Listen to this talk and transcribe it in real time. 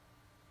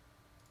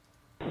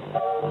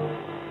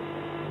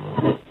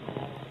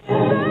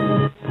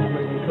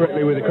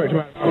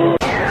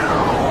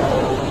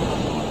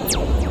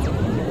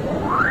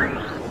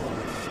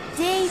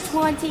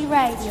D20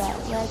 Radio,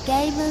 where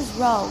gamers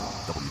roll.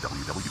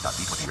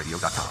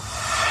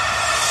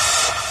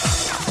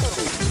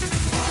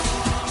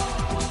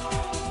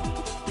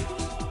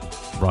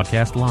 www.d20radio.com.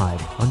 Broadcast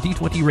live on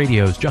D20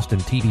 Radio's Justin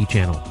TV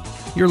channel.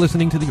 You're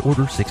listening to the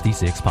Order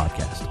 66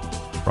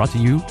 podcast. Brought to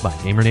you by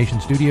Gamer Nation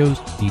Studios,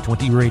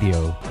 D20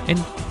 Radio, and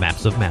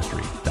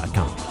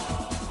mapsofmastery.com.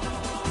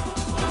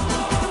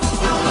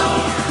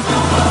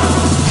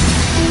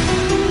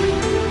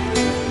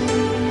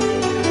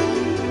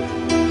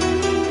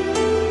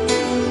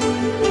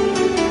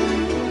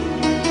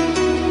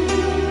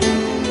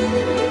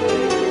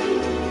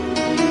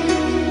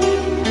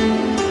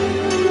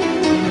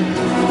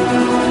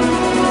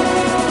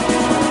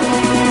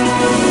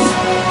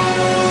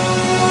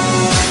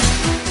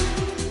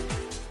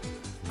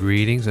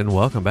 Greetings and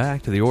welcome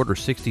back to the Order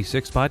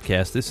 66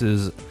 podcast. This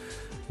is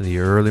the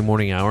early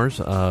morning hours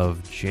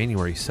of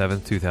January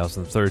 7th,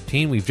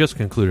 2013. We've just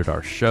concluded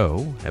our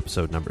show,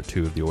 episode number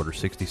 2 of the Order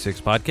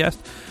 66 podcast.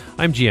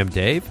 I'm GM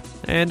Dave,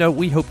 and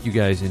we hope you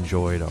guys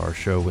enjoyed our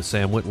show with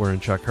Sam Witwer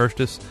and Chuck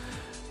Hurstis.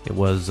 It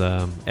was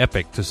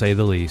epic, to say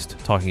the least,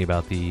 talking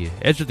about the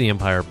Edge of the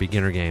Empire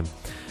beginner game.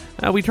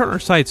 We turn our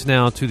sights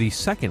now to the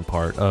second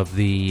part of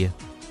the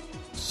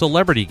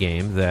celebrity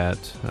game that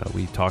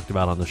we talked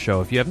about on the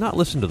show. If you have not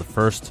listened to the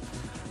first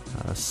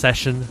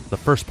session, the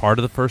first part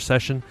of the first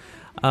session,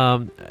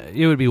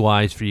 it would be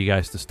wise for you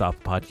guys to stop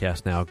the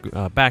podcast now,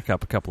 back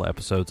up a couple of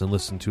episodes, and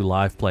listen to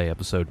Live Play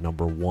episode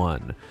number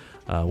 1,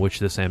 which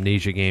this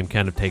Amnesia game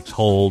kind of takes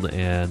hold,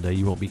 and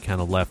you won't be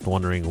kind of left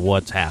wondering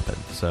what's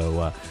happened.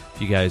 So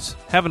if you guys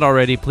haven't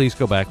already, please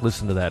go back,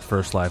 listen to that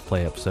first Live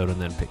Play episode,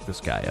 and then pick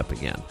this guy up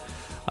again.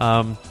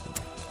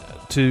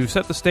 To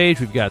set the stage,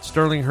 we've got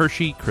Sterling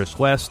Hershey, Chris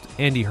West,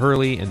 Andy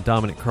Hurley, and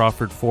Dominic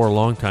Crawford, 4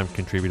 longtime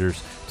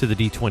contributors to the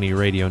D20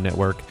 Radio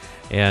Network.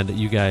 And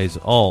you guys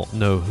all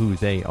know who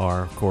they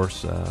are, of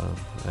course.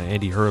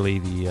 Andy Hurley,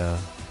 the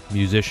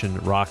musician,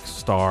 rock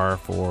star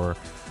for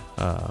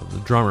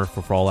the drummer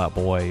for Fall Out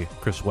Boy.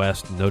 Chris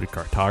West, noted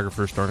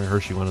cartographer. Sterling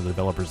Hershey, one of the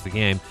developers of the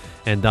game.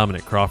 And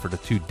Dominic Crawford, a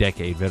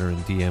 2-decade veteran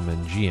DM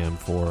and GM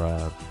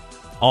for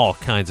all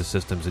kinds of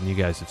systems. And you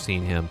guys have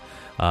seen him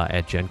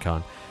at Gen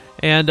Con.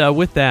 And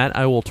with that,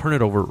 I will turn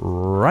it over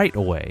right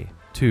away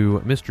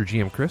to Mr.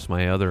 GM Chris,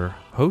 my other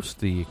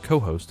host, the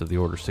co-host of the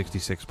Order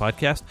 66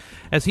 podcast,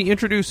 as he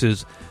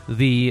introduces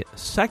the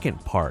second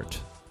part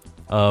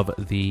of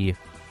the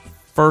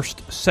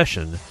first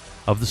session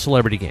of the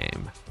celebrity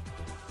game.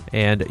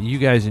 And you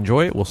guys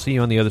enjoy it. We'll see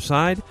you on the other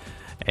side.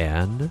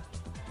 And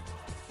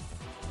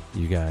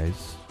you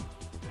guys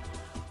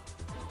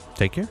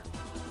take care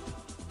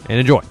and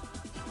enjoy.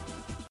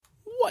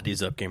 What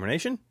is up, Gamer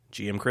Nation?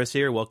 GM Chris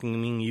here,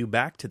 welcoming you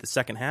back to the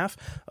second half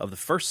of the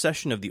first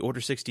session of the Order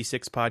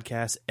 66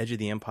 podcast, Edge of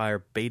the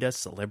Empire Beta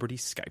Celebrity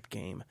Skype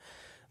game.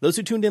 Those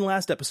who tuned in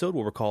last episode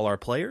will recall our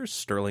players,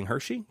 Sterling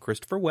Hershey,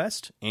 Christopher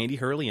West, Andy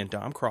Hurley, and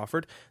Dom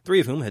Crawford, 3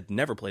 of whom had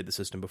never played the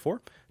system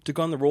before, took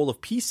on the role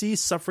of PCs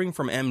suffering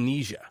from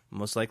amnesia,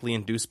 most likely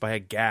induced by a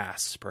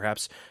gas,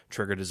 perhaps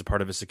triggered as a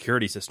part of a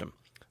security system.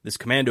 This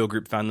commando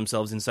group found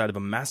themselves inside of a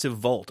massive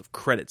vault of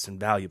credits and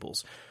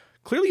valuables.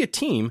 Clearly a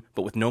team,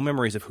 but with no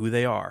memories of who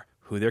they are,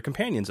 who their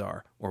companions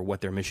are, or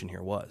what their mission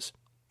here was.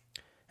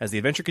 As the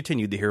adventure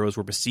continued, the heroes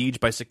were besieged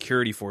by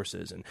security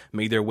forces and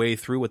made their way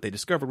through what they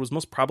discovered was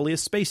most probably a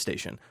space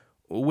station,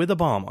 with a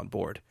bomb on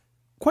board,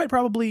 quite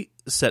probably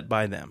set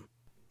by them.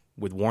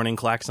 With warning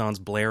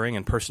klaxons blaring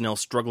and personnel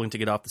struggling to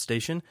get off the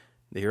station,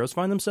 the heroes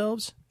find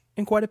themselves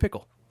in quite a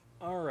pickle.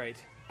 All right.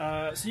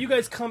 So you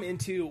guys come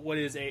into what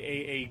is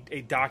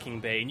a docking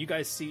bay, and you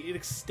guys see it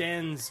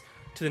extends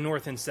to the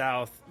north and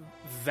south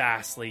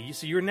vastly.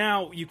 So you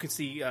can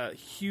see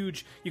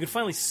huge. You can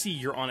finally see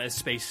you're on a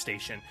space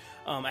station.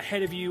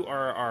 Ahead of you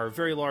are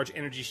very large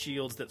energy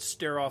shields that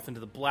stare off into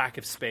the black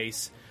of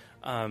space,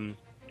 and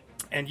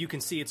you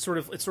can see it's sort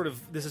of.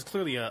 This is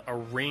clearly a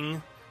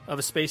ring of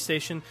a space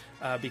station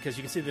because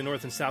you can see the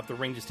north and south. The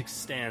ring just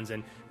extends,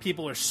 and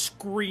people are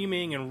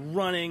screaming and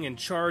running and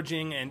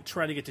charging and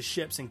trying to get to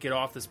ships and get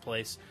off this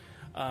place.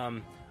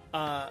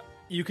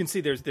 You can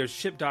see there's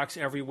ship docks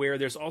everywhere.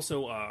 There's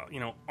also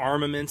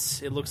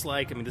armaments. It looks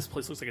like. I mean, this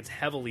place looks like it's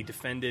heavily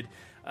defended.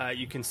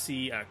 You can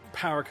see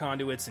power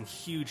conduits and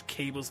huge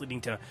cables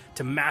leading to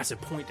massive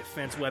point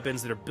defense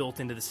weapons that are built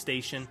into the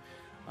station.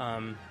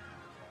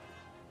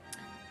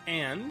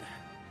 And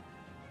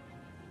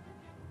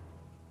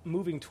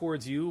moving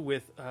towards you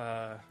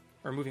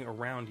or moving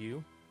around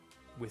you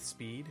with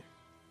speed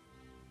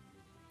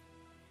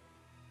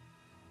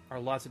are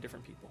lots of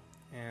different people,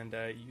 and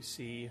you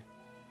see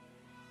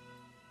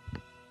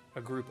a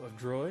group of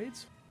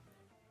droids.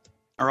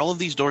 Are all of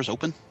these doors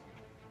open?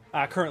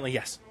 Currently,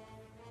 yes.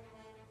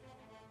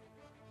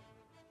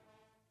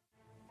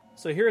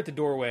 So here at the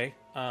doorway,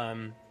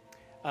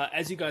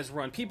 as you guys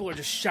run, people are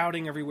just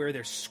shouting everywhere.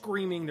 They're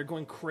screaming. They're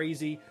going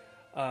crazy.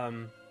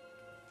 And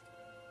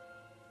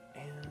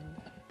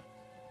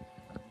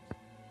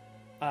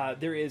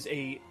there is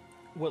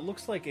what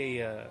looks like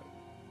he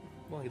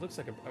looks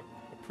like a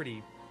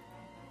pretty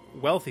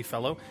wealthy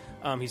fellow.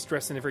 He's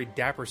dressed in a very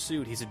dapper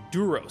suit. He's a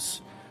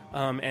Duros.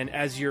 And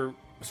as you're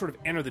sort of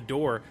enter the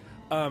door,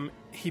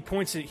 he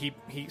points at, he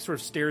sort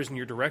of stares in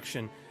your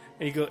direction,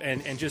 and he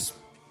and just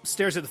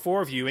stares at the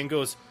four of you and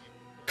goes,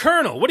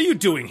 "Colonel, what are you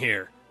doing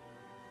here?"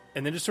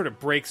 And then just sort of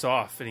breaks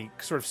off, and he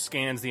sort of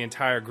scans the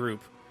entire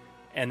group,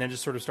 and then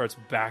just sort of starts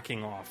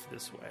backing off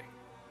this way.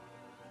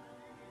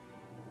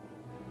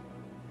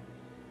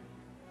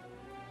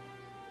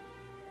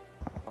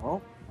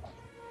 Oh.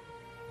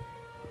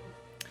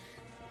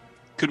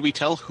 Could we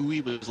tell who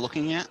he was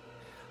looking at?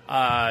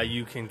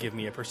 You can give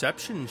me a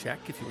perception check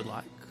if you would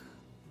like.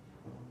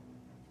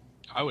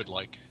 I would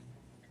like.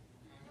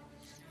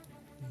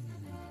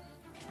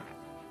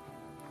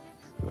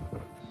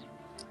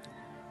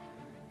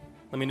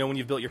 Let me know when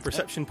you've built your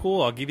perception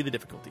pool. I'll give you the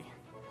difficulty.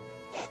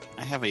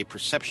 I have a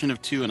perception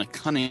of 2 and a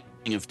cunning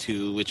of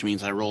 2, which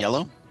means I roll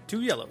yellow.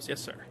 2 yellows, yes,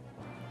 sir.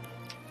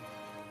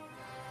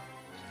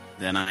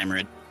 Then I'm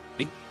ready.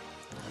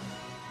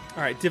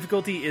 All right,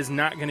 difficulty is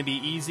not going to be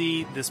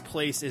easy. This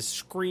place is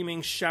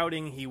screaming,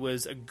 shouting. He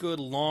was a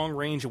good long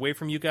range away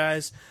from you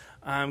guys.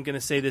 I'm going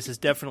to say this is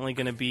definitely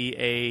going to be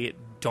a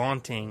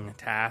daunting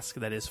task.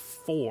 That is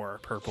 4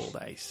 purple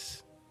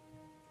dice.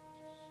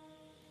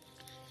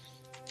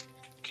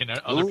 Can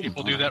other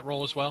people do that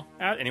roll as well?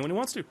 Anyone who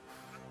wants to.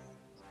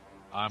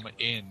 I'm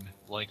in,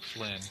 like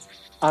Flynn.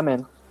 I'm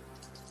in.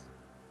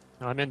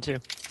 I'm in too.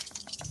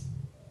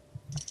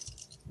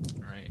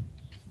 All right.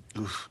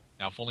 Oof.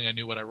 Now, if only I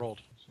knew what I rolled.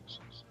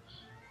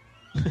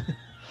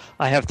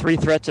 I have 3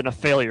 threats and a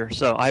failure,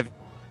 so I've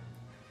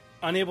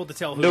Unable to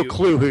tell who no you,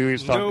 clue who he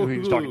was, no who he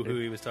was clue talking who to.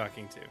 he was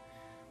talking to.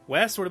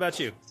 Wes, what about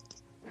you?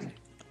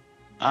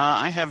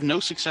 I have no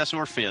success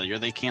or failure.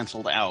 They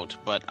canceled out,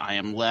 but I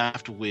am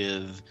left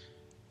with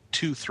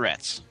 2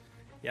 threats.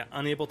 Yeah,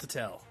 unable to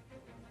tell.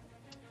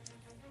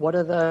 What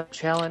are the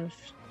challenge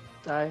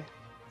die?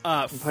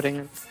 I'm putting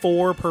in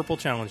 4 purple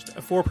challenge,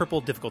 4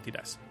 purple difficulty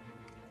dice.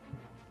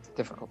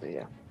 difficulty,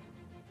 yeah.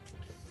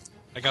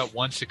 I got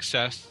 1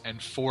 success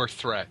and 4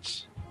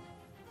 threats.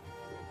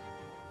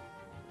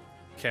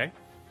 Okay.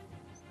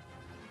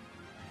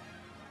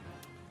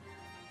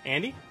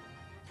 Andy?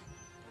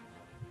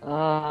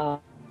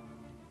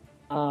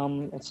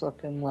 It's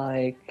looking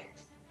like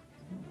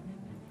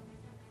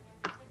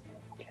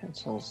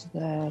cancels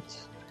that.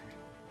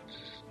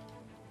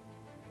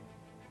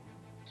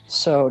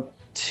 So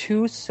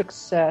 2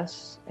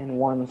 success and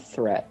 1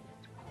 threat.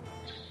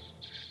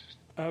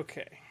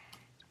 Okay.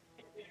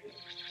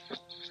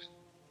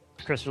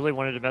 If Chris really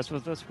wanted to mess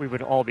with us, we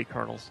would all be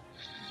colonels.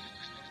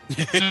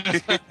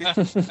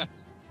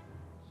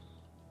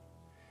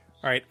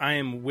 All right, I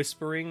am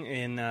whispering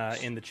in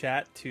the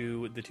chat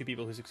to the 2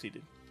 people who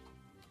succeeded.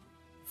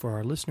 For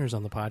our listeners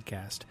on the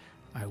podcast,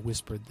 I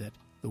whispered that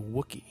the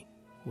Wookiee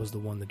was the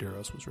one the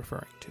Duros was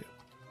referring to.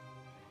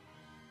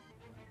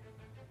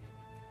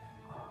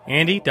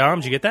 Andy, Dom,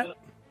 did you get that?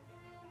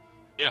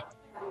 Yeah.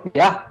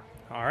 Yeah.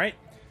 All right.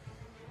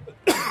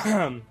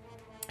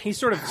 He's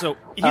sort of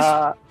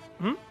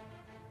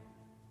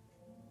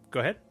Go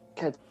ahead.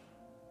 Can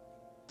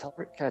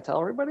I tell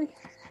everybody?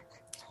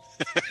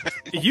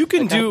 You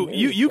can do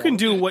you can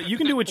do what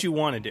you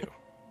want to do.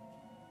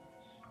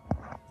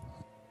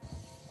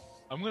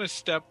 I'm going to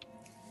step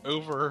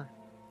over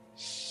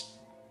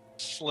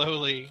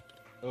slowly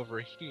over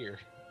here.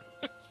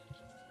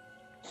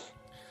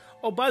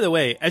 Oh, by the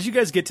way, as you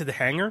guys get to the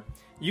hangar,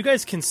 you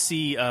guys can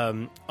see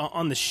on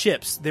the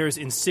ships there's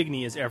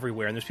insignias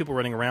everywhere, and there's people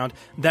running around.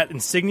 That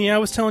insignia I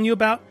was telling you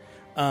about,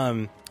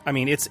 I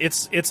mean,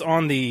 it's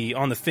on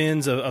the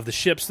fins of the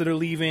ships that are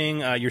leaving.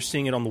 You're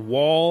seeing it on the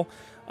wall.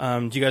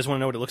 Do you guys want to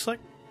know what it looks like?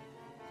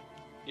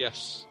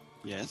 Yes.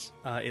 Yes.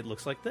 It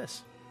looks like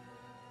this.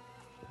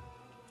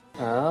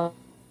 Oh.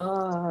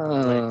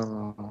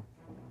 All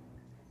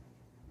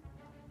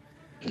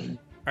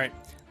right.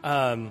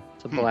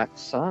 It's a black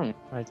sun.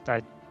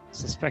 I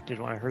suspected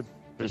when I heard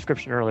the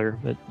description earlier,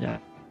 but yeah.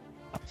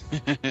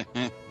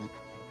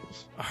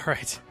 All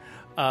right.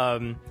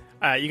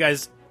 You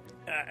guys,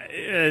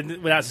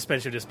 without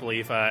suspension of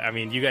disbelief, I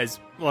mean, you guys,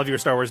 a lot of you are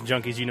Star Wars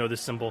junkies. You know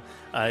this symbol.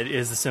 It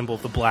is the symbol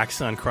of the Black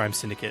Sun Crime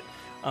Syndicate.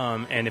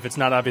 And if it's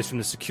not obvious from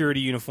the security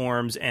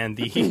uniforms and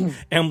the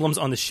emblems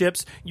on the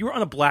ships, you are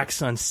on a Black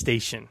Sun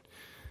station.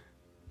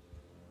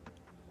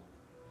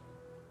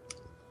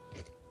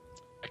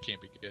 I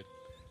can't be good.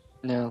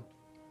 No.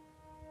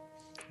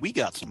 We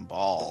got some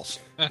balls.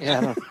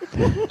 Yeah,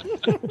 I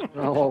don't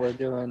know what we're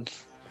doing.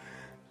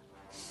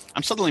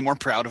 I'm suddenly more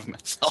proud of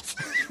myself.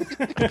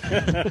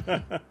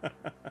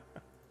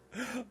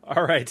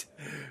 All right.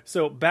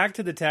 So back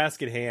to the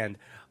task at hand.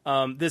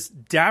 This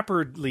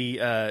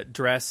dapperly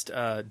dressed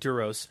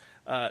Duros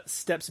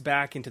steps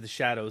back into the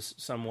shadows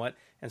somewhat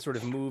and sort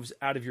of moves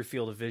out of your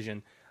field of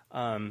vision.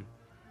 And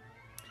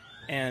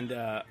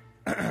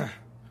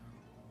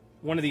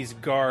one of these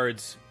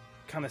guards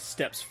kind of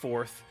steps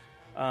forth,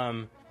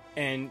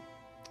 and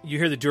you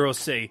hear the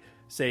Duros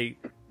say,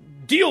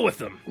 "Deal with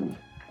them."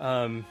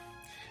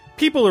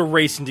 People are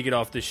racing to get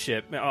off this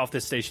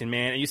station,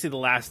 man, and you see the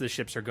last of the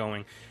ships are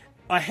going.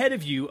 ahead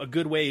of you, a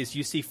good ways,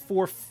 you see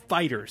 4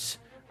 fighters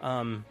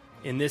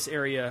in this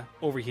area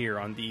over here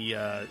on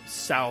the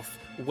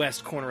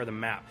southwest corner of the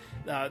map.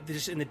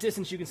 Just in the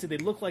distance, you can see they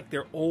look like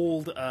they're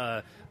old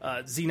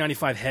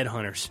Z95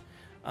 headhunters.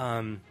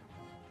 And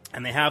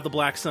they have the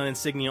Black Sun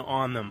insignia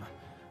on them.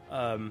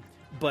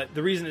 But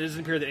the reason it doesn't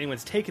appear that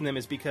anyone's taken them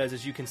is because,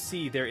 as you can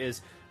see, there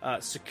is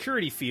a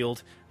security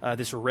field,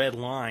 this red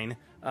line,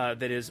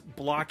 that is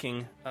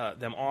blocking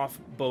them off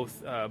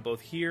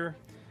both here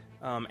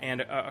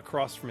and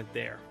across from it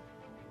there.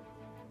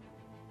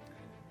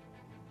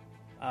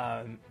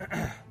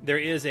 There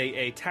is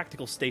a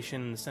tactical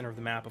station in the center of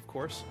the map, of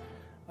course.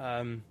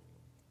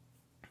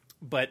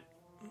 But,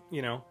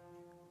 you know,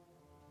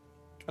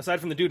 aside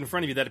from the dude in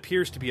front of you, that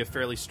appears to be a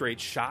fairly straight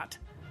shot.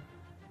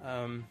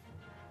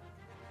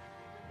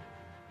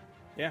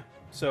 Yeah.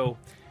 So,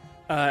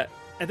 at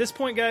this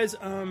point, guys,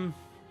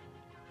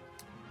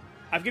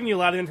 I've given you a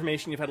lot of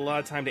information. You've had a lot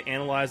of time to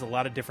analyze a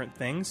lot of different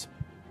things.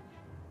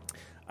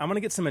 I'm going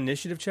to get some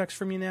initiative checks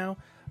from you now,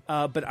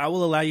 but I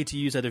will allow you to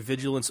use either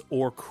vigilance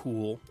or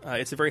cool.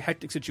 It's a very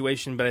hectic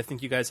situation, but I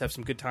think you guys have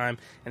some good time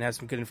and have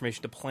some good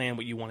information to plan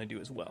what you want to do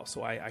as well.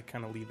 So I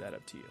kind of leave that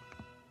up to you.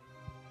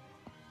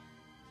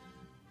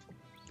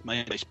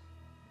 My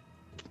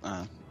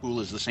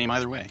pool is the same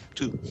either way,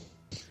 2.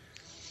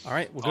 All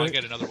right, we'll I'll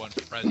get another one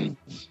for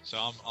presents, so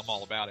I'm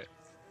all about it.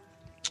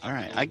 All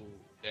right,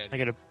 Daddy. I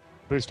get a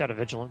boost out of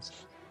vigilance.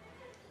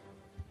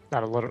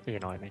 Not a little, you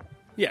know what I mean.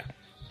 Yeah.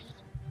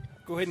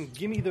 Go ahead and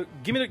give me the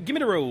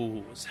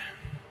rolls.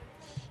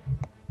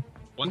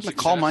 One I'm going to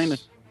call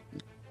success.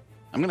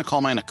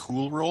 mine a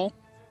cool roll,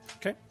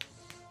 Okay.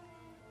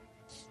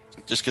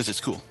 just because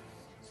it's cool.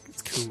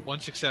 It's cool. 1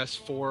 success,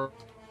 4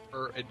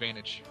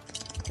 advantage.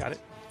 Got it.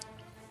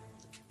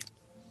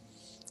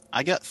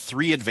 I got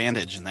 3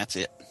 advantage, and that's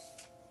it.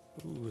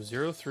 Ooh,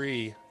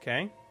 0-3.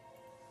 Okay.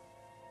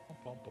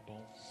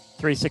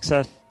 3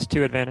 success,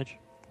 2 advantage.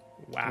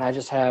 Wow. And I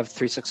just have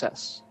 3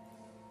 success.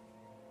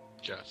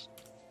 Just.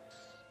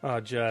 Oh,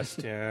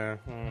 just, yeah.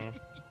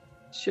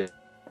 Shit.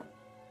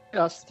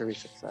 Just 3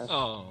 success.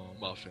 Oh,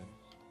 Muffin.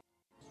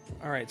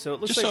 All right, so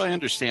it looks Just like... so I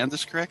understand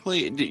this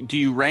correctly, do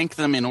you rank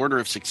them in order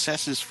of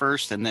successes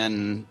first, and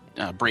then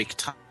break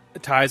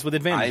ties with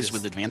advantages. ties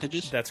with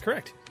advantages? That's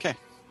correct. Okay.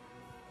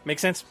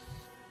 Makes sense?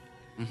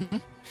 Mm-hmm.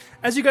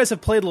 As you guys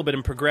have played a little bit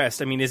and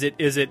progressed, I mean, is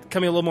it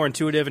coming a little more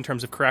intuitive in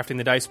terms of crafting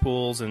the dice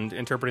pools and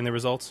interpreting the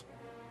results?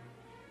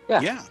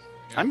 Yeah.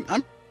 I'm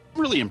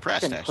really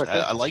impressed, Getting actually.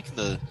 quicker. I like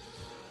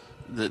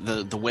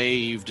the way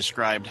you've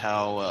described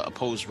how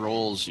opposed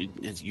rolls,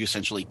 you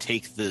essentially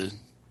take the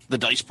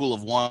dice pool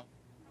of one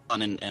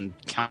and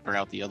counter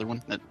out the other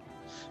one.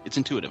 It's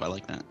intuitive. I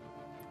like that.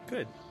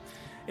 Good.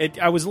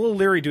 I was a little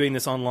leery doing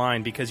this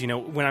online because, you know,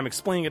 when I'm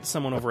explaining it to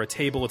someone over a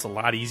table, it's a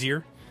lot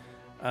easier.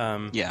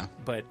 Yeah.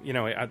 But, you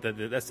know,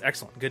 that's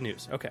excellent. Good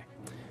news. Okay.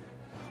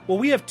 Well,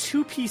 we have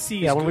 2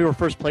 PCs. Yeah, when we were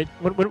first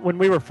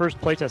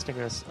playtesting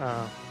this,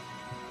 I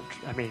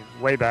mean,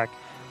 way back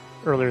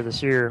earlier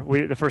this year,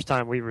 the first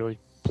time we really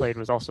played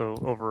was also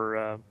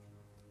over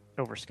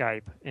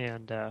Skype,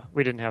 and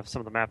we didn't have some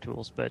of the map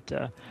tools, but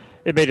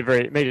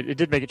it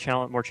did make it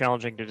more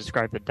challenging to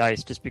describe the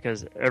dice, just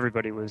because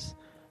everybody was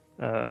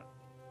a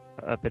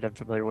bit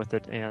unfamiliar with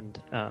it, and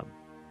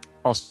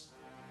also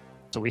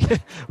we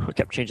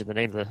kept changing the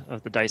name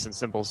of the dice and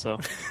symbols, so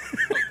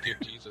Oh, dear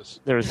Jesus.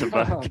 there was some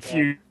God.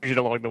 confusion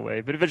along the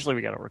way, but eventually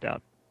we got it worked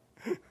out.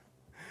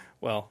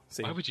 Well,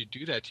 see. Why would you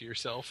do that to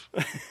yourself?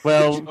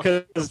 Well,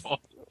 because it's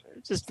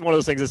just one of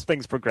those things. As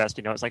things progressed,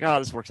 you know, it's like, oh,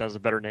 this works out as a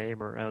better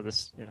name, or oh,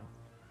 this, you know.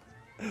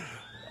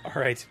 All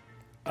right.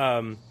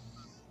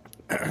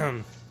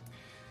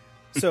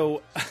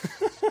 So,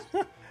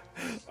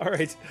 all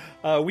right.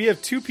 We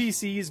have 2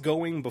 PCs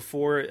going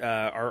before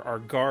our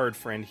guard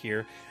friend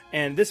here.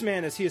 And this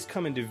man, as he has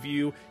come into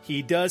view,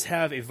 he does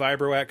have a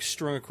vibroaxe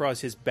strung across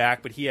his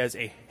back, but he has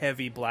a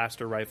heavy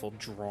blaster rifle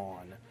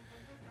drawn.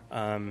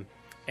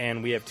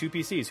 And we have 2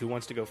 PCs. Who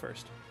wants to go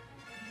first?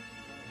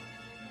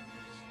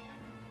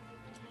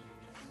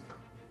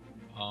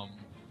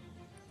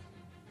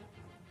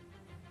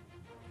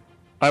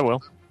 I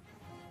will.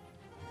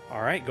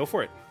 All right, go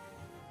for it.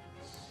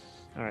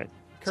 All right.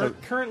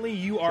 Currently,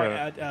 you are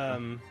at...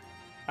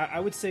 I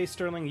would say,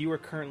 Sterling, you are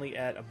currently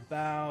at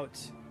about...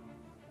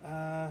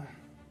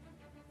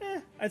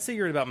 I'd say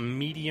you're at about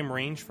medium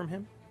range from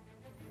him.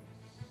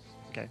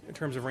 Okay. In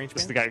terms of range.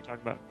 This is the guy you're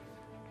talking about.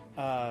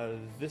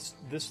 This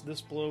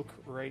bloke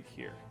right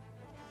here.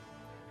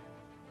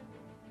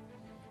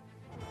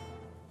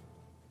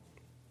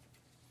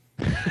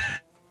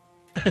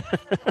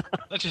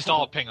 Let's just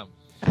all ping him.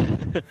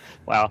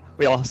 Wow,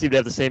 we all seem to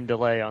have the same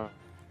delay on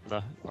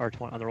the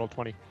R20 on the roll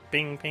 20.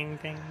 Bing, ping,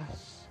 ping.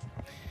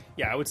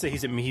 Yeah, I would say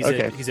he's at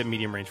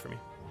medium range for me.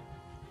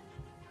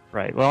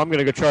 Right. Well, I'm going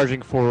to go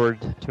charging forward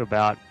to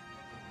about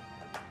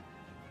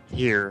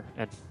here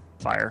and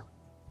fire.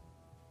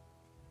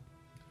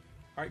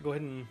 All right, go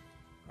ahead and...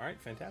 All right,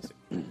 fantastic.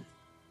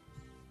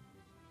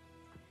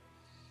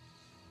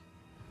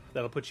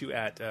 That'll put you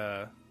at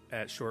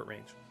short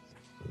range.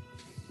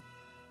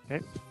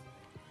 Okay.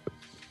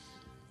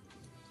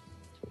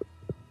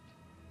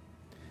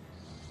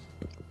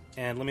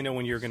 And let me know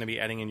when you're going to be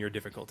adding in your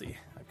difficulty.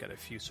 I've got a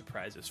few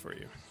surprises for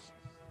you.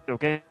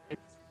 Okay,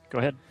 go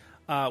ahead.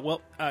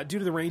 Due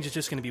to the range, it's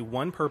just going to be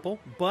 1 purple,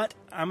 but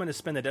I'm going to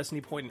spend the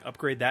Destiny point and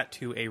upgrade that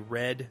to a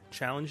red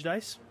challenge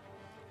dice.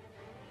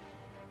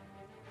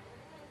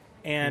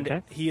 And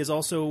Okay. he is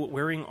also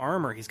wearing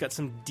armor. He's got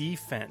some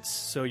defense,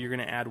 so you're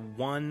going to add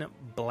 1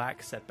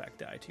 black setback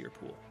die to your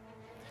pool.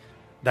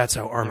 That's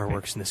how armor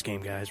works in this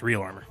game, guys.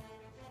 Real armor.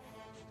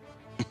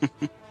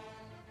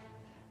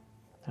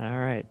 All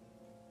right.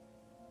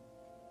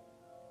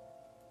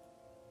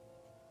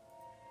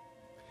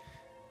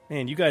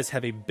 Man, you guys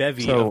have a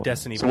bevy of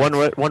Destiny So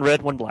points. one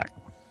red, one black.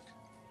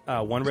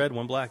 1 red,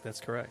 1 black.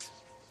 That's correct.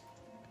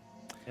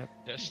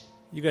 Yes.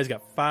 You guys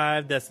got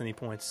 5 Destiny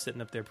points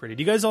sitting up there pretty.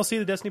 Do you guys all see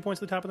the Destiny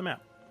points at the top of the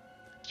map?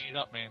 Clean it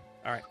up, man.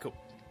 All right, cool.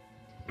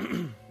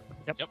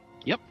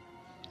 Yep.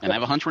 And I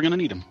have a hunch we're going to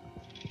need him.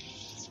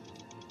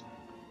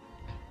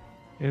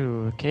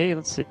 Ooh, okay,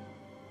 let's see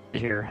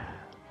here.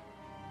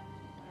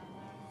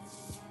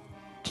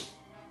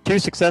 2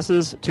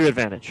 successes, 2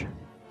 advantage.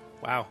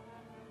 Wow.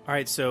 All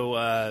right, so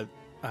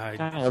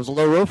That was a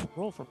low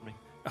roll for me.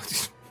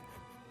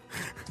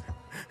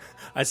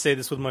 I say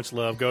this with much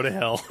love. Go to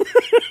hell.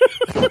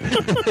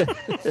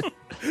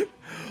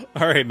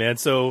 All right, man.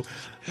 So,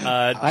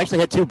 I actually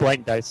had 2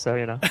 blank dice, so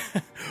you know.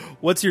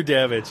 what's your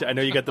damage? I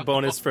know you got the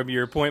bonus from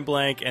your point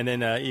blank, and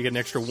then you get an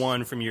extra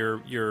 1 from your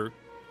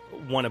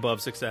 1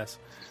 above success.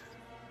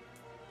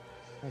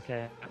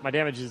 Okay, my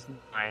damage is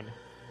 9.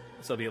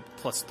 So it'll be a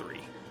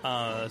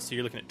 +3. So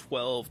you're looking at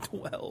 12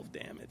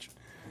 damage.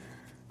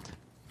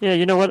 Yeah,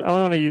 you know what? I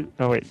want to use.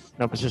 Oh wait,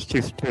 no, it's just 2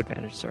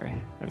 advantage. Sorry.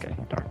 Okay,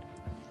 darn.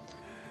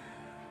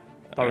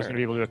 I thought I was going to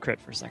be able to do a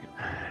crit for a second.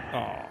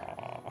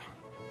 Aww.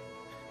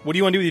 What do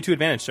you want to do with your 2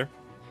 advantage, sir?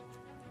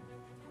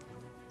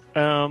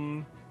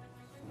 I'll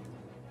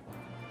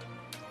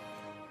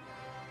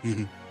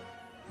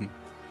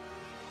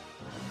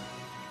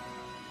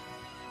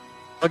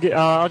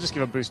just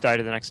give a boost die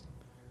to the next.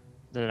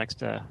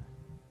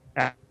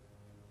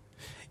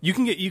 You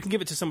can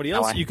give it to somebody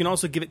else. Ally. You can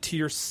also give it to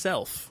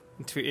yourself.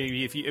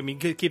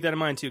 Keep that in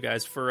mind too,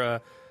 guys.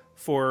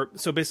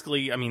 So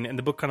basically, I mean, and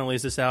the book kind of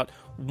lays this out.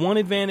 1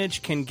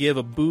 advantage can give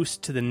a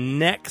boost to the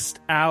next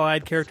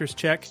allied character's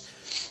check.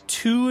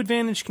 2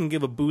 advantage can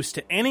give a boost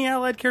to any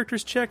allied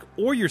character's check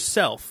or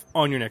yourself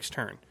on your next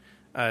turn.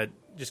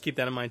 Just keep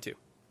that in mind too.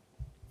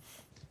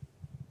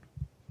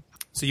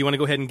 So you want to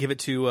go ahead and give it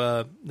to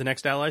the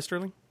next ally,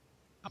 Sterling?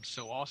 I'm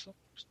so awesome.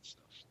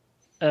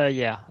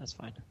 Yeah, that's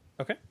fine.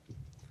 Okay.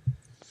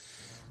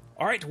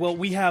 All right. Well,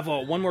 we have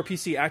 1 more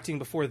PC acting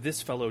before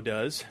this fellow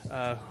does.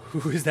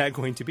 Who is that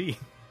going to be?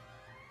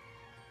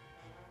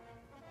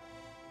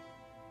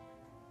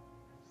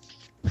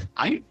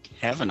 I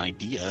have an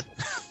idea.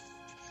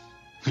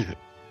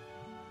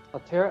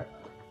 Let's hear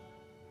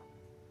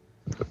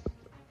it.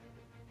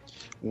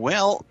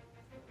 Well,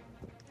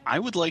 I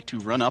would like to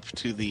run up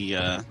to the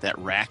that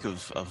rack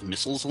of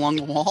missiles along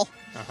the wall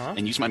Uh-huh.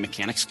 and use my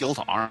mechanic skill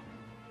to arm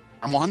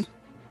one.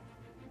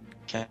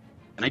 Can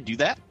I do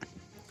that?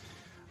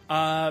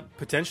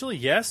 Potentially,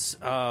 yes.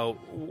 How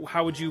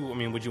would you? I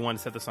mean, would you want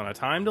to set this on a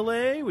time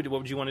delay? What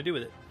would you want to do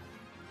with it?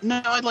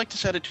 No, I'd like to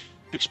set it to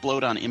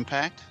explode on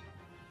impact.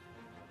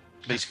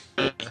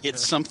 Basically, hit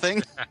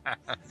something.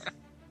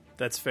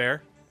 That's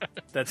fair.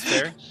 That's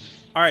fair.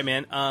 All right,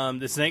 man.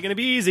 This ain't gonna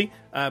be easy.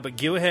 But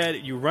go ahead.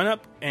 You run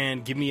up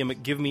and give me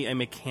a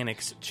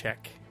mechanics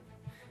check.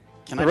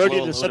 Can I blow a Rodian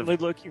load is suddenly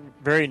looking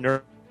very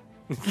nervous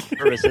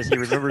as he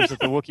remembers that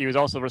the Wookiee was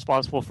also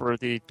responsible for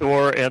the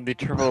door and the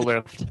turbo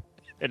lift.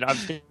 And I'm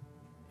getting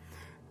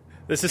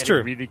This is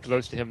true. really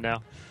close to him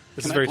now.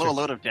 This Can is I very blow true. a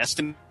load of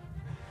destiny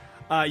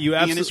You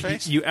in his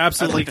face?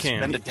 absolutely I'd like to can.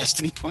 spend a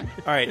destiny point.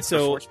 All right, Or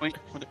so force point.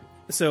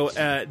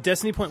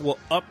 Destiny Point will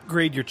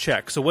upgrade your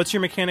check. So what's your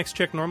mechanics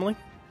check normally?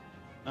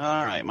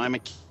 All right, my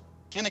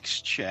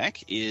mechanics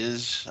check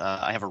is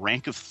I have a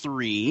rank of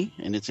 3,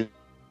 and it's in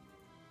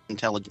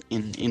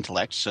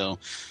intellect. So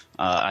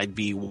I'd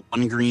be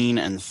 1 green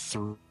and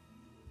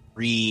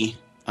 3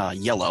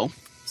 yellow.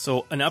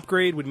 So an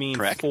upgrade would mean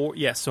Correct. 4.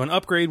 Yes. So an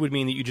upgrade would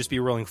mean that you just be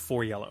rolling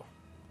 4 yellow.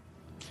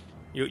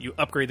 You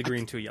upgrade the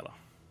green to a yellow.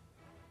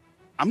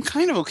 I'm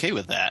kind of okay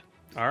with that.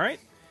 All right.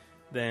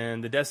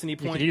 Then the Destiny You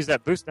Point. can use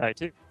that boost die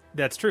too.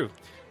 That's true.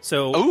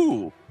 So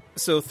Ooh,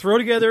 So throw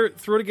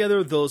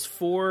together those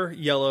 4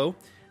 yellow,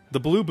 the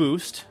blue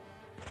boost,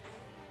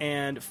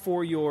 and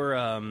for your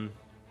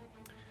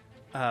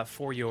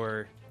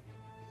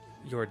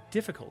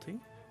difficulty.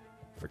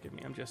 Forgive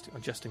me, I'm just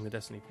adjusting the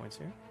Destiny points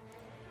here.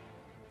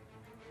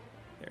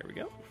 There we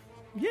go.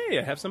 Yay,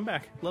 I have some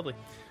back. Lovely.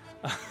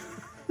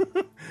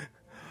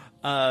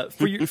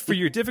 For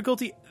your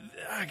difficulty,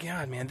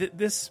 God, man,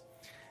 this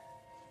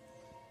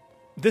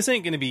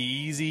ain't gonna be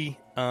easy.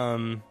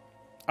 I'm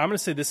gonna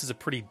say this is a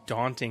pretty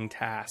daunting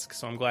task,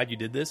 so I'm glad you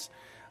did this.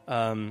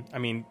 I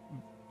mean,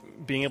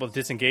 being able to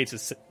disengage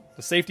the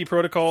safety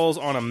protocols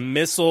on a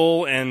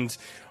missile and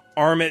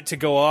arm it to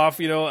go off,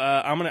 I'm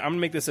gonna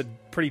make this a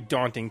pretty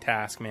daunting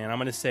task, man. I'm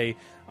gonna say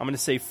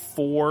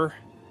 4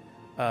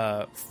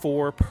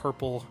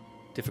 purple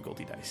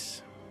difficulty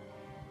dice.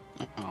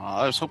 Oh,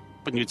 I was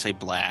hoping you'd say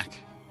black.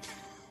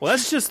 Well,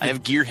 that's just I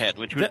have Gearhead,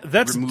 which would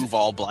that's remove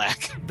all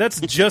black.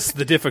 That's just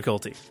the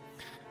difficulty.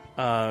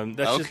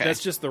 Okay.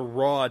 That's just the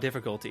raw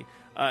difficulty.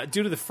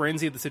 Due to the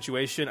frenzy of the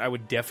situation, I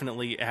would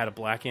definitely add a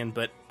black in,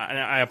 but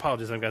I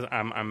apologize, guys.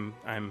 I'm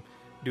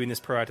doing this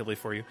proactively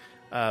for you.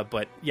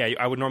 But yeah,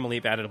 I would normally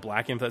have added a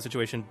black in for that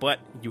situation, but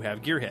you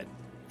have Gearhead.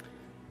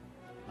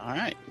 All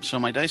right. So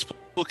my dice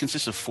pool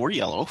consists of 4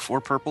 yellow,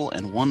 4 purple,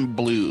 and 1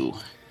 blue.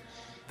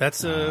 That's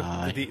the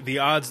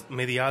odds.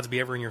 May the odds be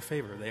ever in your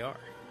favor. They are.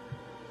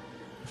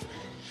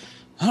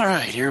 All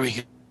right, here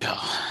we go.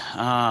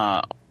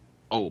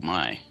 Oh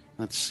my.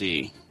 Let's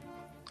see.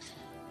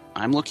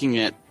 I'm looking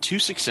at 3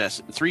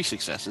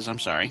 successes. I'm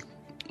sorry.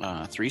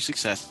 3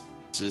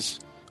 successes.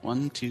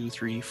 1, 2,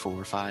 3,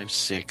 4, 5,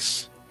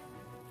 6.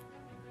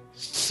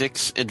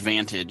 6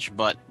 advantage,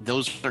 but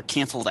those are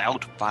canceled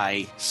out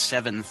by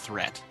 7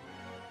 threat.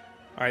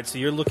 All right, so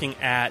you're looking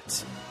at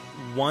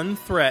 1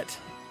 threat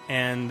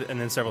and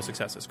then several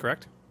successes,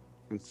 correct?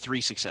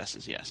 3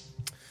 successes, yes.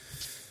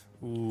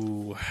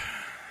 Ooh.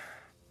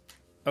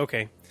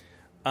 Okay.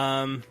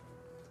 All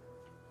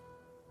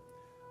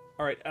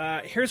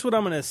right. Here's what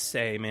I'm gonna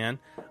say, man.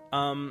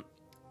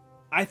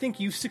 I think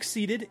you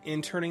succeeded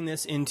in turning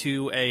this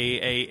into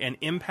an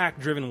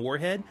impact-driven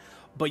warhead,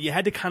 but you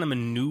had to kind of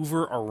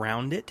maneuver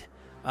around it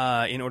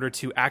in order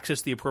to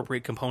access the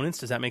appropriate components.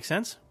 Does that make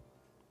sense?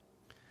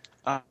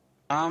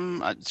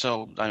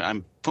 So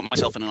I'm putting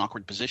myself in an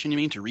awkward position. You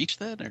mean to reach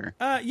that, or?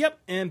 Yep.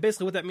 And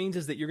basically, what that means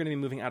is that you're going to be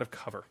moving out of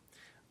cover.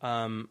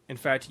 In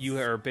fact, you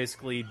are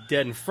basically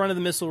dead in front of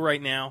the missile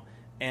right now,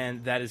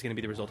 and that is going to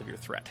be the result of your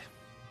threat.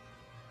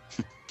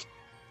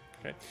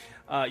 Okay.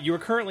 You are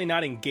currently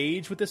not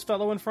engaged with this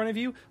fellow in front of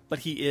you, but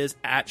he is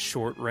at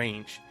short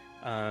range.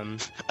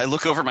 I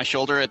look over my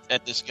shoulder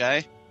at this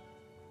guy.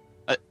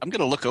 I'm going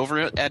to look over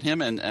at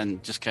him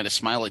and just kind of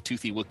smile a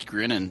toothy Wookiee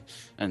grin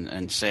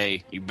and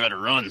say, "You better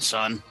run,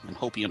 son," and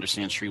hope he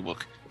understands Sri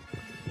Wook.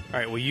 All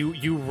right, well,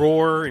 you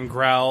roar and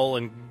growl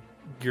and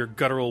your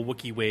guttural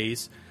Wookiee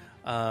ways,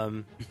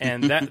 and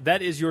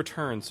that is your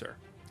turn, sir.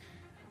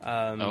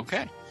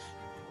 Okay.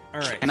 All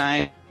right. Can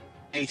I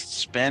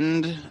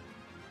spend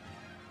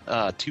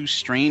 2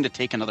 strain to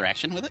take another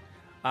action with it?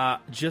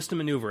 Just a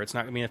maneuver. It's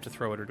not going to be enough to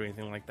throw it or do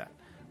anything like that.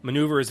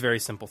 Maneuver is a very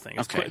simple thing.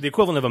 It's Okay. the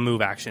equivalent of a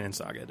move action in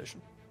Saga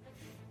Edition.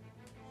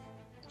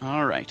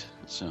 All right.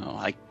 So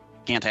I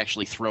can't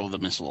actually throw the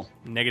missile.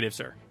 Negative,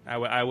 sir.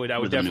 I would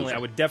With a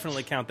maneuver.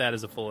 definitely count that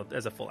as a full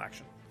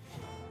action.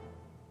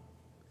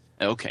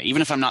 Okay,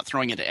 even if I'm not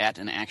throwing it at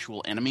an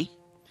actual enemy.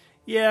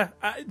 Yeah,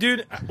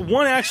 dude.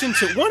 One action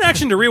to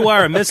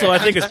rewire a missile, I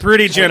think, is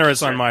pretty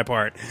generous on my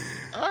part.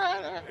 All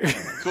right.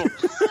 Cool.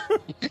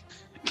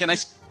 Can I?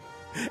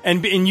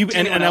 And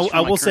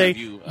I will say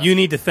view, you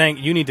need to thank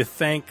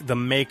the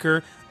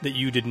maker that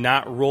you did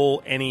not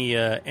roll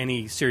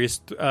any serious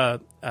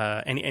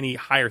any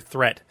higher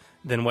threat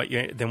than what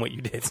you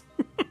did.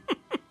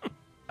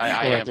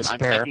 I'm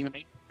despair. thanking the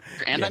maker,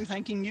 and Yeah. I'm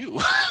thanking you.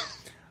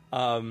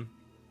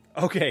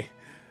 Okay,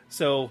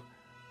 so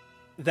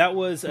that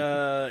was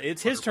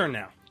it's his turn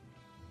now,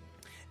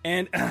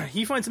 and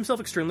he finds himself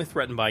extremely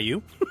threatened by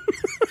you.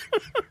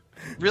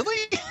 Really?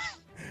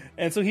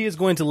 And so he is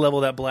going to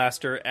level that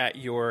blaster at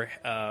your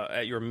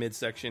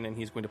midsection, and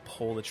he's going to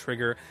pull the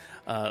trigger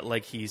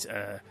like he's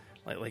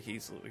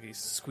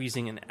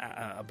squeezing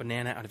a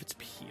banana out of its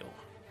peel.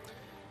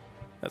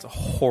 That's a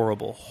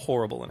horrible,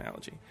 horrible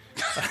analogy.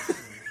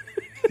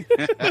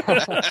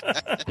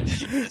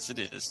 Yes, it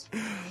is.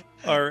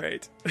 All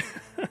right.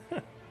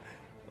 Let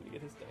me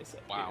get his dice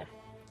up. Wow. Here.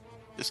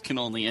 This can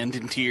only end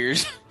in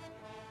tears.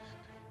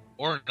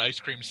 Or an ice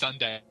cream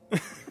sundae.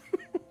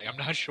 I'm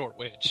not sure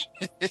which.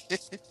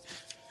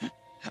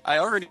 I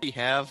already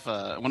have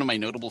one of my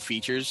notable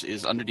features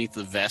is underneath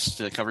the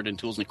vest covered in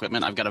tools and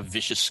equipment. I've got a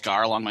vicious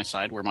scar along my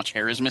side where much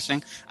hair is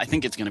missing. I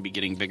think it's going to be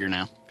getting bigger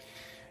now.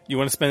 You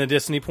want to spend a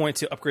destiny point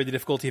to upgrade the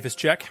difficulty of his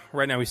check?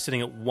 Right now he's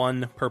sitting at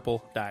 1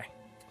 purple die.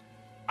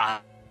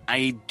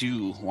 I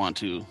do want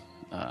to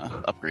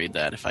upgrade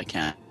that if I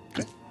can.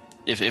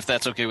 If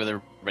that's okay with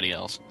everybody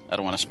else. I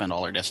don't want to spend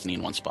all our destiny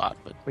in one spot,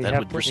 but We that have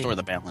would plenty. restore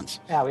the balance.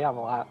 Yeah, we have a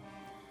lot.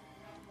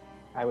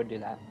 I would do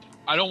that.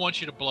 I don't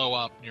want you to blow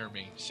up near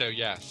me, so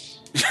yes.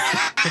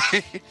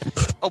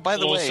 Oh, by A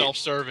the little way,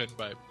 self-serving,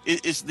 but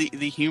is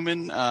the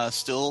human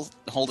still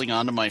holding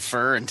on to my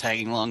fur and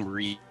tagging along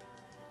really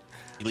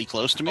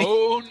close to me?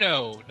 oh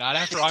no, not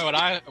after what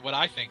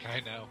I think I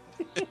know.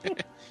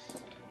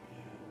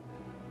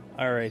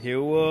 All right, here.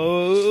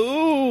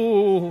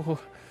 Whoa.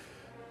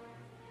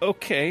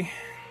 Okay.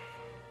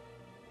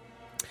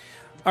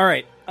 All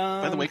right.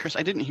 By the way, Chris,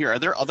 I didn't hear. Are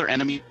there other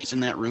enemies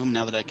in that room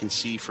now that I can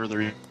see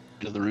further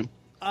into the room?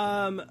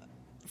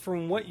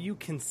 From what you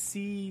can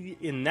see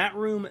in that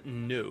room,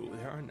 no,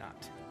 there are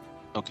not.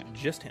 Okay.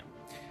 Just him.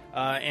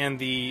 And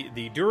the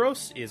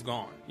Duros is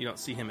gone. You don't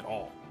see him at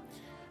all.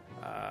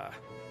 All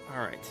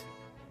right.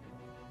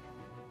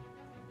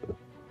 All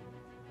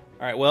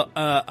right. Well,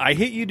 I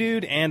hit you,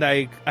 dude, and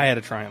I had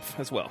a triumph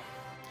as well.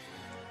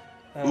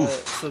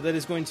 So that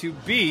is going to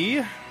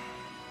be.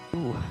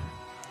 Ooh.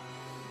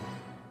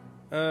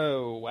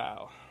 Oh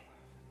wow.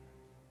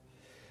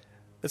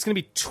 That's going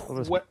to be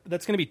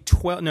that's going to be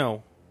 12.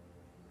 No.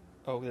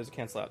 Oh, there's a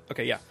cancel out.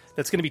 Okay, yeah.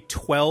 That's going to be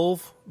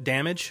 12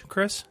 damage,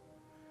 Chris.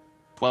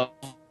 12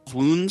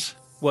 wounds.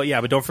 Well, yeah,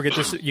 but don't forget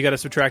this. You got to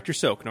subtract your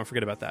soak. Don't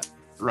forget about that.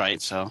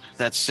 Right, so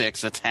that's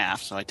 6. That's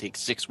half. So I take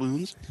 6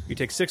 wounds. You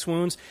take 6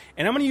 wounds,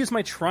 and I'm going to use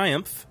my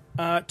triumph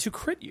to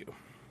crit you.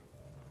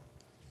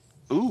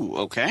 Ooh,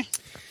 okay.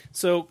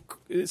 So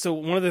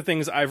one of the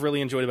things I've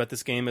really enjoyed about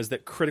this game is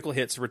that critical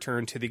hits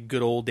return to the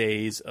good old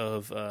days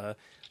of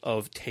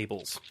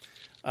tables.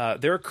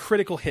 There are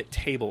critical hit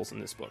tables in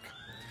this book,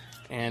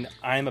 and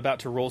I'm about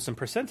to roll some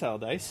percentile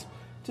dice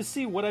to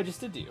see what I just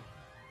did to you.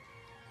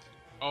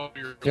 Oh,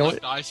 your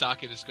left eye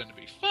socket is going to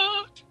be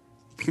fucked.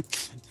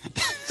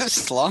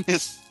 As long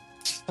as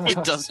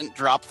it doesn't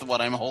drop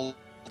what I'm holding.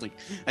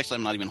 Actually,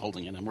 I'm not even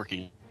holding it. I'm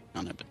working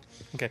on it. But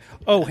okay.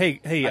 Oh, hey.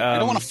 I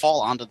don't want to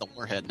fall onto the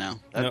warhead now.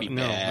 That'd be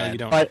bad. No, you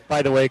don't.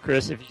 By the way,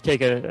 Chris, if you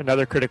take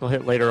another critical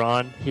hit later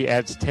on, he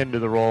adds 10 to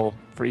the roll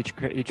for each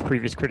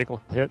previous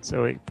critical hit,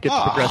 so it gets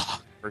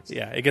progressively worse.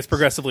 Yeah, it gets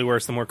progressively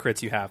worse the more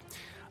crits you have.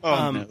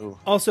 No.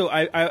 Also,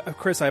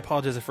 Chris, I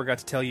apologize. I forgot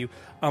to tell you.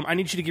 I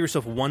need you to give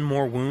yourself one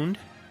more wound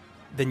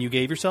than you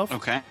gave yourself.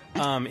 Okay.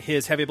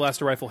 His heavy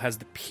blaster rifle has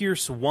the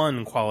Pierce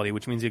 1 quality,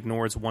 which means he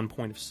ignores 1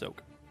 point of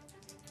soak.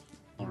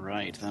 All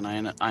right, then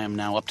I am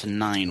now up to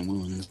 9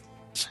 wounds.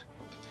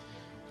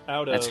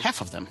 That's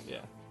half of them.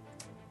 Yeah.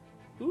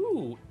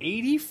 Ooh,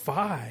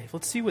 85.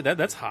 Let's see what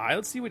that's high.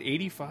 Let's see what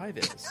 85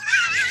 is.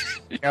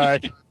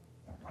 God.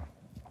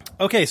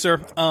 Okay, sir.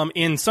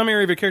 In some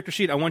area of your character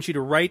sheet, I want you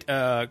to write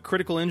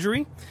critical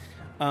injury.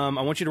 I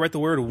want you to write the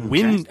word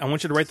wind. I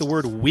want you to write the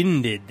word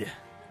winded.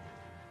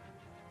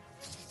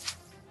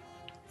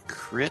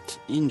 Crit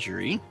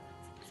injury.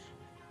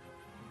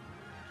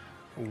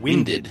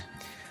 Winded.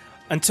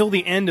 Until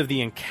the end of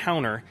the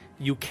encounter,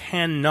 you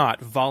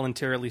cannot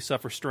voluntarily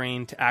suffer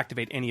strain to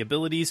activate any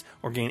abilities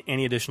or gain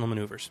any additional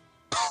maneuvers.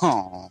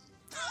 Oh.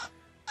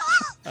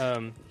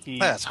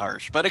 That's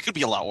harsh, but it could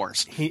be a lot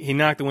worse. He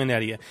knocked the wind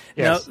out of you.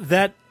 Yes.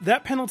 Now,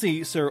 that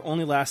penalty, sir,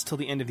 only lasts till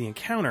the end of the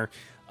encounter.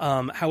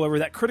 However,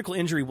 that critical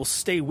injury will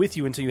stay with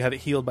you until you have it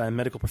healed by a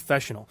medical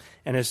professional.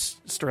 And as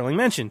Sterling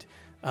mentioned,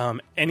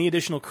 any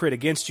additional crit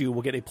against you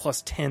will get a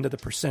plus 10 to the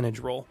percentage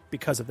roll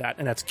because of that,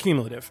 and that's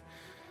cumulative.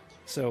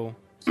 So,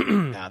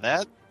 now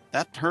that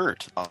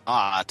hurt a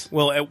lot.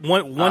 Well, at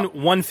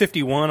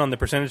 151 on the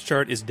percentage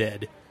chart is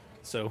dead.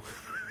 So,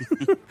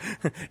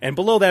 and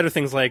below that are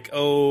things like,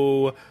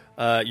 you're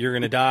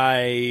going to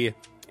die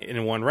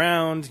in 1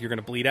 round, you're going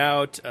to bleed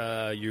out,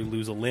 you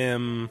lose a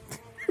limb,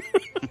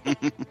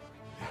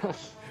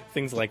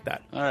 things like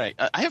that. All right,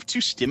 I have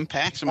 2 stim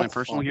packs in my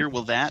personal gear.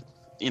 Will that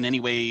in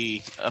any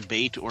way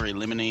abate or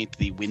eliminate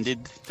the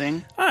winded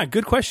thing?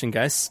 Good question,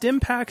 guys. Stim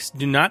packs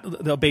do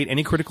not abate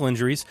any critical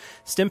injuries.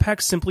 Stim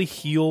packs simply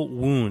heal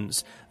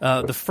wounds.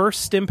 The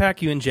first stim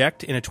pack you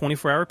inject in a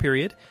 24-hour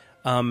period,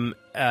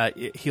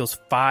 it heals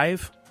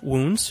 5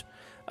 wounds.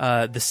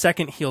 The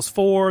second heals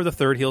 4, the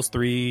third heals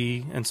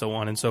 3, and so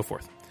on and so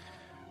forth.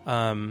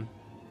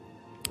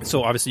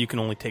 So obviously you can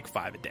only take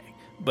 5 a day.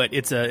 But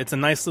it's a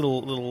nice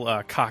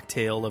little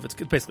cocktail of it's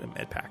basically a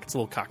med pack. It's a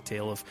little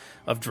cocktail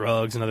of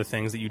drugs and other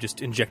things that you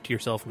just inject to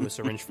yourself in a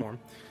syringe form.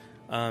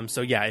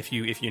 So yeah, if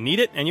you need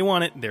it and you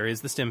want it, there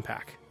is the stim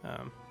pack,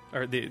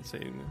 it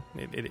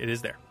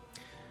is there.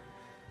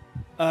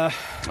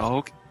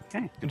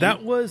 Okay.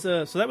 That was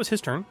that was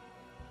his turn.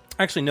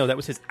 Actually, no, that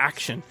was his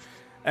action.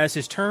 As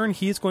his turn,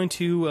 he is going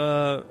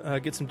to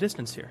get some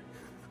distance here.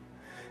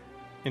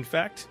 In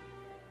fact.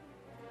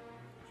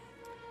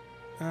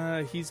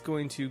 He's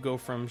going to go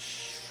from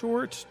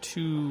short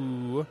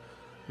to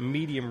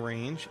medium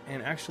range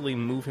and actually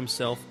move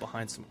himself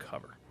behind some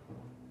cover.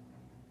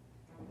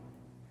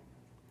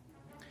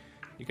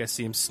 You guys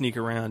see him sneak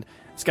around.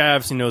 This guy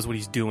obviously knows what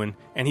he's doing,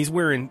 and he's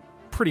wearing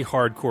pretty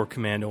hardcore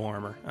commando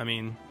armor. I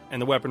mean,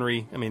 and the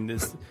weaponry. I mean,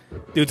 this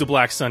dude's a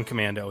Black Sun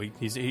commando.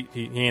 He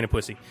ain't a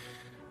pussy.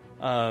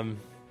 All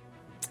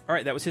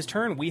right, that was his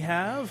turn. We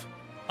have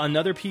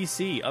another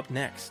PC up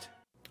next.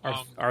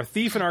 Our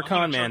thief and our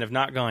con man have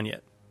not gone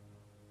yet.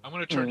 I'm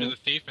going to turn to the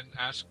thief and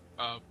ask,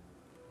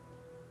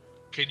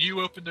 can you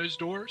open those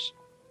doors?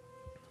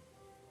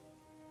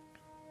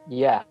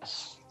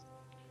 Yes.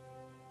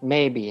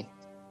 Maybe.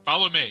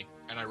 Follow me.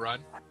 And I run.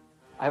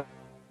 I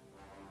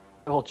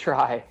will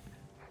try.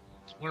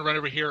 I'm going to run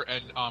over here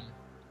and,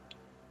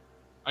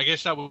 I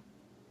guess that would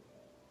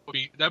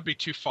be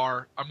too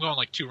far. I'm going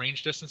like 2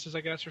 range distances, I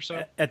guess, or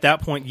so. At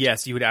that point,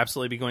 yes, you would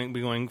absolutely be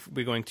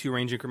going 2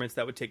 range increments.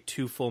 That would take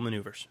 2 full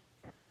maneuvers.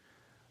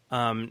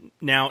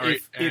 Now,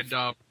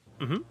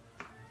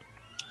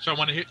 so I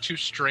want to hit 2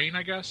 strain,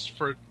 I guess,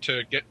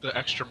 to get the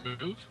extra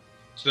move,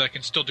 so that I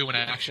can still do an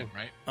action,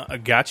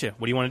 right? Gotcha.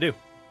 What do you want to do?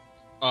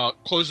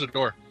 Close the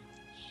door.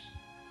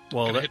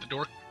 Well, can I hit the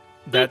door?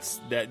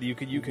 That you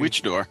could.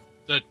 Which door?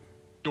 The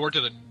door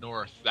to the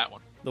north. That one.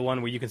 The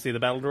one where you can see the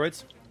battle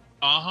droids.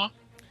 Uh huh.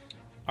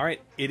 All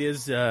right. It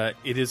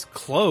is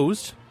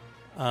closed.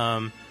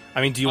 I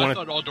mean, do you I want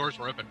thought all doors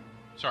were open.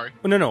 Sorry.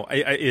 to? No.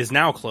 It is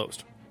now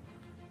closed.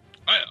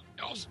 Oh,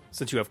 yeah. Awesome.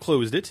 Since you have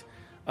closed it,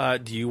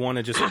 do you want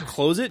to just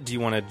close it? Do you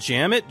want to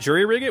jam it,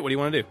 jury rig it? What do you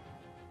want to do?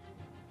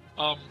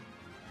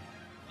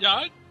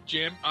 Yeah,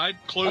 I'd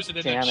close it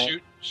and then Jam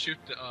it. shoot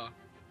the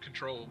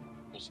controls.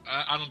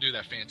 I don't do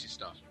that fancy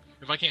stuff.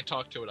 If I can't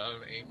talk to it, I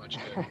ain't much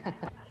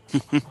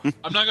good.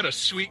 I'm not gonna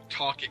sweet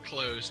talk it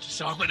closed,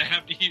 so I'm gonna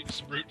have to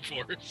use brute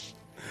force.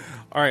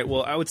 All right.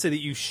 Well, I would say that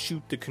you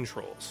shoot the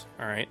controls.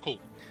 All right. Cool.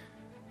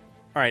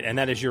 All right, and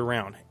that is your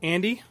round.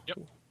 Andy,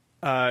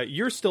 Yep.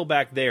 you're still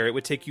back there. It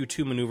would take you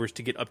 2 maneuvers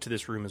to get up to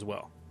this room as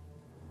well.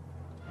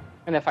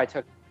 And if I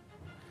took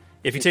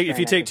If you Two take if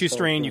you strain, I take can 2 still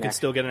strain, do you an can action.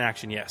 still get an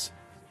action. Yes.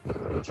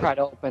 try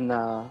to open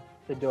the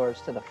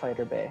doors to the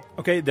fighter bay.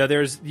 Okay.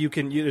 There's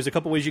a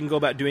couple ways you can go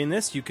about doing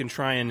this. You can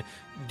try and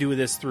do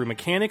this through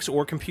mechanics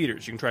or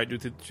computers. You can try to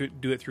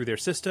do it through their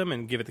system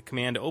and give it the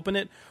command to open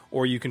it,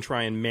 or you can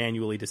try and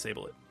manually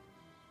disable it.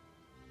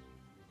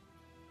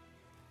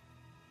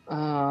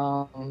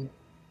 I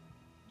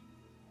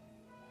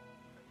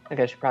think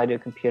I should probably do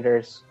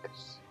computers.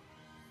 'Cause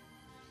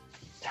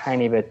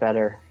tiny bit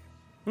better.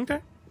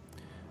 Okay.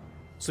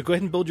 So go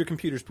ahead and build your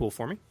computers pool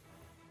for me.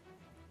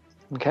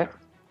 Okay.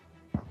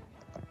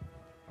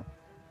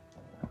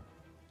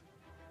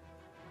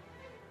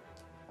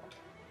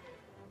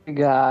 We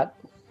got.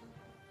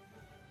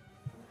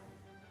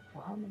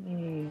 Well, how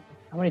many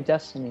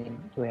Destiny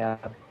do we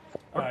have?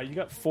 You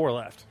got 4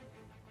 left.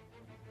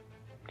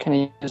 Can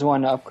you use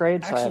one to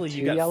upgrade? So Actually, I have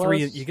you two got yellows?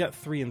 3. You got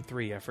 3 and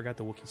 3. I forgot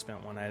the Wookiee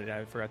spent one.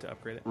 I forgot to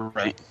upgrade it.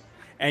 Right.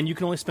 And you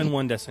can only spend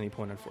 1 Destiny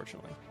point,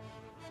 unfortunately.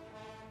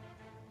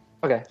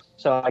 Okay,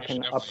 so I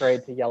can Yep.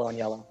 upgrade to yellow and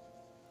yellow.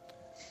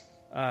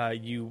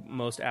 You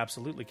most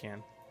absolutely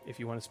can if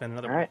you want to spend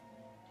another All one. right.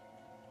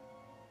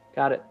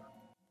 Got it.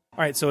 All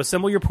right, so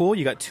assemble your pool.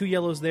 You got 2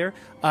 yellows there.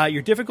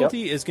 Your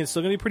difficulty is still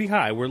going to be pretty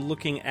high. We're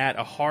looking at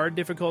a hard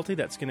difficulty.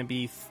 That's going to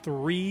be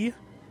 3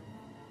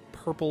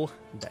 purple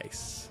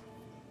dice.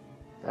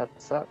 That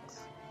sucks.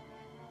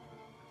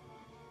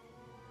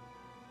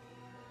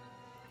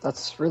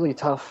 That's really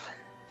tough.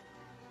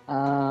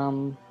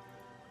 All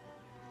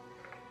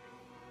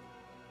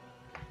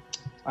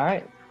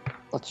right,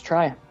 let's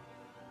try.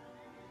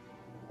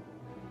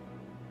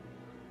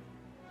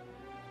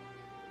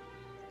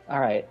 All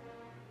right.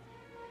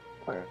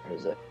 Where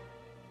is it?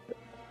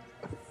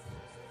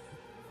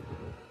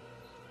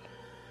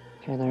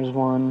 Okay, there's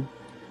one.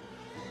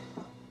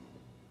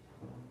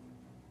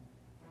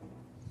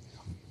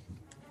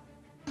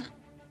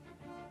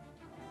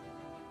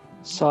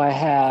 So I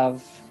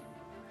have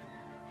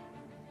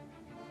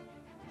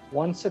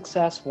 1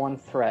 success, 1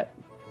 threat.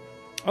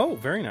 Oh,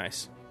 very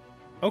nice.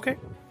 Okay.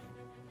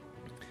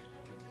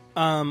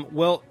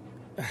 Well,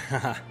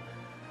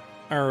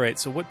 all right,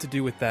 so what to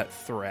do with that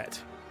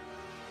threat?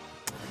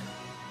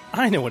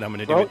 I know what I'm going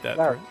to do Throw with it that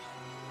there. threat.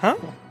 Huh?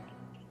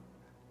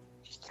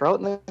 Just throw it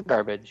in the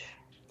garbage.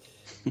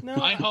 No.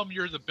 I hum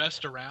you're the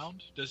best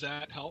around. Does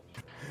that help?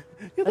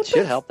 That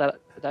should help.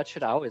 That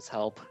should always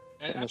help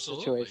in a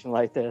Absolutely. situation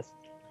like this.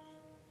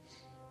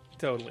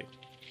 Totally.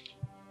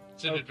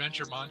 It's an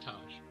adventure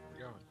montage.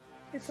 We're going.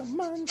 It's a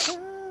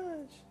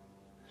montage.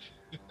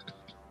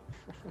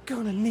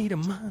 Gonna need a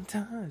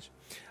montage.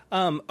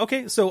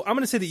 Okay, so I'm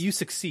going to say that you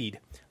succeed.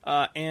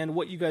 And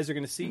what you guys are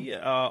going to see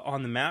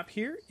on the map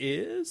here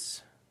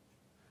is...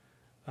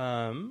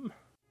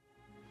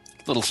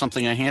 Little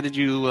something I handed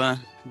you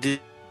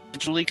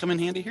digitally come in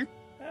handy here.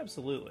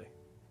 Absolutely.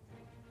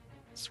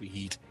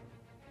 Sweet.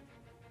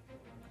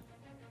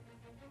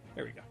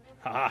 There we go.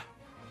 Ha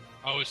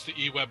Oh, it's the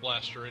E-Web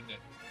Blaster, isn't it?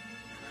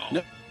 Oh,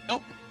 Nope.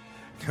 Nope.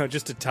 No,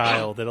 just a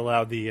tile that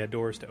allowed the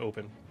doors to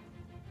open.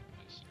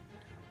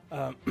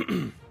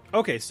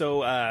 Okay,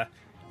 so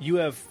you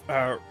have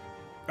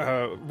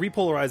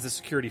repolarized the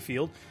security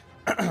field,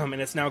 and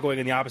it's now going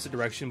in the opposite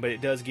direction, but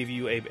it does give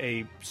you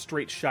a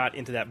straight shot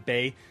into that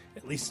bay,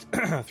 at least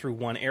through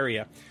one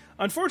area.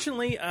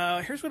 Unfortunately,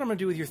 here's what I'm going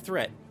to do with your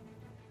threat.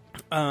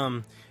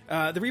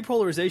 The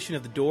repolarization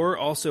of the door,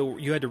 also,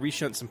 you had to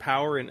reshunt some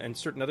power in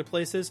certain other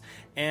places,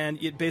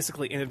 and it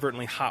basically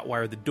inadvertently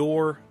hotwired the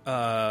door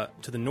to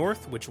the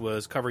north, which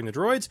was covering the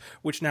droids,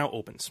 which now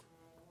opens.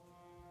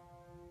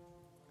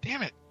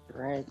 damn it!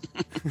 Right.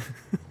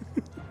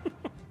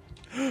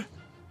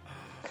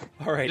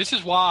 All right. This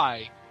is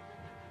why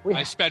We-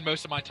 I spend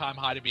most of my time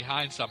hiding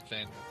behind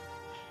something.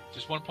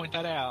 Just want to point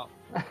that out.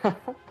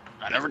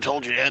 I never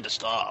told you you had to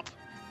stop.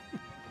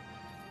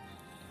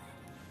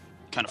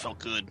 Kind of felt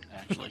good,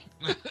 actually.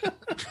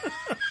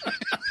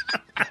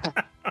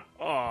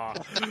 Aw.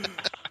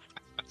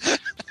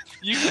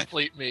 You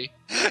complete me.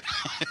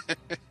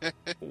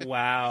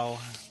 Wow.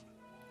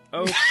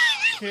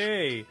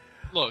 Okay.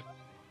 Look,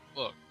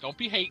 don't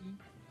be hating.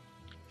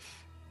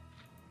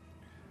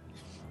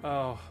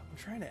 Oh, I'm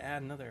trying to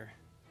add another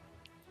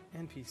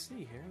NPC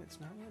here, and it's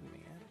not letting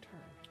me add a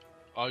turn.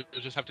 Oh,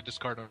 you'll just have to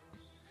discard them.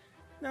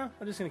 No,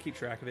 I'm just going to keep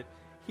track of it.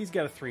 He's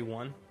got a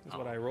 3-1, is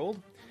what I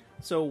rolled.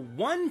 So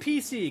one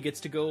PC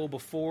gets to go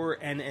before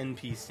an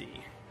NPC.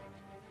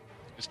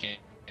 This can't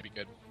Maybe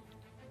good.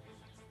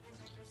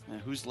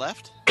 Who's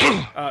left?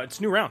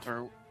 It's new round.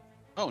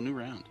 New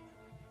round.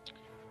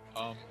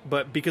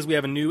 But because we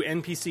have a new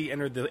NPC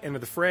enter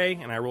the fray,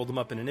 and I rolled them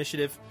up in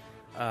initiative,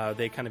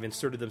 they kind of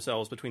inserted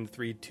themselves between the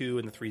 3-2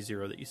 and the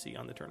 3-0 that you see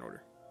on the turn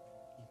order.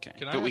 Okay,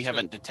 Can I but we ask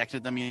haven't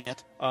detected them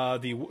yet.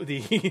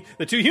 The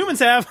the two humans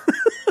have.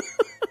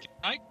 Can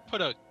I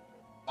put a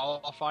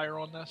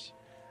qualifier on this?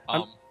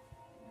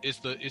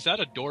 Is that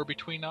a door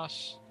between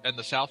us and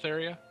the south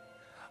area?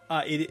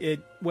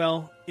 It's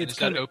is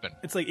that open?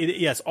 It's like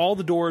yes, all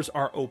the doors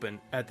are open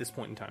at this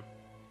point in time.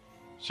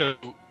 So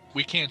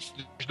we can't.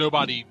 There's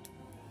nobody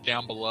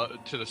down below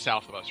to the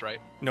south of us, right?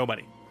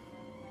 Nobody.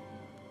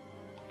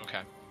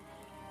 Okay.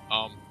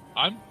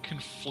 I'm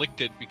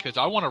conflicted because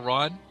I want to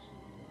run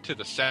to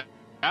the south,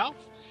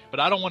 but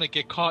I don't want to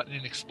get caught in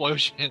an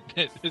explosion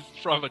that is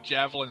from a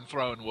javelin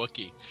thrown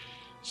Wookiee.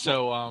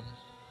 So,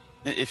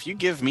 If you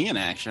give me an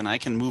action, I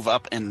can move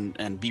up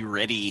and be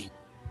ready.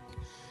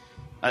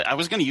 I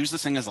was going to use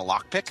this thing as a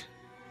lockpick,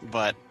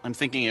 but I'm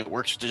thinking it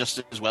works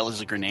just as well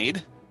as a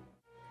grenade.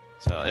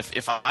 So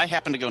if I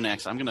happen to go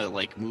next, I'm going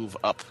to move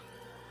up.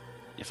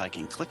 If I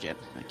can click it,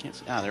 I can't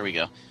see. There we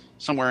go.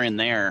 Somewhere in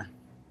there,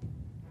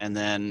 and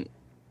then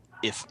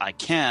if I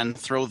can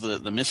throw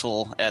the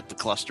missile at the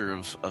cluster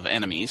of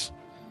enemies,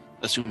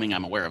 assuming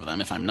I'm aware of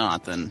them. If I'm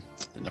not, then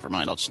never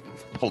mind. I'll just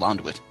hold on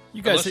to it.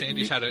 You guys, unless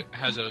Andy's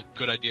has a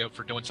good idea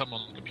for doing something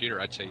on the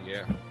computer, I'd say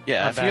yeah.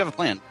 Yeah, if you have a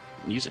plan,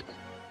 use it.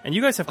 and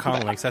you guys have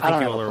comm links. I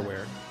think you all are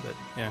aware. But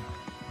yeah,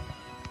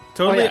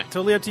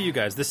 totally up to you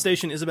guys. This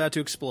station is about to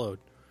explode.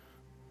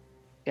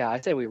 Yeah, I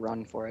say we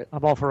run for it.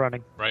 I'm all for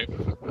running. Right.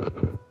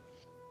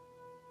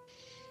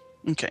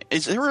 Okay.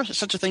 Is there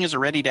such a thing as a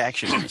ready to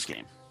action in this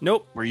game?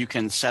 Nope. Where you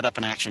can set up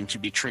an action to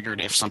be triggered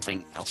if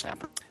something else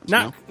happens?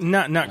 Not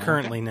No?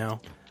 currently,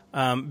 no.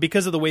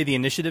 Because of the way the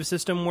initiative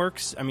system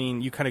works, I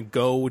mean, you kind of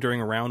go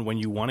during a round when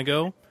you want to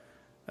go.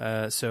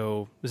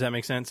 So does that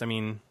make sense? I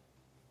mean,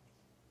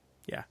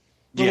 yeah.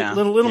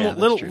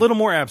 Little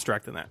more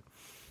abstract than that.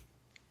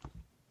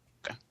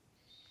 Okay.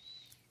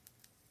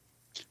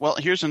 Well,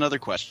 here's another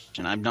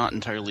question. I'm not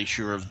entirely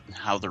sure of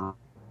how the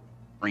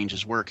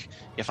ranges work.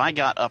 If I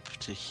got up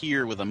to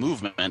here with a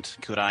movement,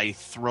 could I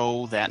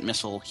throw that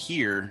missile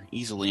here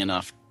easily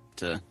enough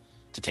to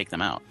take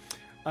them out?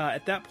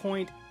 At that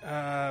point,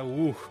 I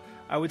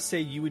would say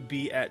you would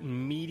be at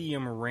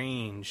medium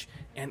range.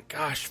 And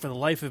gosh, for the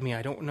life of me,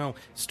 I don't know.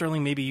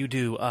 Sterling, maybe you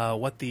do.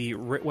 What the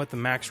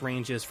max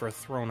range is for a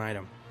thrown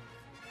item?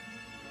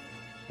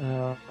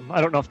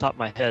 I don't know off the top of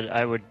my head.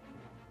 I would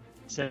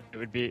say it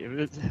would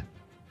be.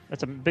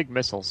 That's a big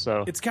missile,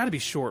 so It's got to be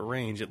short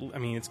range.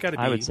 It's got to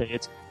be. I would say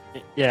it's.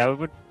 Yeah, it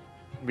would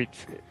be.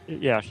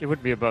 Yeah, it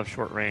would be above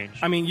short range.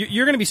 I mean,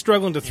 you're going to be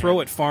struggling to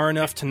throw it far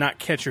enough to not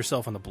catch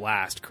yourself on the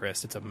blast,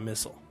 Chris. It's a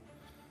missile.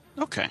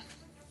 Okay.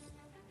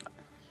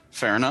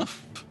 Fair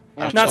enough.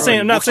 I'm not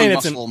saying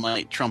it's muscle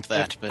might trump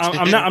that, but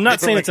I'm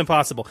not saying it's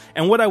impossible.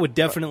 And what I would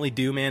definitely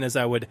do, man, is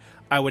I would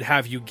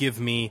have you give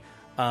me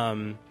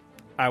I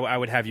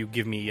would have you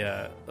give me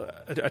a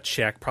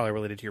check, probably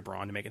related to your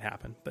brawn, to make it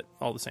happen. But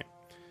all the same,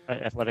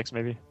 athletics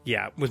maybe.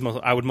 Yeah,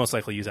 I would most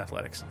likely use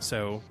athletics.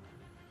 So,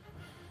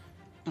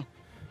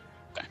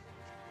 okay,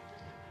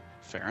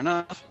 fair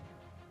enough.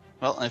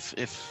 Well,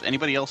 if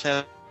anybody else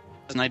has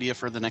an idea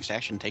for the next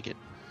action, take it.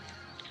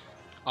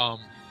 I'm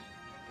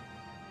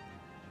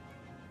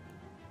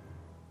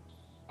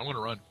going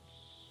to run.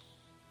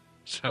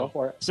 Go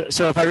for it.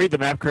 So if I read the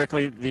map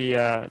correctly,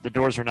 the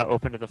doors are now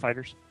open to the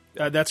fighters.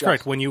 That's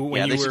correct. When you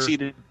they were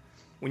succeeded.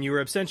 When you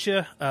were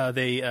Absentia,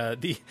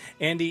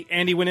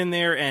 Andy went in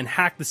there and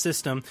hacked the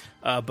system,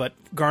 but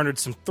garnered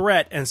some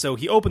threat, and so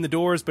he opened the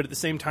doors, but at the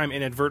same time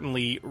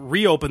inadvertently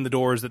reopened the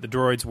doors that the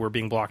droids were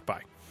being blocked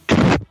by.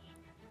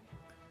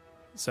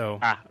 So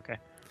okay.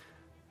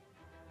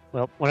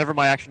 Well, whenever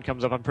my action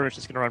comes up, I'm pretty much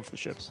just going to run for the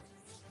ships.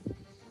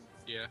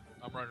 Yeah,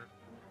 I'm running.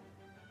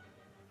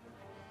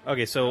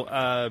 Okay, so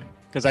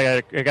because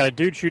I got a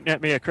dude shooting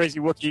at me, a crazy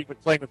Wookiee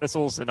playing with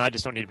missiles, and I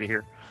just don't need to be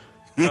here.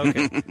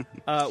 Okay.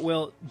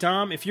 Well,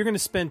 Dom, if you're going to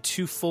spend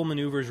 2 full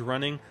maneuvers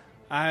running,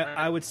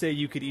 I would say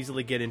you could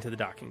easily get into the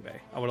docking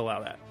bay. I would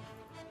allow that.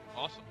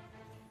 Awesome.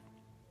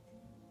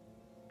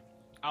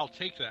 I'll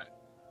take that.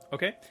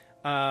 Okay.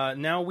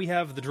 Now we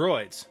have the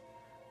droids.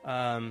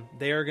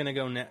 They are going to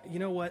go now. You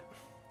know what?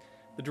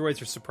 The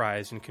droids are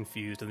surprised and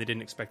confused, and they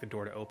didn't expect the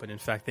door to open. In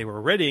fact, they were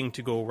ready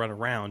to go run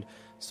around.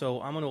 So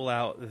I'm going to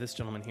allow this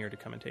gentleman here to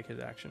come and take his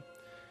action.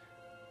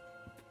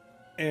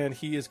 And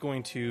he is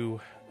going to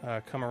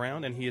come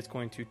around, and he is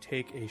going to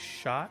take a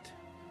shot.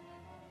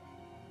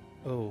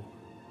 Oh,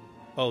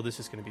 this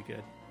is going to be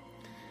good.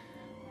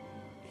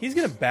 He's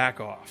going to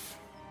back off.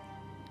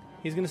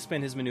 He's going to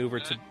spend his maneuver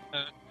to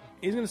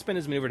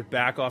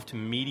back off to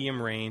medium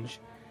range,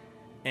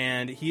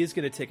 and he is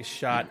going to take a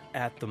shot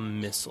at the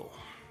missile.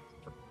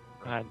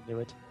 I knew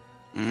it.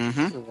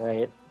 Mm-hmm.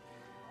 Right.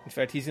 In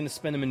fact, he's going to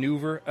spend a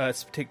maneuver,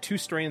 take 2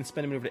 strain and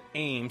spend a maneuver to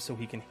aim so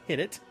he can hit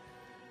it.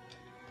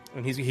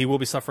 And he will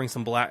be suffering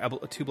some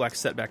 2 black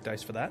setback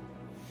dice for that.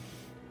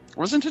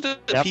 Wasn't it a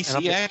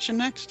PC action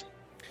next?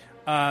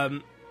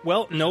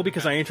 Well, no,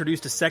 because I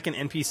introduced a second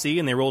NPC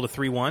and they rolled a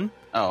 3-1.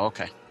 Oh,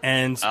 okay.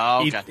 And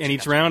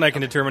each round I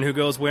can determine who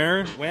goes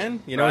where,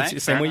 when. You know, Right,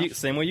 it's the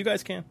same way you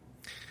guys can.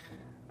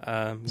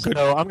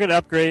 So I'm going to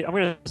upgrade. I'm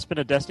going to spend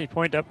a destiny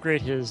point to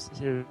upgrade his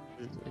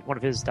one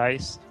of his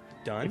dice.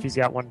 Done. If he's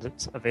got one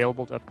that's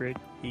available to upgrade.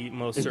 He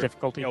most his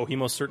difficulty. Oh, he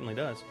most certainly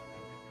does.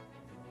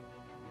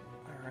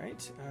 All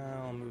right,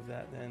 I'll move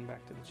that then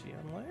back to the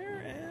GM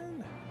layer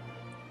and.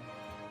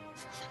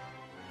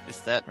 Is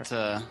that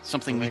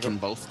something we can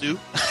both do?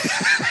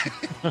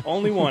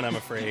 Only one, I'm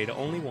afraid.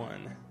 Only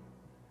one.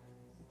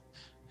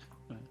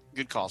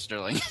 Good call,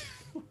 Sterling.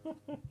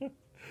 All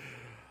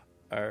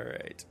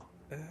right.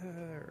 It's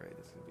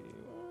gonna be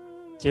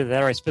one. It's either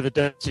that or I spend the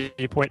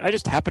destiny point. I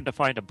just happened to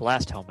find a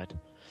blast helmet.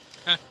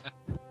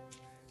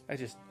 I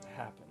just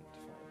happened to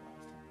find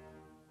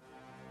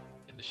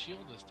And the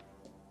shield is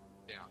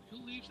down. Who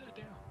leaves that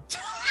down?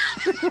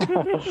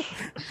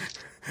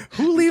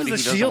 Who leaves the He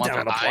doesn't shield want down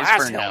on their the eyes blast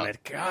burned out.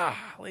 helmet?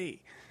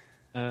 Golly.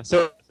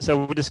 So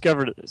we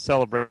discovered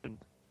Celebration.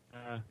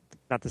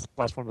 Not this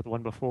last one, but the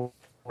one before.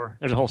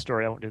 There's a whole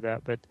story. I won't do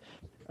that, but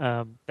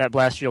that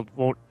blast shield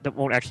won't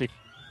actually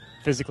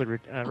physically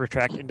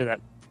retract into that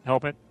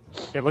helmet.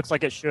 It looks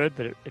like it should,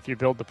 but if you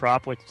build the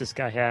prop, which this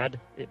guy had,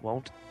 it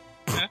won't.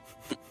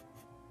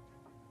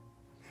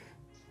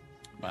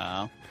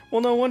 Wow.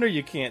 Well, no wonder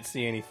you can't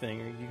see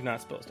anything, or you're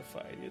not supposed to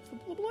fight. It's the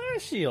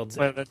blast shields.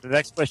 But the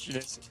next question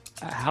is,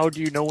 how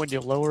do you know when you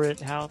lower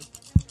it? How?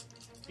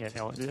 Yeah,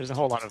 no, there's a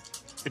whole lot of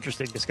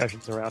interesting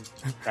discussions around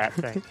that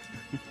thing.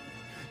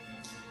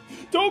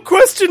 Don't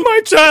question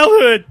my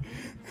childhood!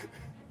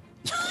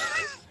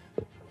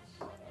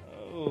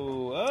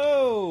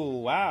 Oh,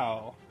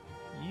 wow.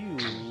 You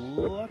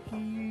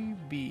lucky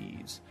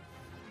bees.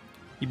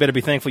 You better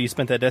be thankful you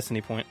spent that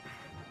destiny point.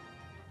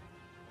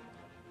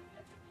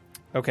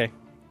 Okay.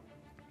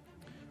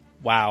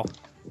 Wow.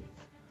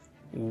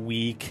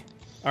 Weak.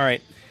 All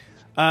right.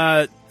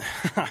 I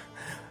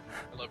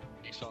love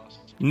tea sauce.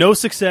 No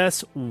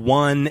success,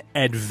 1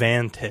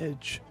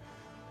 advantage.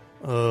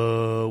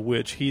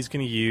 Which he's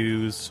going to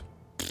use.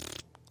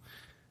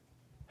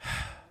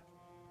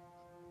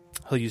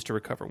 He'll use to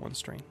recover 1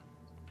 strain.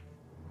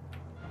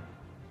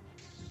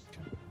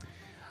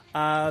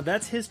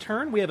 That's his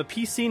turn. We have a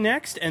PC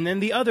next, and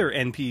then the other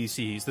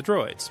NPCs, the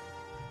droids.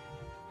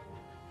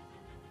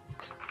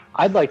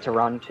 I'd like to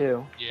run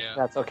too. Yeah,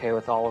 That's okay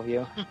with all of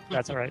you.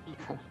 That's all right.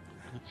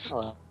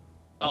 Hello.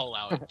 I'll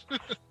allow it.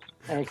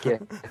 Thank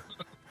you.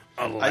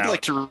 I'd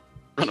like to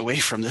run away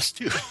from this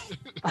too.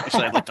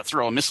 Actually, I'd like to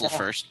throw a missile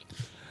first.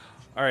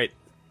 All right.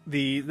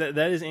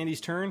 That is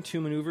Andy's turn.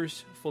 2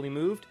 maneuvers fully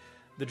moved.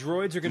 The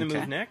droids are going to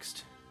move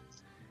next,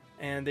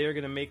 and they are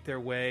going to make their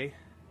way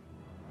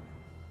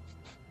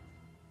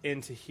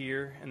into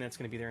here, and that's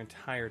going to be their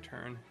entire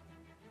turn.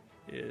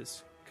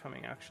 Is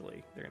coming.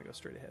 Actually, they're going to go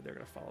straight ahead. They're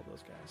going to follow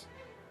those guys,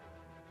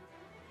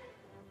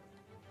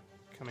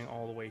 coming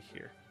all the way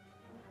here.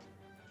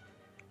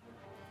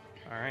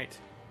 All right.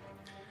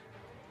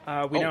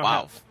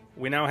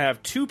 We now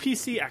have 2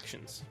 PC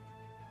actions.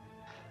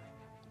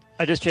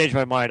 I just changed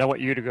my mind. I want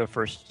you to go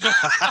first.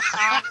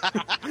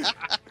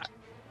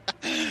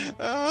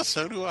 Oh,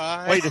 so do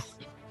I. Wait.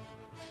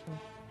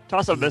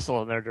 Toss a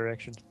missile in their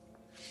direction.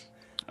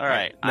 All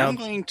right. Now- I'm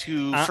going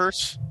to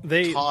first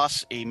they-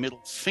 toss a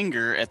middle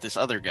finger at this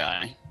other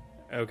guy.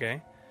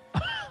 Okay.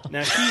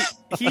 Now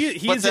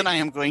he But is then I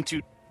am going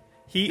to...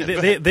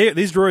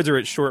 these droids are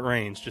at short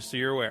range, just so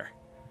you're aware.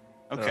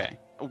 Okay.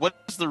 What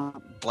is the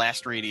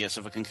blast radius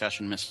of a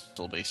concussion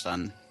missile based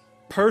on...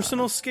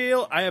 Personal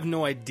scale, I have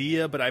no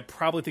idea, but I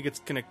probably think it's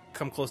going to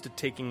come close to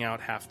taking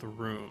out half the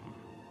room.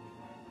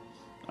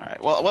 All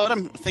right. Well, what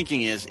I'm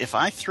thinking is, if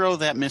I throw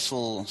that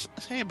missile,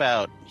 say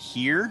about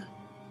here,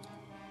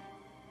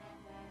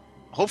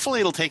 hopefully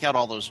it'll take out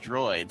all those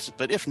droids.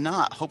 But if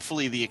not,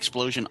 hopefully the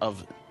explosion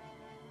of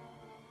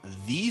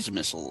these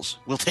missiles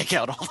will take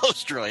out all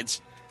those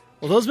droids.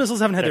 Well, those missiles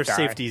haven't had They their die.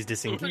 safeties We're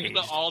disengaged.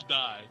 gonna all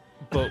die.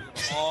 But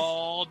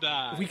All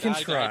die. We can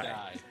Die, try. Die,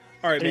 die.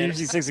 all right, They man. use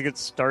these things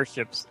against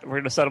starships. We're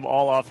going to set them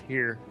all off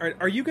here. All right,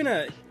 are you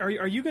gonna?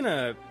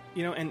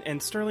 You know,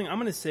 and Sterling, I'm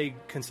gonna say,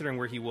 considering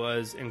where he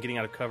was and getting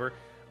out of cover,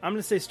 I'm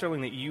gonna say,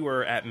 Sterling, that you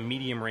are at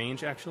medium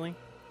range, actually.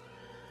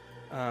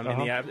 In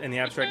the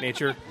abstract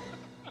nature.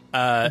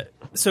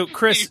 So,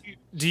 Chris,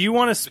 do you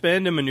want to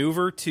spend a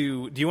maneuver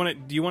to? Do you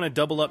want to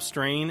double up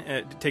strain,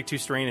 take 2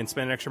 strain, and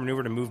spend an extra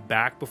maneuver to move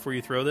back before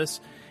you throw this?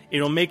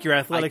 It'll make your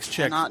athletics I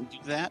check. cannot do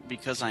that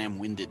because I am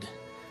winded.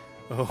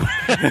 Oh.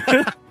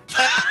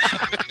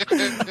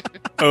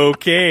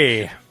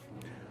 Okay.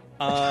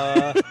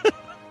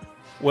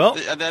 Well,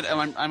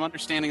 I'm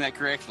understanding that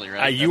correctly,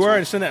 right? you That's are what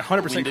understanding that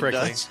 100% winded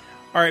correctly. does?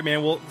 All right,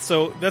 man. Well,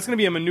 so that's going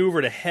to be a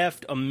maneuver to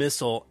heft a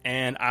missile,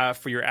 and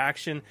for your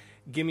action,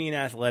 give me an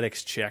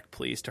athletics check,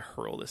 please, to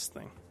hurl this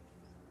thing.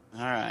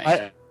 All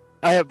right.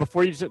 I have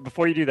before you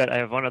do that, I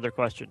have one other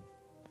question.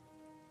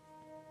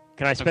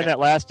 Can I spend that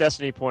last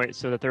destiny point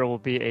so that there will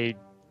be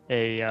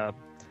a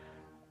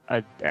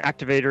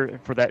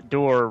activator for that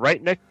door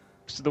right next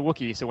talks to the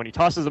Wookiee, so when he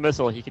tosses a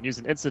missile, he can use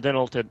an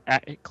incidental to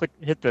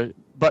hit the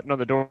button on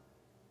the door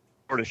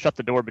to shut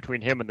the door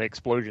between him and the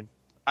explosion.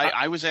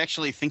 I was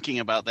actually thinking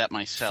about that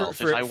myself.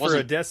 For if I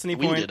wasn't a Destiny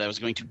winded, point, I was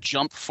going to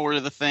jump for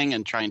the thing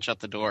and try and shut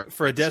the door.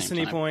 For a at the same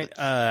Destiny time. point,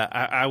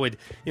 I would,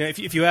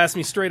 if you asked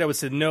me straight, I would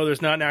say no.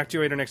 There's not an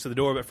actuator next to the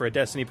door, but for a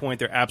Destiny point,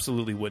 there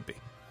absolutely would be.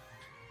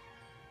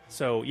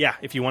 So yeah,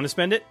 if you want to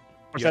spend it,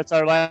 Of course, that's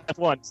our last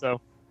one. So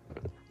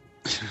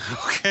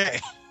Okay.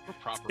 We're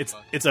proper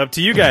it's up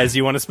to you guys.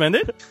 You want to spend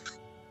it?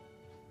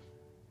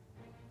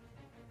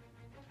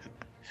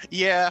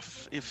 Yeah,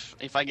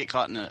 if I get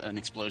caught in an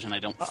explosion, I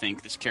don't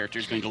think this character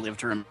is going to live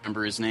to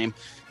remember his name.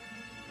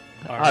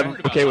 All I'm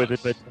right. okay with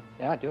it. But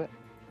Yeah, do it.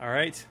 All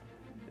right.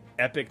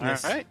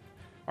 Epicness. All right.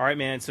 All right,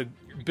 man. So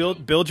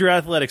build your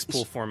athletics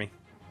pool for me.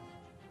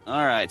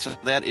 All right, so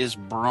that is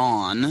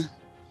brawn.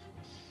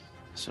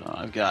 So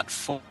I've got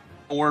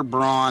four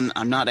brawn.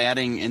 I'm not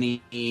adding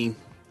any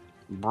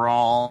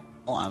brawl,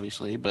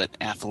 obviously, but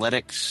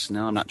athletics.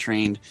 No, I'm not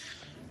trained.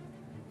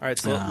 All right,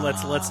 so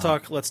let's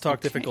talk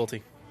okay.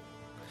 difficulty.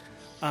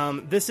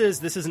 This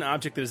is an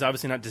object that is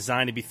obviously not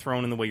designed to be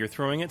thrown in the way you're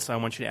throwing it, so I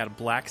want you to add a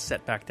black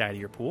setback die to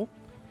your pool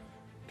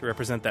to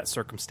represent that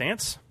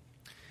circumstance.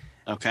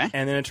 Okay.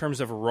 And then in terms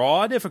of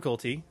raw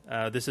difficulty,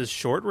 this is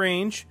short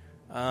range.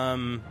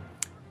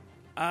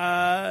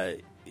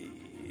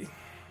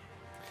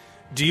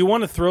 Do you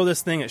want to throw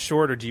this thing at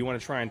short, or do you want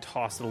to try and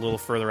toss it a little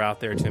further out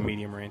there to a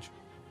medium range?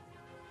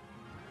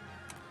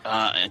 Do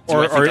I think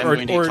I'm going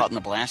to get caught in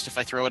the blast if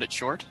I throw it at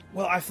short?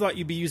 Well, I thought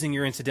you'd be using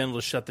your incidental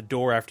to shut the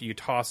door after you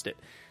tossed it.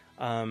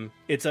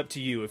 It's up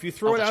to you. If you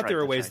throw it that's out there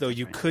a right, ways, that's though, right,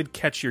 you that's could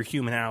catch the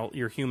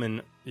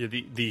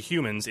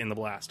humans in the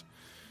blast.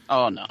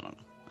 Oh, no.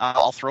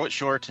 I'll throw it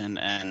short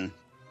and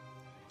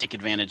take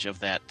advantage of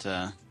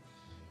that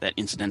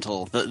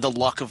incidental, the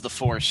luck of the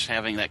Force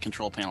having that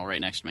control panel right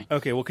next to me.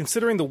 Okay, well,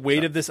 considering the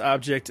weight of this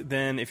object,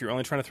 then if you're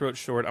only trying to throw it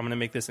short, I'm going to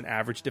make this an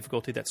average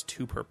difficulty. That's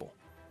 2 purple.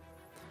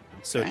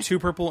 So Okay. 2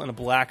 purple and a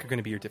black are going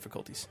to be your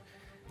difficulties.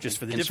 Just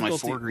for the Against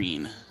difficulty, my 4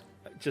 green.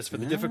 just for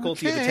the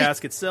difficulty of the Okay.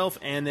 task itself,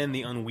 and then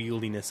the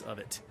unwieldiness of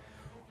it.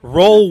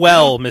 Roll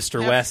well,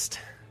 Mr. West.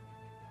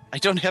 I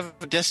don't have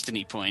a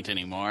destiny point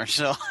anymore,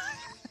 so...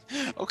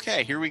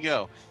 Okay, here we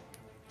go.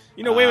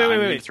 You know, wait. I'm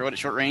going to throw it at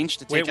short range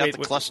to take out the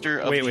wait, cluster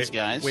of these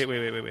guys. Wait.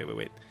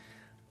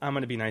 I'm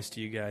going to be nice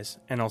to you guys,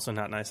 and also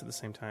not nice at the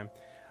same time.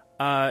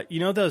 You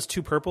know those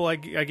 2 purple I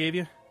gave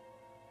you?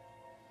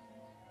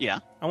 Yeah.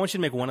 I want you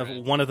to make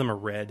one of them a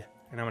red,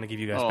 and I'm going to give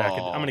you guys back.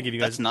 I'm going to give you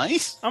guys. That's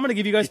nice. I'm going to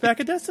give you guys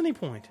back a destiny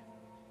point.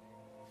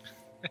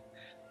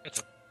 That's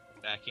a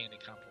backhanded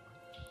compliment.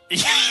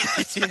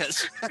 It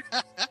is.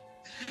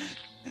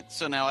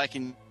 So now I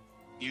can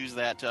use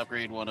that to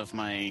upgrade one of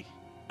my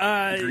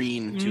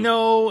green to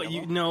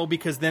No,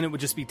 because then it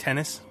would just be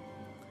tennis.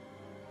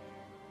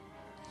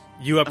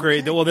 You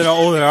upgrade. Okay. Well,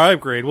 then I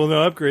upgrade. Well,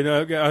 no, upgrade.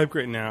 No, I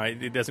upgrade. No,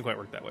 it doesn't quite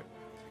work that way,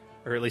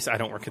 or at least I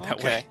don't work it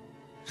that way.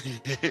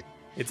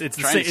 It's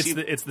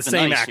the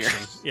same action.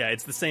 Here. Yeah,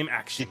 it's the same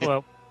action.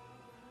 well,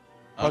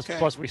 Okay.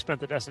 plus we spent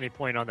the destiny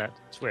point on that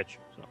switch.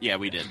 So. Yeah,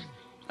 we did.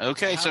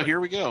 Okay, so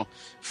here we go.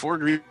 4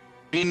 green,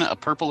 a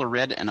purple, a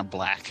red, and a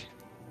black.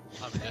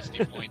 I'll have a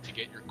destiny point to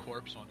get your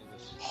corpse onto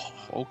this.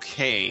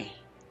 Okay.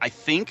 I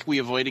think we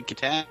avoided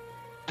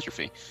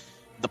catastrophe.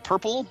 The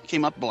purple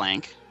came up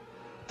blank.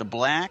 The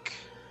black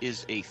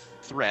is a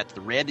threat. The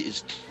red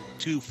is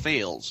 2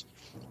 fails.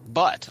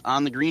 But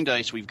on the green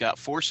dice, we've got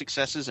 4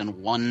 successes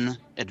and 1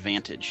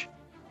 advantage.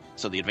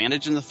 So the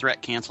advantage and the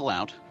threat cancel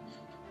out.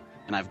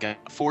 And I've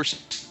got 4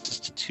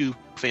 successes to 2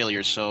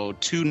 failures, so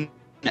 2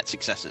 net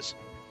successes.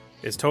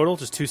 Is total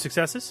just 2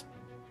 successes?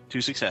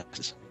 2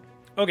 successes.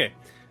 Okay,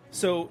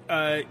 so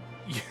all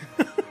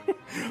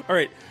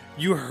right,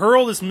 you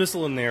hurl this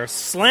missile in there,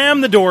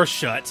 slam the door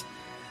shut,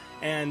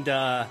 and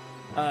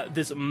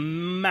this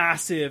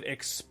massive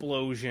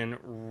explosion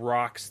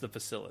rocks the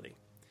facility.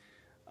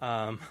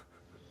 Wow.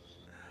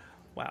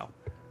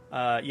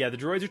 Yeah, the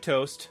droids are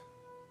toast.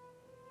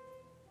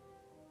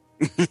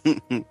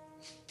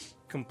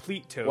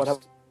 Complete toast.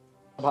 What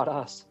about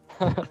us?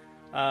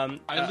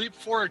 I leap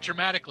forward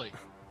dramatically.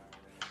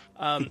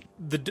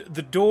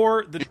 The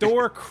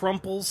door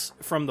crumples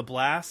from the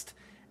blast,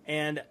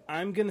 and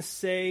I'm gonna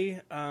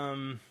say,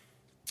 God,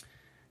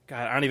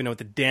 I don't even know what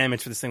the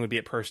damage for this thing would be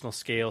at personal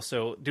scale.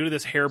 So, due to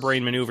this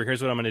harebrained maneuver,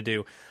 here's what I'm gonna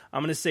do.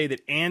 I'm gonna say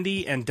that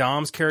Andy and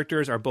Dom's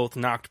characters are both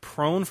knocked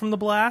prone from the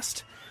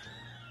blast,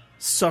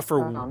 suffer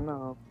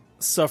 1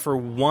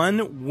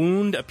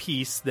 wound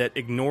apiece that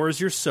ignores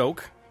your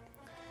soak,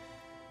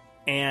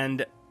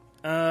 and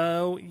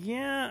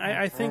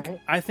I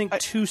think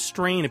 2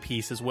 strain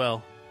apiece as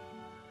well.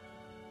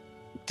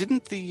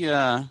 Didn't the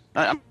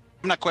I'm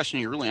not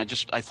questioning your ruling.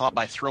 I thought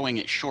by throwing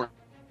it short.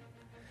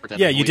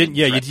 Yeah, you didn't.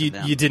 Yeah,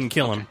 you didn't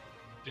kill him.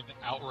 Didn't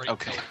outright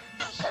Okay.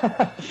 kill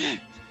him.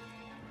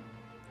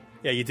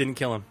 Yeah, you didn't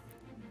kill him.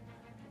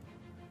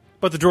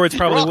 But the droids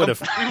probably would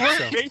have. We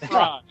weren't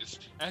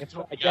vaporized. That's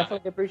what I we got.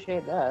 definitely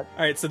appreciate that.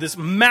 All right, so this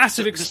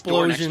massive This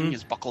door next to me explosion,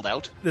 is buckled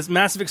out.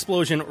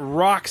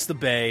 rocks the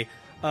bay.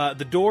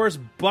 The door's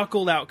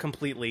buckled out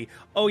completely.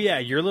 Oh yeah,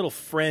 your little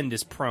friend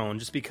is prone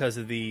just because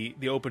of the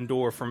open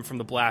door from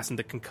the blast and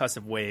the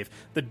concussive wave.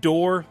 The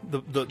door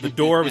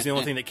was the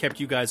only thing that kept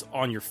you guys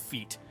on your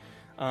feet.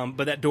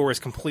 But that door is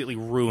completely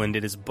ruined.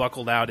 It is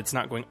buckled out. It's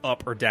not going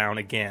up or down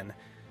again.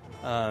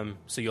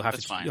 So you'll have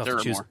to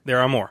choose. There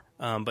are more.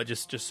 But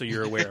just so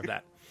you're aware of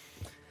that.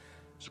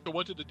 So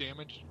what did the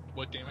damage?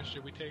 What damage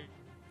did we take?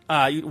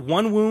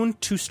 1 wound,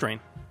 2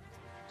 strain.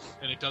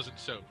 And it doesn't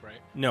soak, right?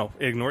 No,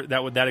 ignore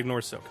that. That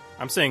ignores soak.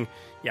 I'm saying,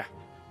 yeah.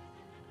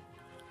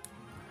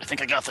 I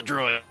think I got the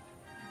droid.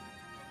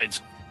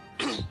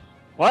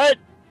 What?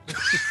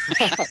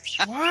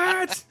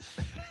 What?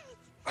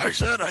 I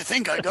said I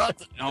think I got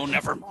the... No,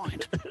 never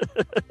mind.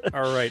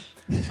 All right.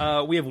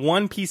 We have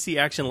 1 PC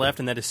action left,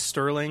 and that is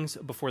Sterling's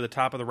before the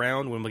top of the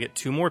round when we'll get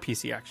 2 more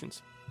PC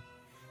actions.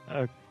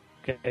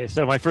 Okay,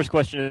 so my first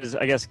question is,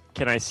 I guess,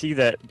 can I see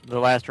the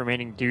last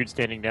remaining dude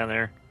standing down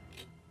there?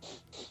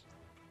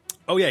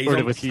 Oh, yeah.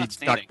 Or was he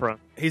knocked prone?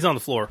 He's on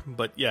the floor,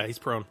 but yeah, he's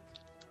prone.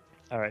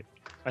 All right.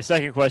 My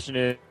second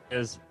question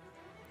is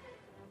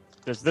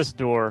does this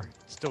door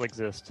still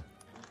exist?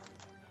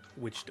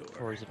 Which door?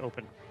 Or is it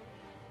open?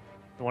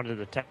 The one to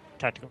the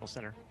tactical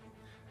center.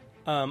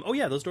 Oh,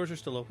 yeah, those doors are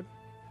still open.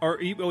 Or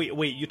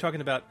wait, you're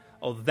talking about...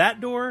 Oh,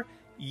 that door,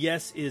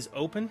 yes, is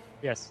open?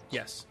 Yes.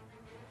 Yes.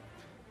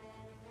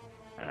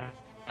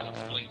 And the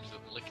flames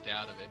have licked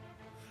out of it.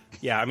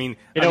 Yeah, I mean...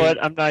 You know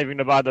what? I'm not even going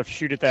to bother to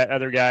shoot at that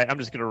other guy. I'm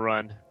just going to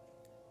run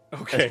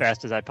as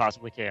fast as I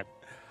possibly can.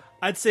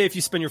 I'd say if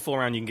you spin your full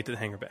round, you can get to the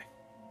hangar bay.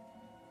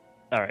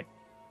 All right.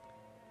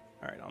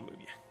 All right, I'll move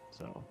you.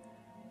 So, all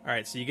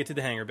right, so you get to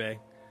the hangar bay.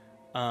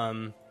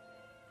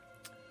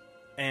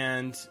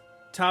 And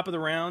top of the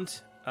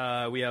round,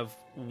 we have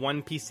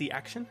 1 PC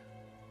action.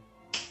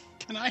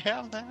 Can I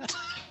have that?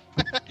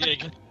 Yeah,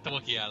 get the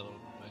monkey out of the way.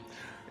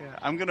 Yeah,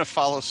 I'm going to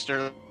follow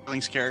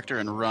Sterling's character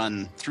and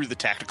run through the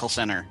tactical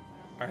center.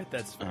 All right,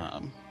 that's fair.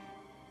 All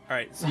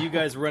right, so you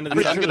guys run to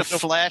the... I'm going to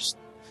flash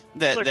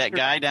that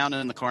guy down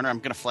in the corner. I'm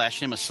going to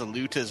flash him a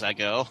salute as I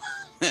go.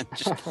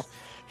 Just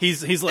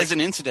he's like... As an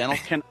incidental,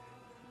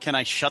 can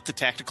I shut the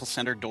tactical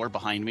center door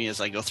behind me as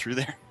I go through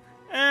there?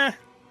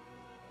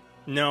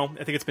 No,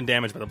 I think it's been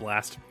damaged by the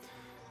blast.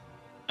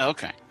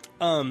 Okay.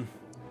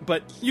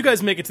 But you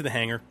guys make it to the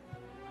hangar.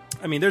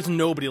 I mean, there's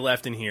nobody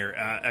left in here.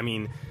 I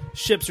mean,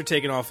 ships are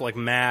taking off like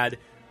mad.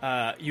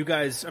 You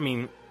guys, I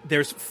mean,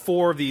 there's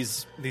 4 of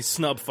these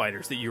snub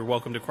fighters that you're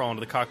welcome to crawl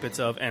into the cockpits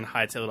of and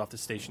hightail it off the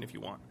station if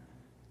you want.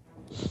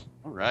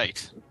 All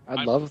right.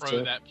 I'd love pro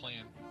to. that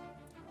plan.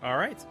 All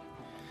right.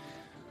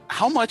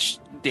 How much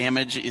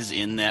damage is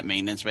in that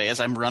maintenance bay? As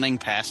I'm running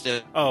past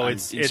it, I'm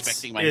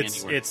inspecting my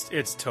handiwork.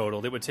 It's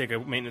totaled. It would take a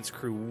maintenance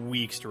crew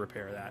weeks to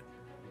repair that.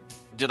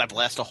 Did I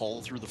blast a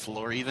hole through the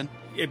floor even?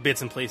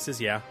 Bits and places,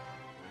 yeah.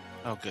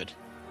 Oh, good.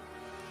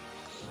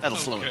 That'll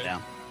slow it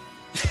down.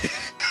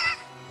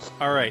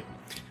 All right.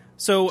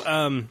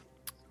 So,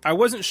 I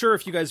wasn't sure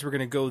if you guys were going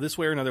to go this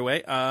way or another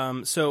way.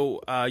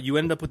 So you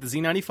ended up with the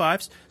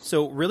Z95s.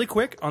 So really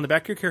quick, on the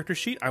back of your character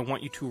sheet, I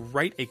want you to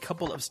write a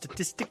couple of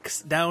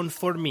statistics down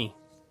for me.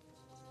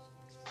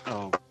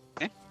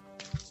 Okay.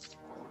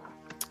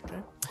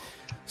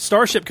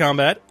 Starship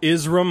combat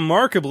is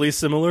remarkably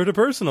similar to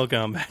personal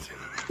combat.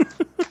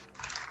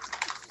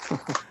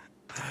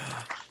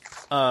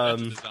 That's a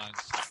design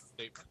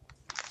statement.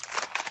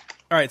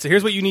 All right, so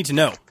here's what you need to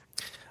know.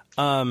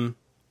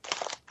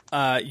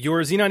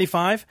 Your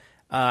Z95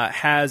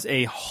 has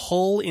a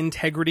hull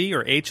integrity,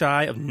 or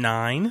HI, of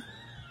 9.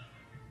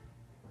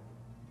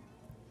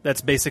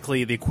 That's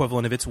basically the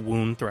equivalent of its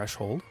wound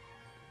threshold.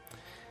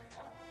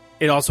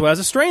 It also has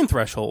a strain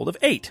threshold of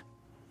 8.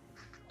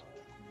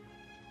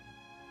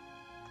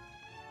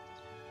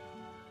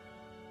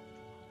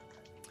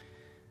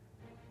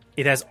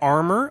 It has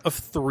armor of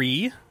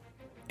 3,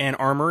 and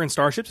armor in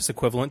starships is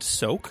equivalent to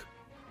soak.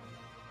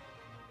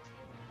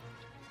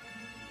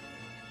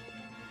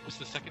 What's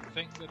the second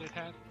thing that it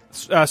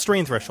had?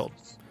 Strain threshold.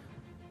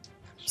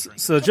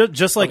 So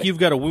just like you've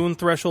got a wound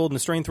threshold and a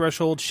strain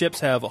threshold, ships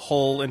have a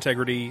hull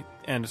integrity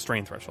and a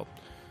strain threshold.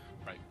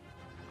 Right.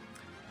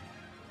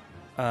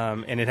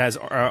 And it has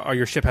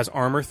your ship has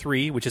armor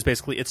 3, which is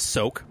basically its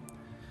soak.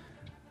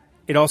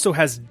 It also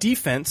has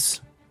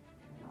defense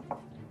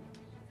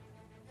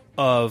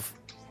of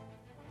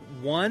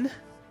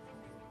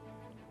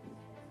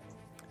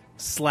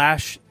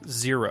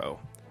 1/0.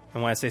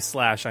 And when I say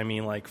slash, I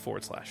mean like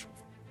 /.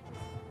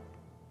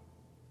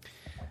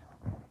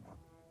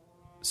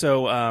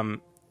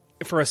 So,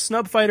 for a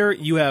snub fighter,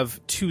 you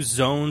have 2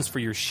 zones for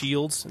your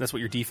shields. That's what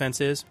your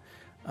defense is.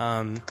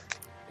 And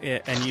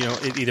you know,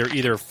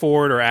 either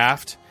forward or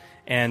aft.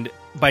 And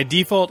by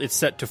default, it's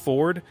set to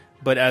forward.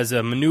 But as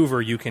a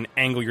maneuver, you can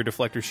angle your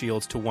deflector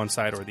shields to one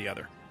side or the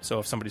other. So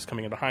if somebody's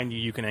coming in behind you,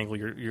 you can angle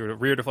your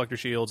rear deflector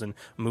shields and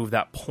move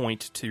that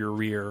point to your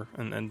rear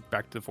and then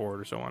back to the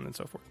forward, or so on and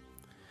so forth.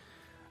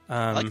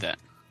 I like that.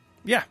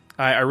 Yeah,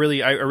 I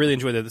really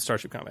enjoy the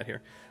Starship combat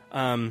here.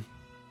 The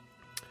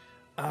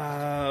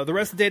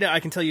rest of the data I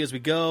can tell you as we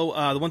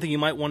go. The one thing you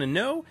might want to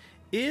know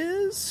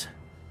is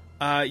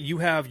You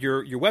have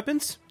your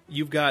weapons.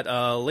 You've got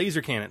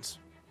laser cannons.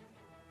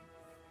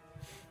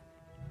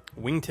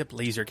 Wingtip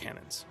laser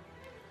cannons.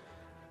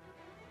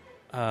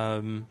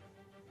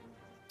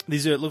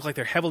 These look like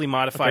they're heavily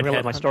modified. I'm gonna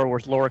let my Star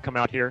Wars lore come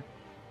out here.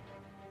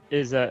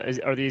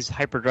 Are these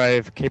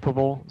hyperdrive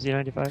capable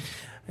Z95s?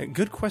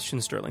 Good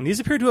question, Sterling. These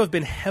appear to have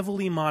been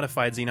heavily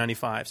modified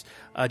Z95s.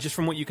 Just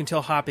from what you can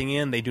tell hopping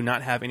in, they do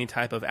not have any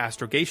type of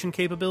astrogation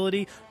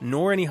capability,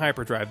 nor any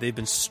hyperdrive. They've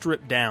been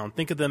stripped down.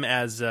 Think of them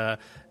as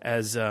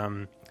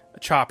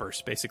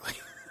choppers, basically.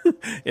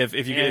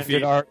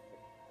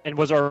 And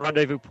was our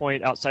rendezvous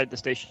point outside the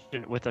station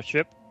with a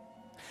ship?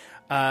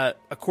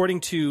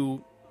 According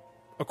to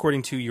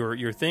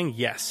your thing,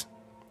 yes.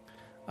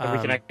 That we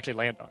can actually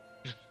land on.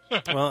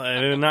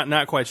 Well,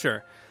 not quite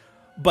sure.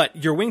 But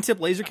your wingtip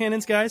laser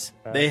cannons, guys,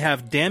 they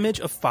have damage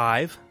of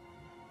 5,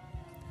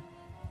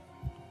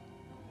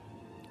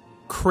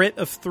 crit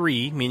of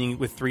 3, meaning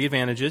with 3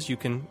 advantages you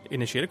can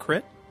initiate a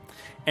crit.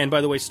 And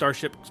by the way,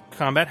 Starship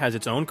Combat has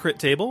its own crit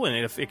table, and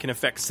it can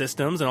affect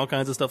systems and all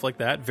kinds of stuff like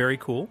that. Very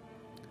cool.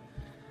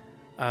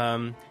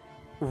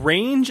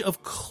 Range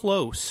of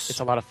close. It's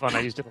a lot of fun. I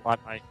used it a lot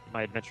in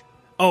my adventure.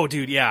 Oh,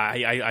 dude, yeah.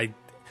 I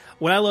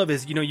what I love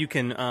is, you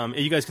can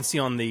you guys can see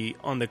on the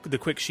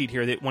quick sheet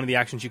here that one of the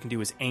actions you can do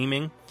is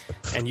aiming,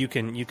 and you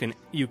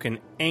can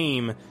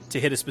aim to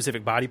hit a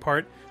specific body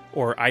part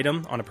or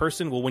item on a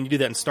person. Well, when you do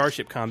that in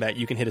Starship Combat,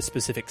 you can hit a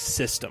specific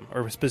system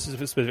or a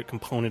specific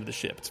component of the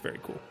ship. It's very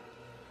cool.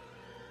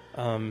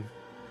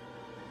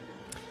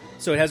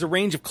 So it has a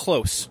range of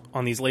close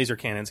on these laser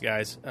cannons,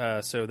 guys.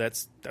 So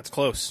that's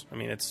close. I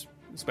mean, it's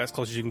about as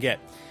close as you can get.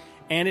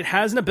 And it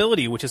has an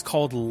ability which is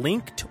called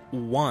Linked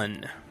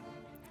 1,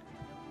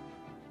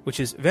 which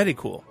is very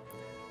cool.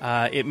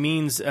 It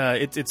means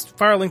it's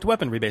fire-linked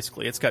weaponry,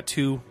 basically. It's got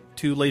two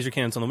laser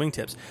cannons on the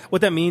wingtips.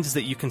 What that means is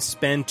that you can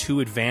spend 2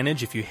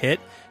 advantage if you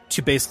hit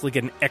to basically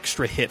get an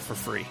extra hit for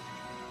free.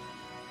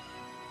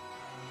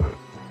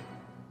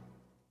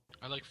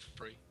 I like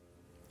free.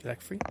 You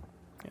like free?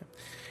 Yeah.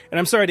 And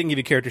I'm sorry I didn't give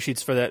you character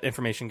sheets for that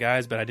information,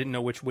 guys, but I didn't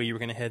know which way you were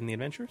going to head in the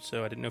adventure,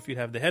 so I didn't know if you'd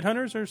have the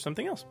headhunters or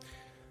something else.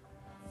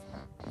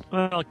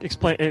 Well,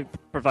 it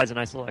provides a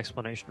nice little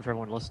explanation for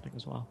everyone listening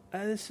as well.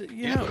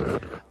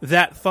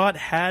 That thought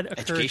had occurred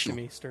to Education.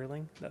 me,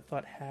 Sterling. That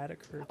thought had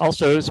occurred.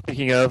 Also,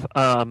 speaking of,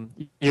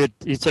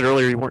 you said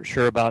earlier you weren't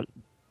sure about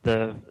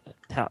the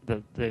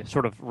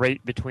sort of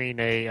rate between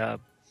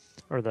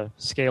or the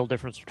scale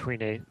difference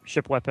between a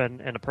ship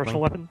weapon and a personal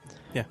weapon.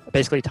 Yeah.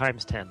 Basically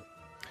times 10.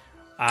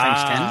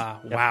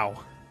 Times 10? Yep.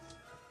 Wow.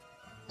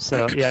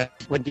 So, yeah,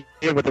 when you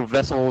deal with the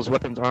vessels,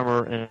 weapons,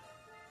 armor, and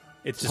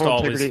It's just Hull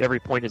always... integrity, every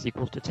point is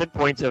equal to 10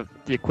 points of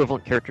the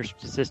equivalent character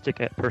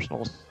statistic at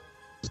personal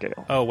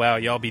scale. Oh, wow,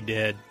 y'all be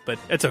dead. But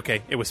it's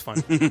okay. It was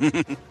fun.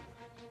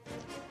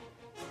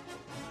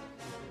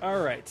 All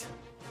right.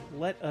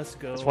 Let us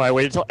go. That's why I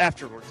waited until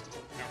afterwards.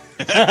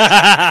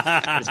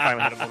 I just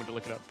finally had a moment to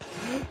look it up.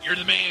 You're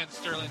the man,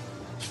 Sterling.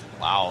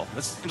 Wow,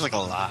 this seems like a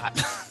lot.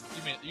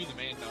 You the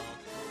man, dog.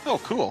 Oh,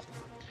 cool.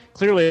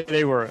 Clearly,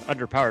 they were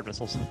underpowered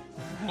missiles.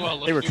 Well,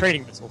 They were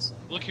training missiles.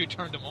 Look who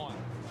turned them on.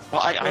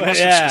 Well, I must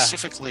have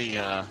specifically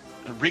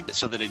rigged it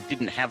so that it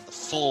didn't have the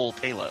full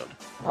payload.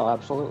 Oh,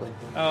 absolutely.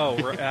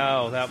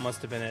 Oh, that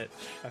must have been it.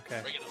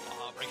 Okay. Breaking the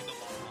law, breaking the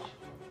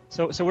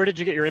law. So where did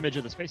you get your image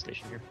of the space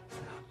station here?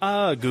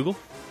 Google.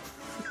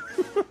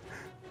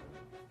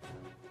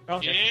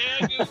 Okay.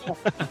 Yeah, Google.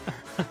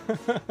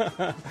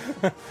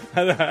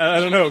 I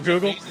don't know, It's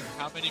Google. amazing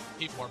how many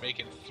people are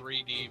making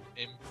 3D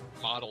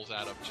models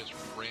out of just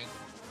random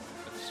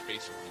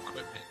space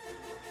equipment.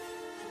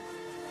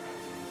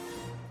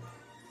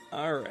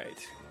 All right,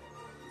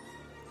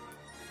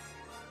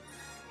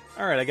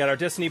 I got our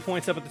destiny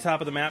points up at the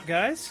top of the map,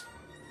 guys.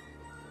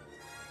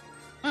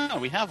 Oh,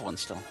 we have one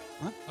still.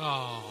 What?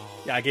 Oh.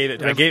 Yeah, I gave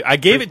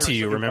it to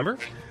you, remember?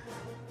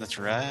 That's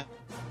right.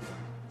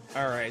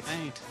 All right.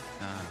 Right.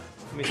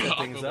 Let me set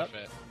things Boba up.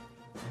 Fett.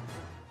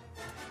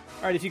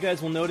 All right, if you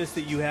guys will notice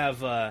that you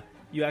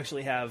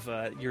actually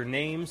have your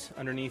names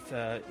underneath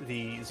the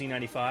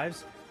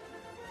Z95s.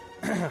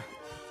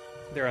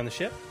 They're on the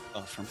ship.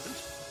 From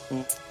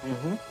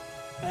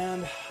Mm-hmm.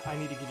 And I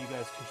need to give you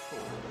guys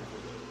control over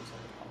those.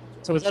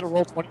 So was that a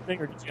roll 20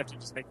 thing, or did you have to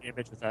just make the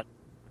image with that?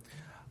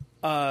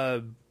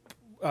 I'm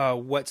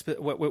sorry, what's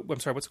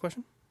the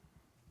question?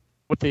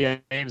 With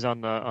the names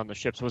on the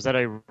ships, was that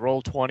a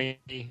roll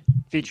 20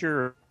 feature,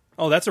 or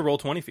Oh, that's a roll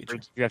 20 feature.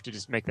 did you have to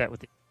just make that with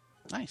the?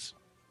 Nice.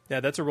 Yeah,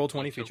 that's a roll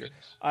 20 feature.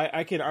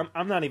 Tokens.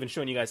 I'm not even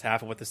showing you guys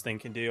half of what this thing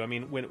can do. I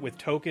mean, with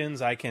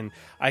tokens, I can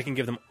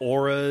give them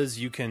auras.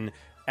 You can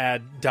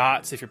add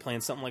dots if you're playing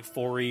something like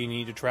 4E and you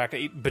need to track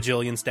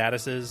bajillion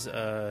statuses.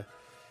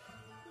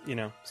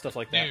 Stuff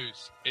like that.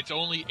 News. It's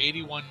only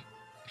 81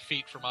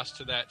 feet from us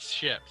to that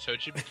ship, so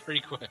it should be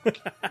pretty quick.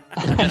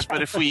 Yes,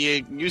 but if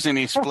we use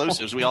any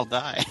explosives, we all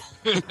die.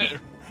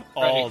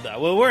 All that.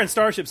 Well, we're in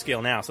Starship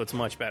scale now, so it's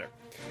much better.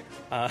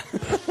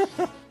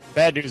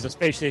 Bad news: the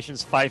space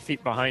station's 5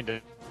 feet behind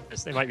it.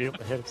 So they might be able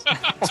to hit us.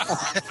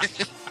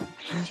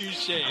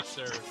 Touche,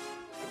 sir.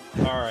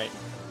 All right.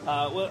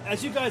 Well,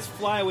 as you guys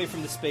fly away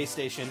from the space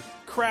station,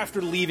 craft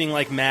are leaving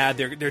like mad.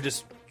 They're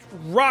just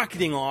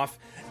rocketing off,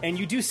 and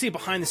you do see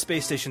behind the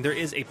space station there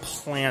is a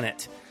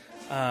planet.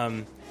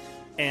 And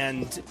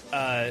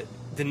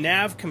the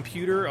nav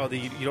computer, although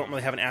you don't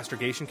really have an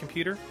astrogation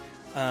computer,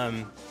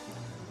 well,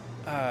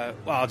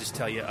 I'll just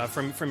tell you,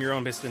 from your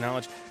own basic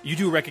knowledge, you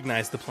do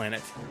recognize the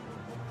planet.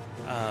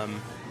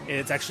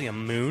 It's actually a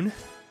moon,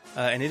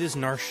 and it is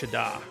Nar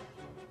Shaddaa.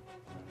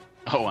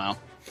 Oh, wow.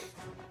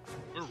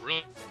 We're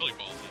really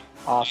ballsy.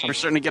 Awesome. We're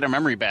starting to get our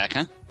memory back,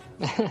 huh?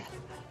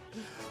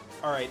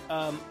 All right.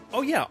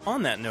 Oh, yeah,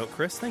 on that note,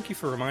 Chris, thank you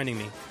for reminding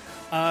me.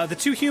 The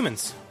two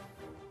humans.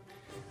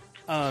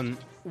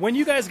 When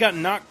you guys got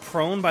knocked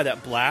prone by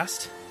that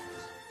blast,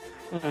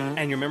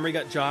 and your memory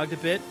got jogged a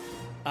bit,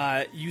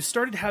 you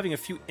started having a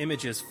few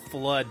images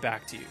flood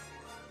back to you.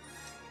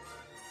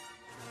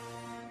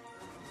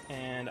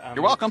 And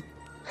You're welcome.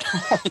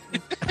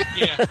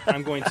 Yeah.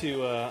 I'm going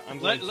to.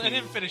 Let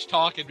him finish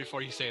talking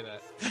before you say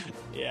that.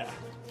 Yeah,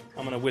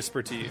 I'm going to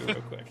whisper to you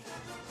real quick.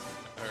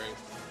 All right.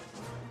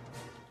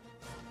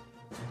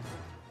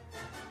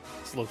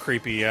 It's a little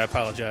creepy. I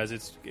apologize.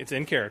 It's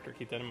in character.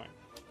 Keep that in mind.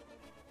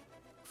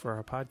 For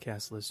our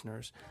podcast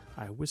listeners,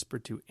 I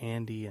whispered to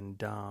Andy and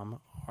Dom,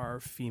 our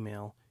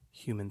female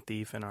human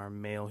thief and our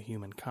male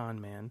human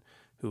con man,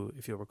 who,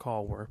 if you'll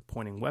recall, were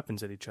pointing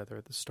weapons at each other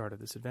at the start of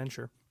this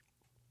adventure,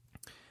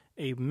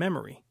 a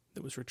memory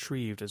that was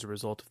retrieved as a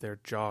result of their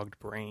jogged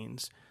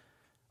brains.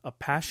 A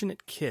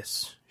passionate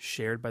kiss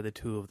shared by the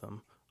two of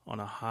them on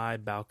a high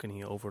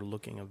balcony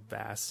overlooking a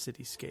vast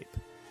cityscape.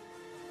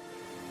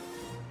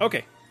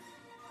 Okay.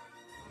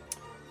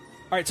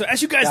 All right, so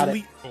as you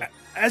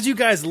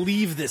guys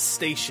leave this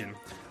station,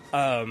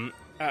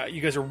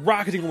 you guys are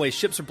rocketing away.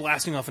 Ships are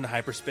blasting off into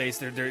hyperspace.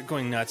 They're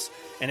going nuts,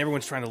 and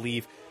everyone's trying to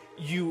leave.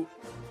 You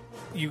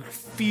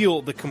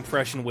feel the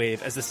compression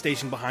wave as the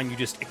station behind you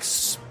just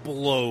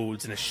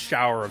explodes in a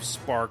shower of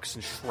sparks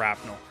and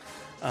shrapnel.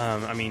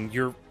 I mean,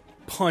 you're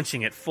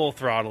punching at full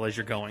throttle as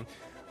you're going.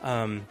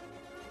 I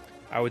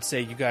would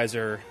say you guys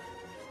are...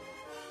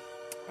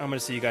 I'm going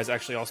to say you guys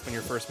actually all spend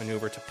your first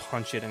maneuver to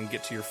punch it and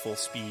get to your full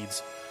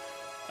speeds.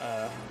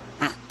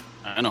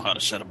 I know how to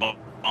set a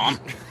bomb.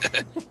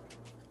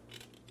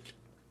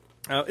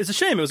 It's a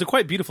shame. It was a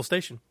quite beautiful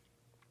station.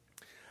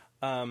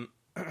 But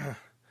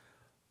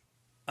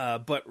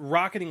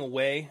rocketing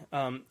away,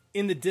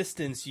 in the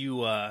distance,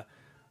 you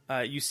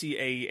see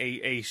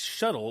a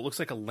shuttle. It looks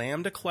like a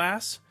Lambda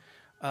class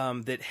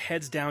that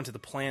heads down to the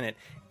planet,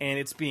 and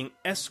it's being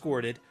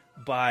escorted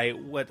by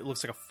what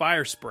looks like a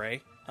fire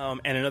spray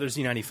and another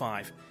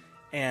Z-95.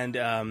 And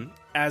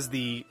as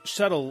the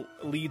shuttle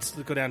leads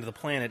to go down to the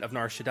planet of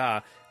Nar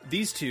Shaddaa,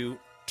 these two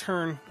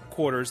turn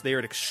quarters. They are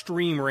at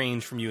extreme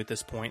range from you at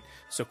this point,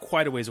 so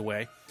quite a ways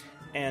away,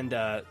 and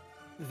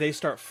they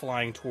start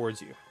flying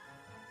towards you.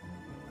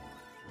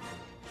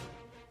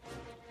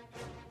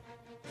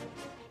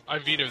 I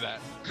veto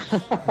that.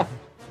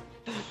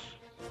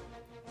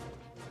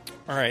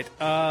 All right,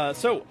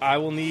 so I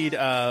will need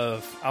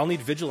I'll need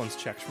vigilance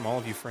checks from all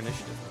of you for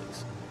initiative,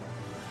 please.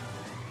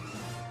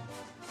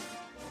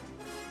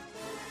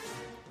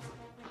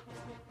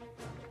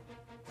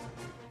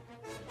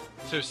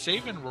 So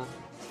saving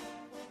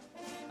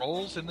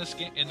rolls in this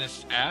game, in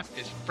this app,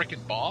 is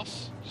frickin'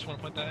 boss. Just want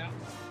to point that out.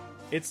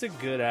 It's a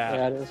good app.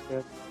 Yeah, it is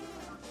good.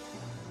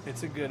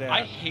 It's a good app.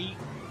 I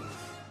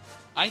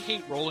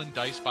hate rolling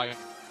dice by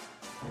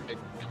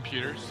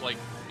computers. Like,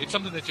 it's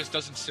something that just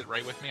doesn't sit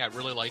right with me. I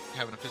really like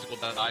having a physical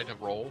die to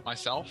roll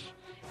myself.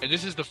 And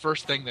this is the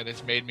first thing that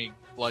has made me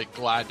like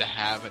glad to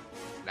have an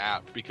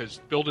app,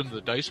 because building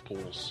the dice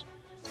pools,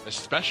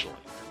 especially,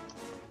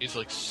 is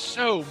like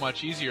so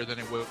much easier than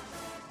it would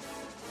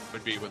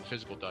be with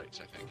physical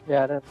dice, I think.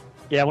 Yeah, it is.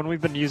 Yeah, when we've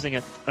been using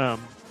it,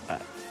 some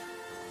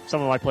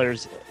of my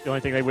players, the only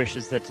thing they wish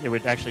is that it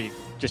would actually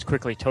just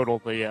quickly total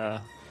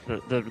the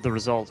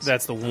results.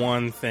 That's the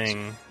one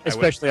thing,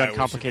 especially on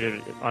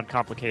on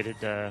complicated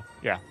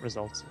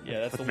results. Yeah,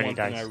 that's with the many one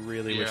thing dice. I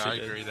really wish I it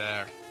did. agree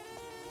there.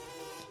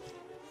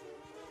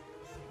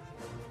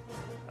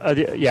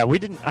 We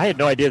didn't. I had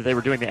no idea that they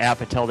were doing the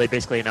app until they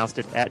basically announced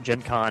it at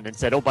Gen Con and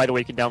said, "Oh, by the way,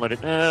 you can download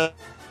it a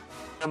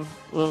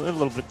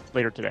little bit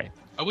later today."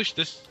 I wish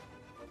this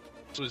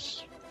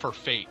was for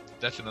Fate.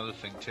 That's another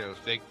thing too.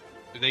 If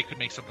they could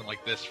make something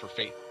like this for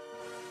Fate,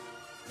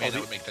 man, that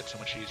would make that so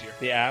much easier.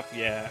 The app,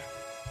 yeah.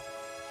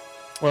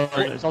 Well,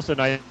 it's also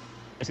nice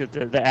that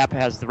the app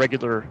has the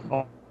regular,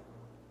 all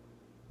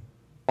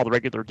the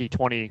regular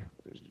D20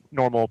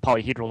 normal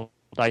polyhedral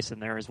dice in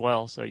there as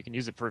well, so you can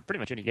use it for pretty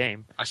much any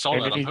game. I saw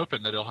And that. if I'm you-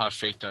 hoping that it'll have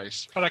Fate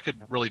dice, but I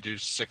could really do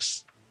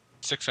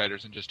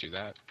six-siders and just do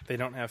that. They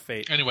don't have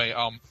Fate. Anyway,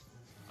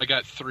 I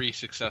got 3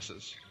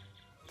 successes.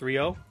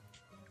 3-0?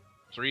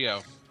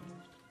 3-0.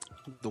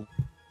 The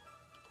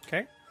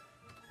Okay.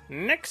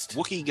 Next.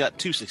 Wookiee got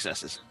 2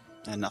 successes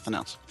and nothing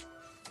else.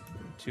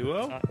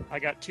 2-0? I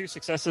got 2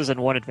 successes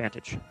and 1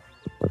 advantage.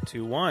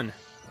 2-1.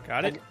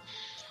 Got it?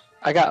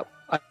 I got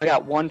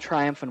 1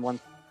 triumph and 1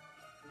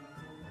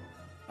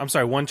 I'm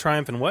sorry, 1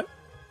 triumph and what?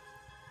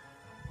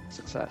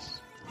 success.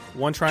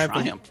 One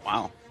triumph.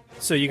 Wow.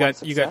 So you got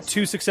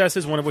 2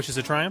 successes, one of which is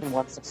a triumph. And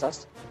 1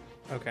 success.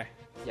 Okay.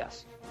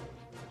 Yes.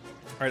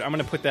 All right, I'm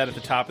going to put that at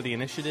the top of the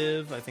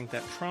initiative. I think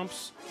that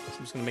trumps. So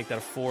I'm just going to make that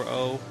a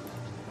 4-0.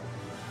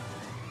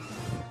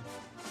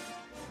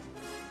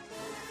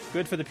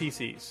 Good for the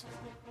PCs.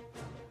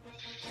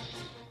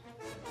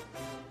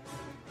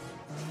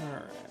 All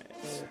right.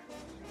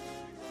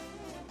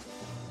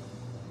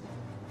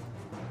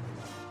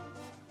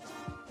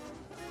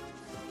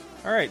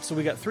 All right, so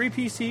we got 3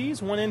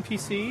 PCs, 1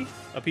 NPC,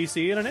 a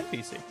PC, and an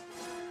NPC. All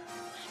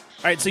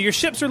right, so your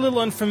ships are a little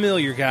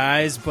unfamiliar,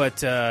 guys,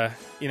 but,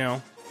 you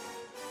know,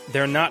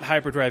 they're not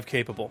hyperdrive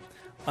capable.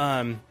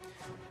 And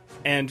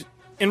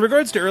in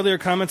regards to earlier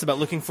comments about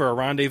looking for a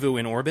rendezvous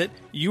in orbit,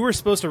 you were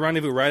supposed to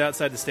rendezvous right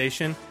outside the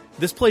station.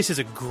 This place is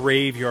a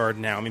graveyard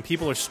now. I mean,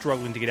 people are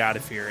struggling to get out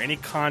of here. Any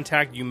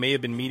contact you may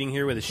have been meeting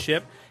here with a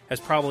ship has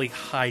probably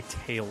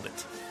hightailed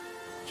it.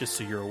 Just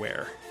so you're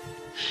aware.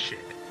 Shit.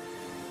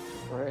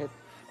 Right.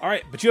 All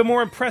right, but you have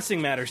more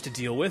pressing matters to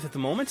deal with at the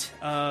moment.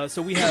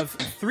 So we have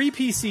 3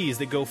 PCs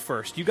that go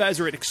first. You guys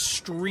are at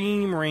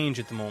extreme range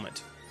at the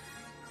moment.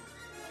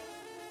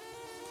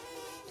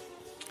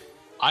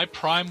 I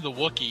prime the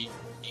Wookiee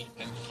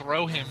and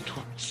throw him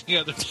towards the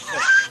other ship.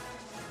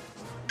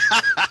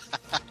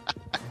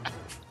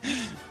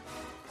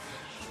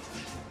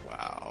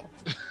 Wow.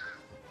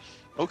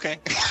 Okay.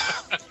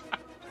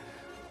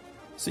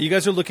 So you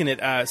guys are looking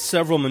at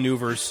several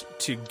maneuvers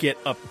to get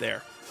up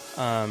there.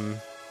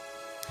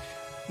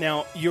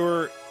 Now,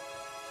 you're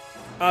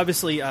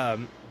obviously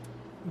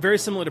very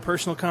similar to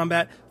personal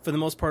combat. For the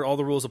most part, all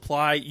the rules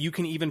apply. You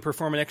can even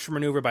perform an extra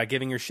maneuver by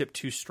giving your ship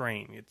 2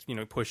 strain. It's, you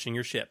know, pushing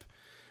your ship.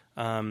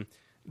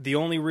 The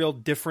only real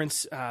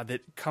difference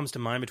that comes to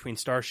mind between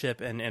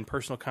Starship and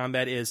personal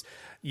combat is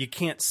you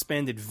can't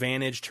spend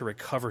advantage to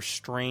recover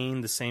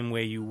strain the same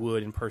way you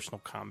would in personal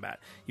combat.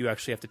 You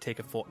actually have to take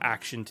a full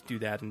action to do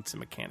that, and it's a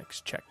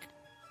mechanics check.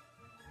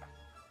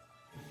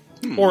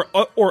 Or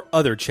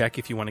other check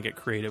if you want to get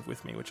creative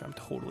with me, which I'm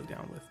totally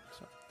down with.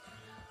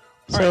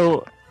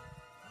 So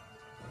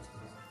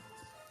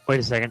wait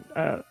a second.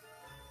 I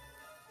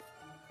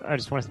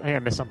just want to. I think I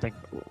missed something.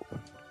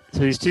 So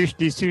these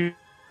two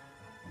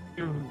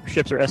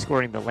ships are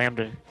escorting the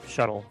Lambda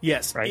shuttle.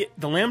 Yes, right.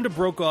 The Lambda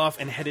broke off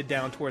and headed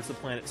down towards the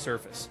planet's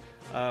surface.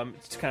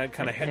 It's kind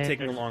of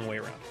taking a long way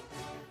around.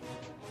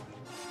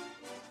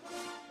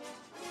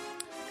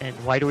 And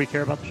why do we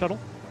care about the shuttle?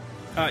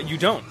 You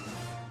don't.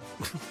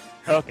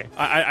 Okay.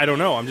 I don't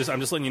know. I'm just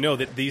letting you know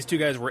that these 2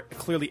 guys were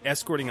clearly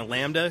escorting a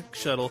Lambda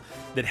shuttle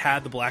that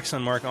had the Black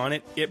Sun mark on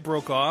it. It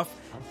broke off,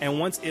 and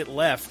once it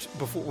left,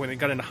 when it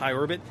got into high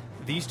orbit,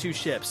 these 2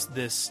 ships,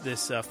 this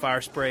Fire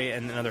Spray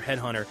and another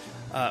Headhunter,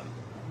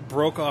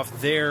 broke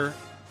off their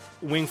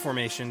wing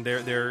formation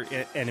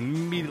and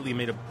immediately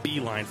made a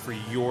beeline for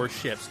your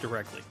ships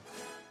directly.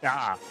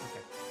 Okay.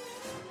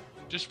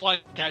 Just fly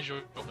casual.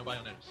 Nobody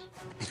will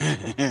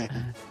notice.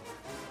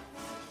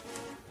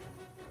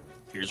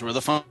 Here's where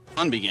the fun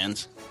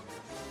begins.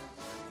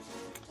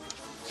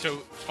 So,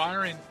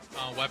 firing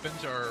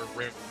weapons are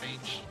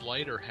range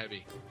light or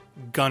heavy?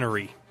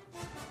 Gunnery.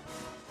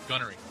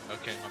 Gunnery.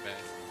 Okay, my bad.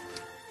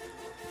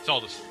 It's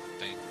all the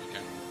same.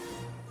 Okay.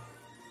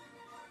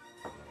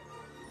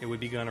 It would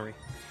be gunnery.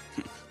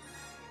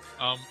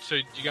 So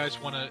do you guys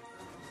want to?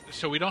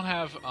 So we don't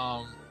have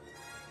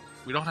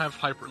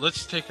hyper.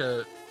 Let's take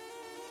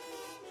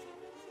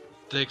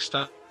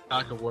stock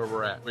of where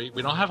we're at. We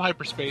don't have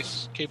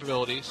hyperspace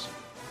capabilities.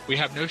 We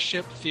have no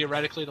ship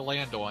theoretically to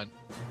land on.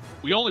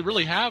 We only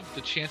really have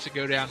the chance to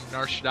go down to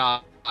Nar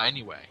Shaddaa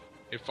anyway,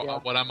 if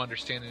what I'm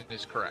understanding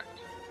is correct.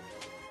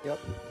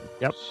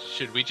 Yep.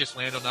 Should we just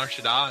land on Nar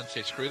Shaddaa and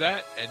say screw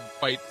that and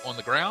fight on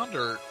the ground,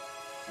 or?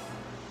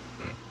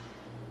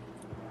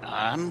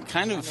 I'm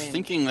kind of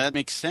thinking that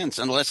makes sense,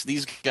 unless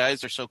these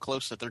guys are so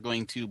close that they're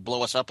going to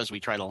blow us up as we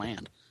try to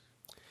land.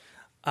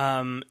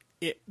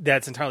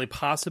 That's entirely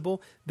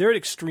possible. They're at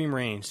extreme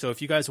range, so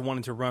if you guys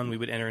wanted to run, we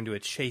would enter into a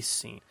chase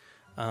scene.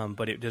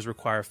 But it does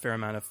require a fair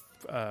amount of,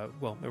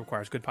 it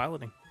requires good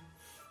piloting.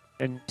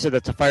 And so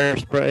that's a Fire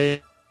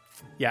Spray?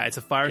 Yeah, it's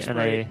a Fire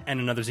Spray and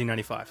another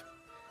Z95.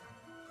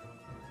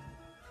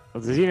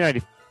 Well, the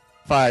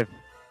Z95,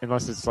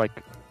 unless it's like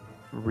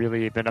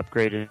really been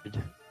upgraded,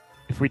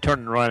 if we turn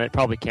and run, it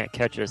probably can't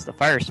catch us. The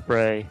Fire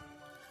Spray,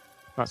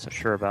 not so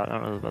sure about. I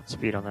don't know about the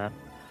speed on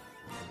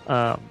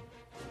that.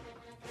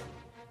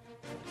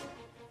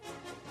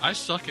 I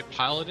suck at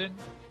piloting,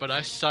 but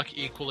I suck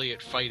equally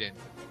at fighting.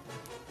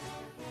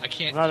 I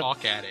can't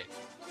talk at it.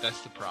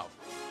 That's the problem.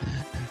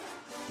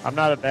 I'm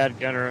not a bad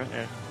gunner,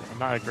 and I'm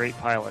not a great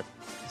pilot,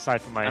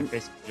 aside from my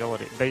base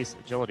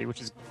agility,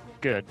 which is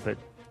good, but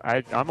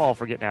I'm all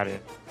for getting out of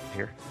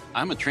here.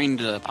 I'm a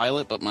trained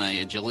pilot, but my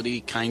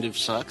agility kind of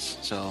sucks,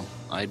 so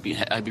I'd be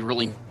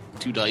rolling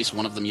 2 dice,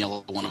 one of them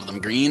yellow, one of them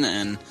green,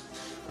 and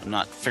I'm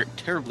not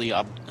terribly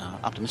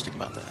optimistic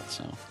about that.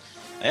 So,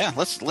 yeah,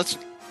 let's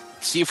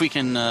see if we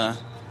can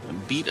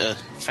beat a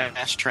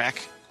fast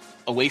track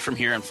away from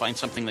here and find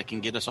something that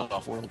can get us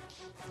off world.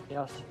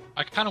 Yes.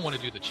 I kind of want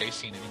to do the chase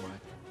scene anyway.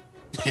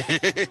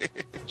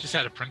 Just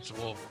out of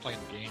principle of playing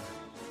the game.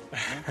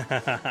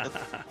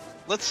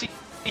 Let's see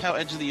how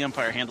Edge of the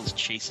Empire handles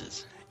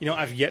chases. You know,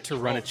 I've yet to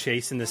run a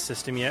chase in this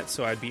system yet,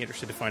 so I'd be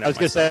interested to find out. I was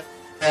going to say,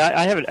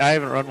 I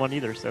haven't run one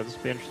either, so this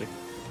will be interesting.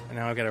 And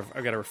now I've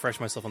got to refresh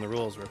myself on the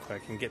rules real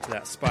quick and get to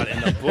that spot in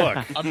the book.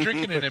 I'm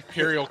drinking an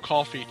Imperial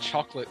Coffee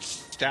chocolate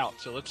stout,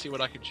 so let's see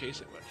what I can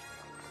chase it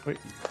with.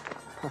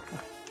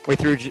 We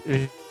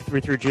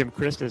threw Jim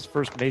Chris's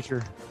first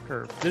major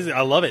curve.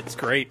 I love it. It's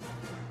great.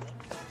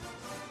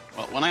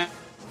 Well, when I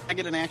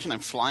get an action, I'm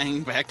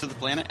flying back to the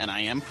planet, and I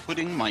am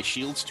putting my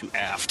shields to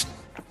aft.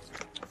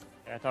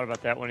 I thought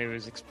about that when he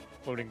was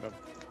exploding the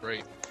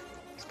Great.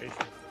 station.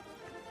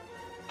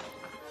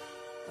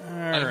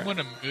 I'm going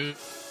to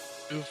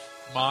move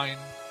mine.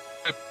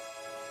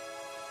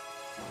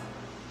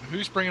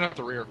 Who's bringing up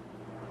the rear?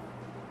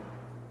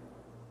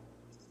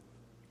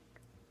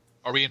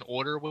 Are we in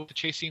order with the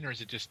chasing, or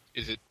is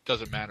it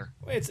doesn't matter?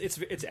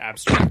 It's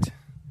abstract.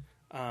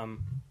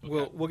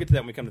 We'll get to that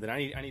when we come to that.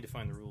 I need to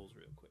find the rules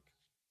real quick.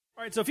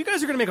 All right, so if you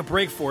guys are going to make a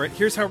break for it,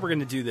 here's how we're going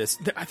to do this.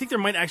 I think there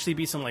might actually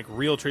be some like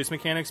real trace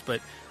mechanics,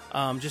 but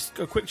just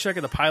a quick check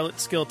of the pilot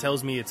skill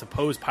tells me it's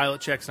opposed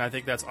pilot checks, and I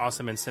think that's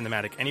awesome and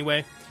cinematic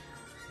anyway.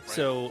 Right.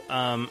 So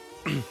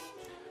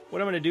what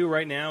I'm going to do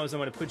right now is I'm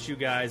going to put you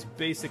guys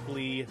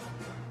basically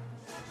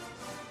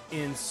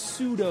in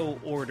pseudo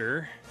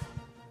order.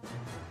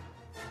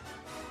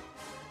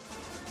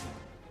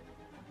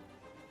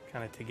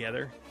 Kind of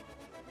together.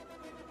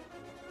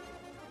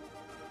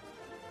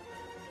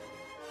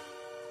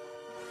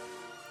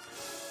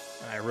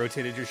 I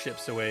rotated your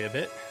ships away a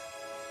bit.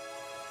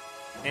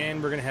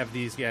 And we're going to have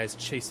these guys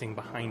chasing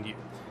behind you.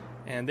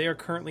 And they are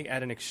currently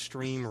at an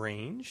extreme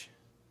range.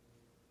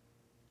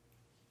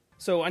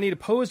 So I need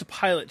opposed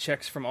pilot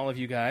checks from all of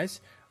you guys.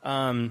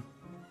 And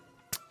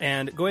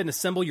go ahead and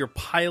assemble your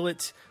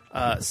pilot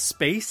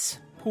space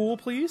pool,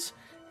 please.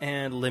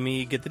 And let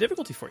me get the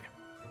difficulty for you.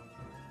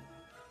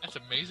 That's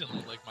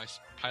amazingly like my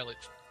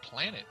pilot's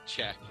planet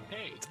check.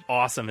 Hey.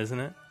 Awesome, isn't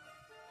it?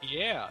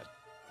 Yeah.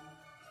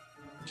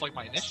 It's like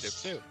my initiative,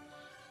 too.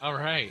 All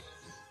right.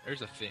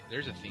 There's a theme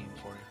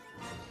for you.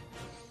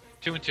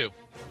 2 and 2.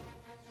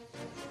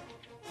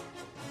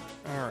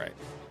 All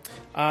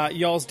right.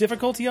 Y'all's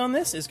difficulty on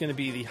this is going to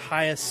be the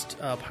highest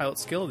pilot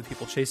skill of the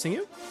people chasing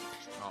you.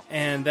 Oh.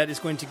 And that is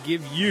going to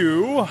give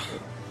you...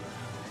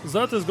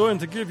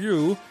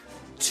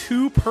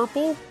 2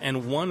 purple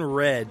and 1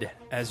 red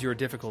as your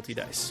difficulty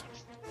dice.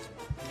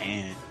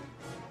 And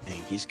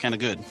he's kind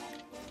of good.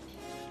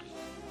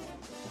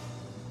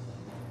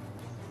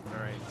 All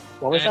right.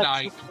 What was And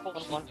that? 2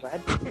 purple and 1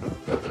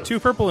 red? 2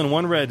 purple and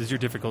 1 red is your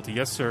difficulty.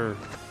 Yes, sir.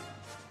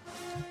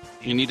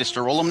 You need us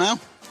to roll them now?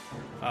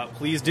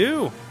 Please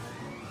do.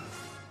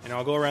 And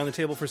I'll go around the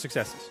table for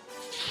successes.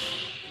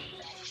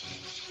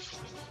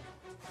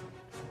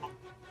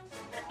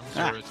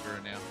 I'm 0-0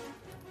 now.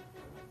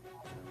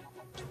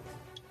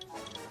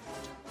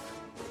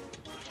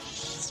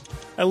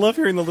 I love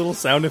hearing the little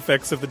sound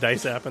effects of the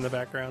dice app in the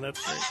background.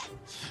 That's great.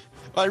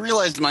 Well, I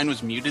realized mine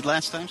was muted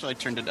last time, so I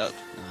turned it up.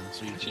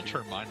 So You should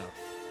turn mine up.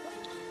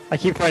 I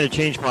keep trying to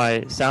change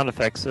my sound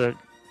effects so it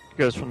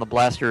goes from the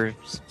blaster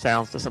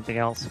sounds to something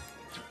else.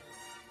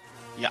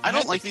 Yeah, I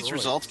don't like these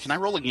results. Can I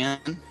roll again?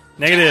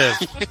 Negative.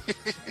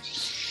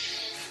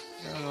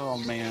 Oh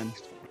man.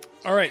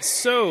 All right,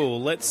 so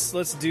let's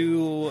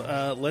do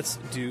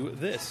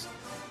this.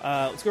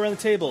 Let's go around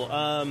the table.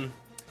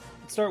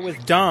 Let's start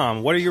with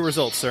Dom. What are your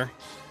results, sir?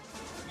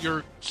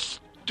 Your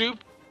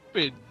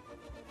stupid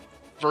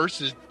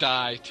versus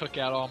die took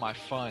out all my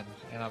fun,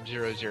 and I'm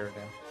 0-0 now.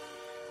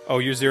 Oh,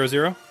 you're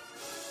 0-0?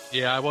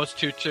 Yeah, I was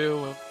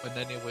 2-2, and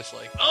then it was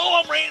like,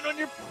 oh, I'm raining on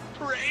your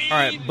parade. All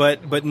right,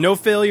 but no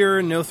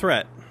failure, no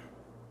threat.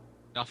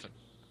 Nothing.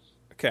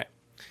 Okay.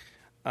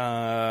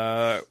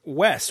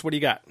 Wes, what do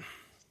you got?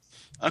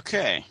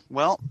 Okay.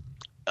 Well,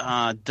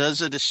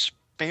 does a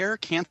despair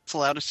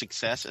cancel out a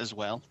success as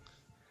well?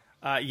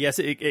 Yes,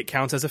 it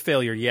counts as a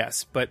failure.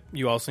 Yes, but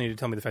you also need to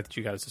tell me the fact that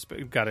you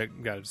got a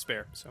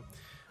despair. So,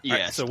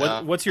 yes. Right,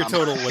 so what's your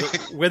total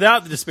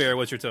without the despair?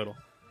 What's your total?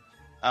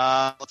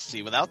 Let's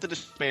see. Without the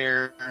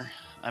despair,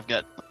 I've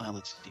got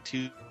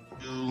 2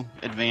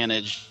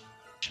 advantage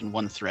and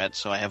 1 threat,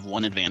 so I have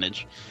 1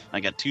 advantage.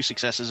 I got 2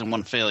 successes and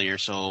 1 failure,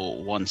 so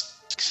 1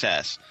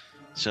 success.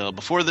 So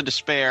before the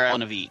despair,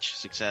 1 of each,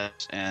 success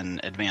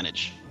and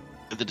advantage.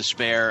 With the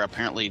despair,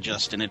 apparently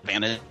just an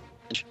advantage.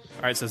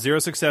 All right, so 0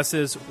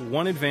 successes,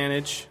 1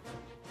 advantage.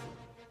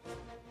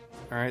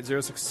 All right, 0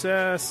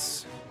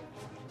 success,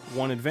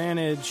 1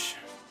 advantage,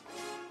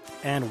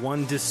 and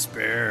 1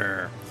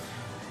 despair.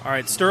 All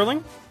right,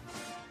 Sterling?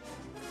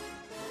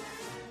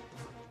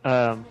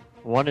 1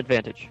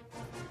 advantage.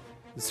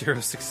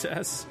 0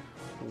 success,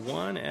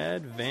 1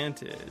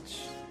 advantage.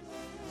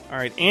 All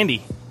right,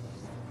 Andy?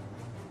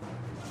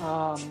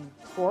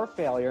 4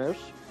 failures.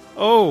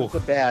 Oh, The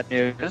bad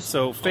news.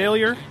 so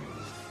failure.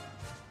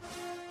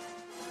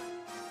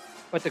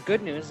 But the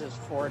good news is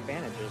 4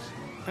 advantages.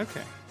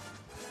 Okay.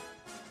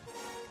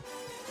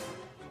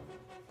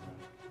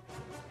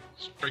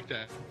 Strike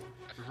that.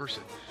 Reverse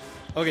it.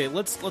 Okay,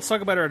 let's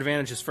talk about our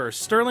advantages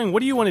first. Sterling, what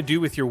do you want to do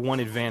with your one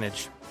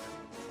advantage?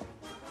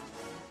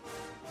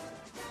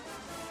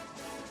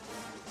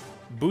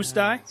 Boost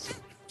die?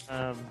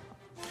 Um,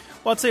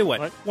 Well, I'll tell you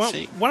what. What?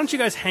 Why don't you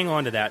guys hang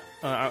on to that?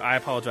 I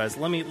apologize.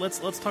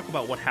 Let's talk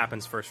about what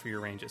happens first for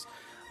your ranges.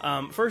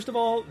 First of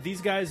all,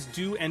 these guys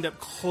do end up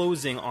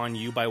closing on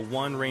you by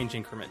 1 range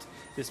increment.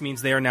 This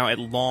means they are now at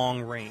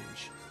long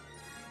range.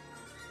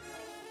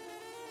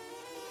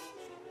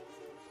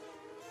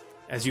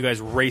 As you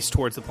guys race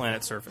towards the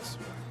planet's surface.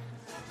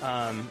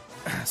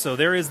 So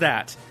there is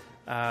that.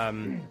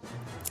 In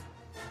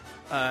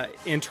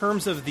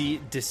terms of the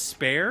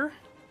despair...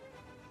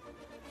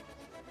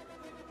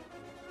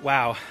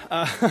 Wow.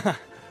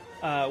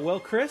 Well,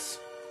 Chris?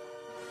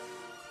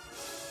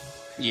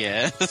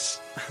 Yes.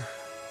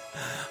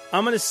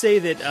 I'm going to say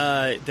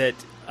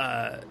that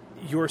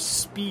your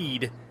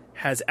speed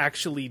has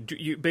actually...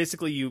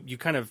 You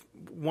kind of...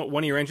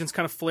 One of your engines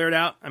kind of flared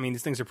out. I mean,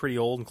 these things are pretty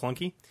old and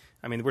clunky.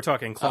 I mean, we're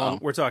talking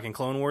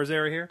Clone Wars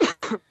era here.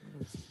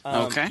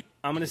 Okay.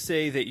 I'm going to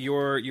say that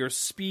your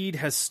speed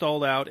has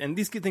stalled out, and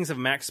these things have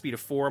max speed of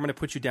 4. I'm going to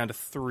put you down to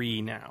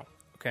 3 now.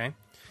 Okay.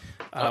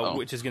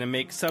 Which is going to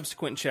make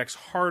subsequent checks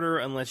harder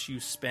unless you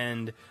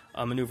spend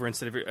a maneuver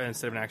instead of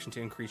an action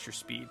to increase your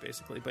speed,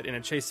 basically. But in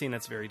a chase scene,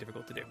 that's very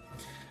difficult to do.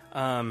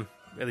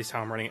 At least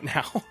how I'm running it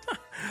now.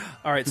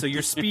 All right, so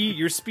your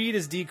speed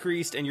is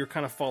decreased, and you're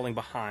kind of falling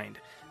behind,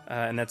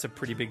 and that's a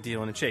pretty big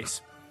deal in a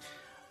chase.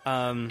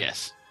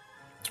 Yes.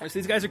 All right, so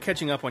these guys are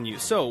catching up on you.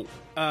 So,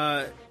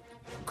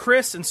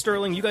 Chris and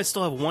Sterling, you guys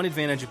still have 1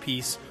 advantage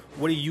apiece.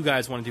 What do you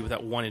guys want to do with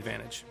that 1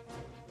 advantage?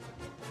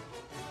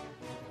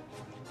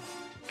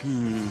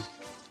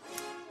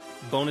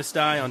 Bonus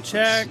die on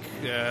check.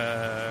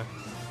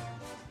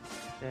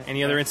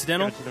 Any other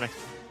incidental? Give it to the next.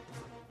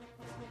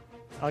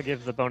 I'll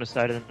give the bonus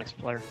die to the next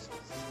player.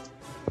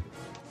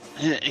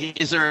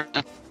 Is there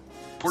an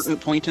important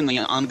point in the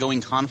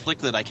ongoing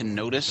conflict that I can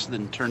notice,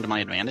 then turn to my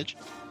advantage?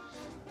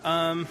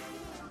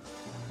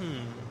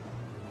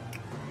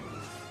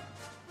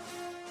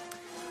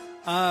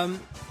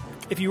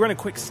 If you run a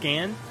quick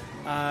scan,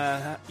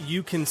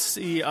 you can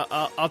see.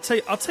 I'll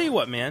tell you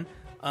what, man.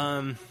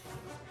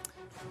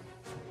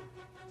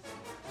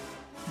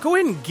 Go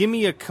ahead and give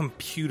me a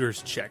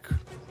computer's check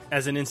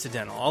as an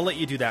incidental. I'll let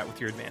you do that with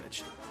your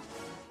advantage.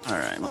 All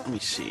right, let me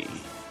see.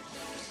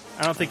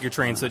 I don't think you're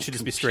trained, so it should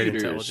just be straight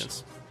Computers.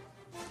 intelligence.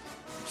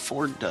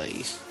 4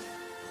 dice.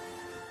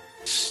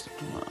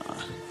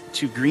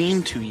 2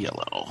 green, 2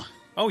 yellow.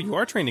 Oh, you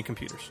are trained in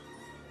computers.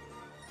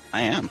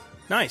 I am.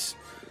 Nice.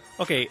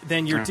 Okay,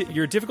 then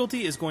your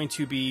difficulty is going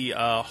to be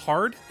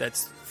hard.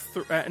 That's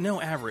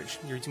average.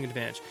 You're using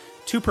advantage.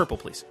 2 purple,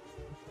 please.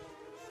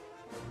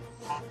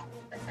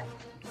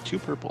 2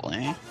 purple,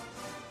 eh?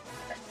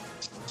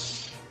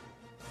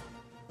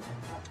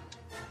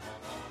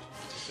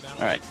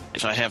 All right,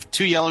 so I have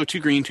 2 yellow, 2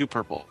 green, 2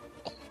 purple.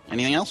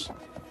 Anything else?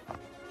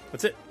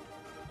 That's it.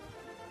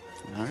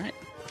 All right.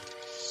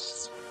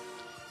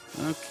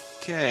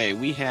 Okay,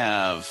 we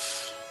have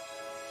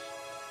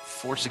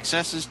 4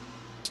 successes,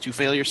 2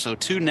 failures, so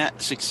 2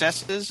 net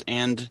successes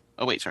and...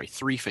 Oh, wait, sorry,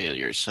 3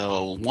 failures.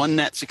 So 1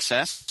 net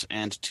success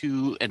and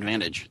 2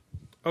 advantage.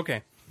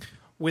 Okay.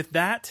 With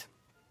that,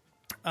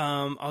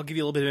 I'll give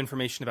you a little bit of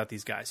information about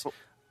these guys.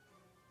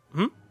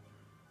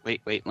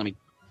 Wait, let me...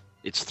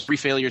 It's 3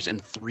 failures and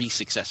 3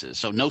 successes.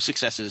 So no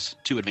successes,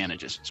 2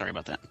 advantages. Sorry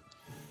about that.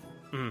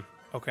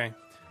 Okay.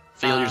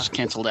 Failures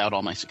canceled out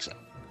all my success.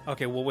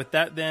 Okay, well, with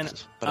that then...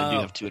 But I do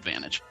have 2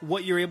 advantage.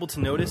 What you're able to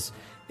notice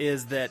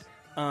is that...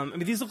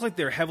 these look like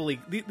they're heavily...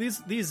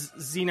 These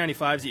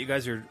Z95s that you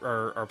guys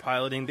are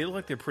piloting, they look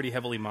like they're pretty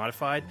heavily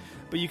modified,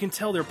 but you can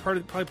tell they're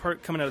probably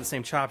coming out of the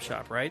same chop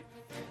shop, right?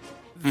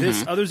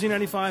 This other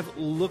Z95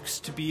 looks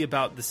to be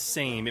about the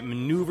same. It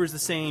maneuvers the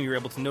same. You're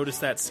able to notice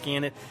that,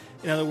 scan it.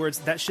 In other words,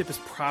 that ship is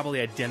probably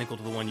identical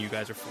to the one you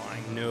guys are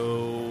flying.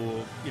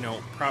 No,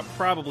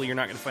 probably you're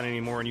not going to find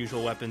any more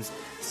unusual weapons.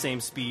 Same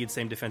speed,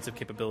 same defensive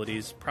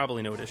capabilities.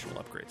 Probably no additional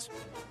upgrades.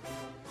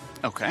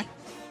 Okay.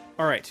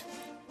 All right.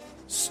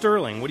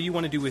 Sterling, what do you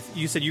want to do with...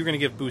 You said you were going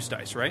to give boost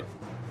dice, right?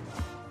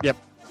 Yep.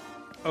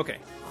 Okay.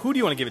 Who do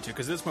you want to give it to?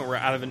 Because at this point we're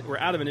out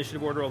of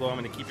initiative order, although I'm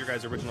going to keep your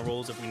guys' original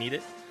rolls if we need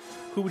it.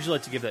 Who would you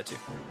like to give that to?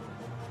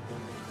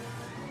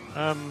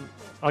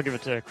 I'll give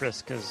it to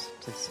Chris because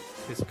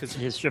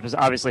his ship is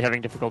obviously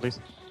having difficulties.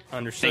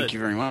 Understood. Thank you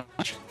very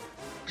much.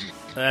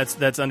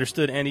 That's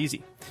understood and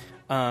easy.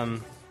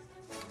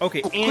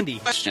 Okay, Andy.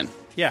 Quick question.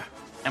 Yeah.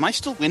 Am I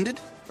still winded,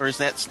 or is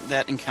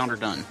that encounter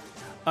done?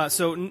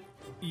 So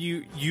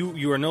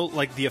you are no,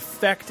 like, the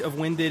effect of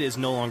winded is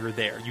no longer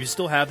there. You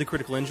still have the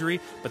critical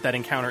injury, but that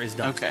encounter is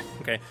done.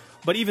 Okay.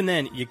 But even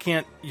then, you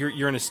can't.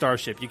 You're in a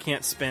starship. You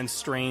can't spend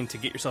strain to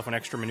get yourself an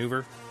extra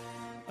maneuver.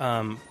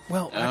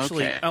 Well,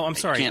 actually, okay. I'm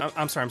sorry. I'm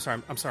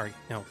I'm sorry.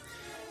 No,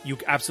 you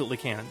absolutely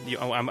can.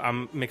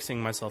 I'm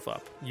mixing myself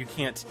up. You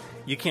can't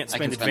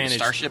spend advantage.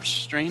 Starship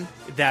strain.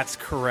 That's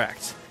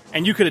correct.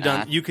 And you could have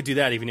done. You could do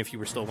that even if you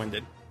were still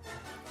winded.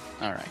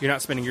 All right. You're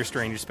not spending your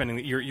strain. You're spending.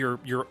 You're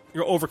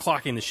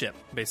overclocking the ship,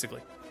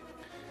 basically.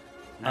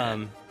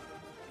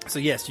 So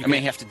yes, you I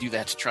may have to do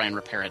that to try and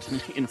repair it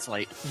in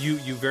flight. You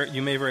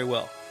may very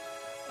well.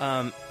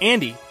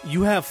 Andy,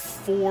 you have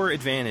 4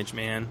 advantage,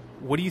 man.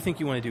 What do you think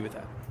you want to do with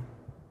that?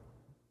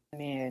 I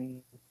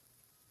mean,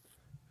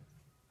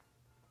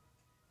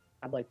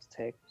 I'd like to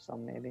take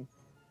some, maybe.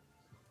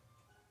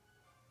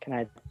 Can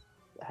I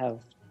have...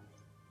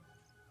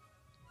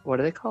 What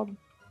are they called?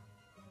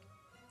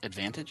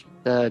 Advantage?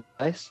 The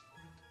dice?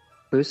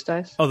 Boost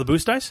dice? Oh, the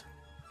boost dice?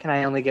 Can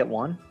I only get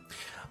one?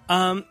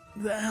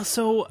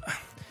 So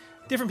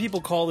different people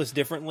call this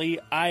differently.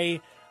 I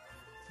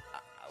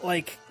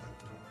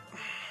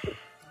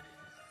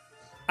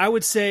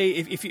would say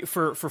if you,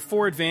 for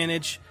 4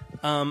 advantage,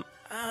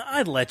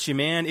 I'd let you,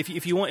 man.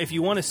 If you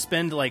want to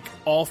spend like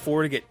all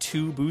 4 to get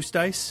 2 boost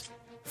dice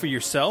for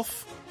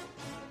yourself,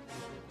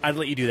 I'd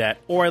let you do that,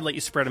 or I'd let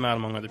you spread them out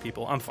among other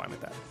people. I'm fine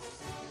with that.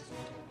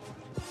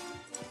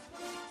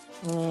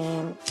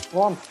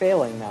 Well, I'm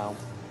failing now.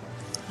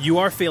 You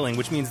are failing,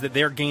 which means that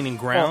they're gaining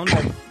ground,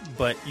 Well,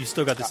 but you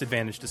still got this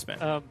advantage to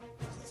spend.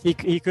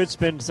 He could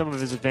spend some of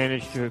his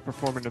advantage to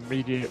perform an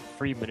immediate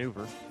free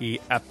maneuver He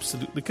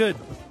absolutely could.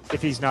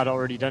 if he's not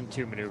already done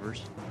 2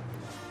 maneuvers.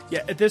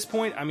 Yeah, at this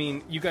point, I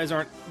mean, you guys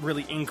aren't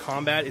really in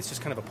combat. It's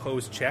just kind of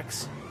opposed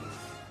checks.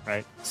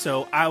 Right.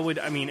 So out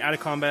of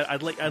combat,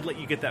 I'd let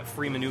you get that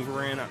free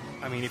maneuver in.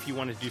 I mean, if you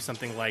wanted to do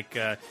something like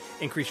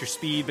increase your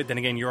speed, but then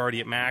again, you're already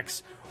at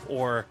max,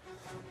 or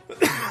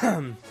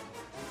something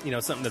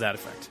to that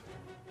effect.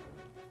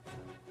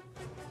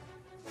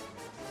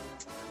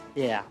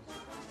 Yeah.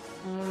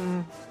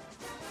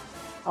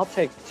 I'll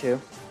take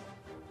 2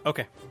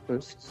 Okay.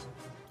 boosts.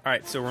 All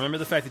right. So remember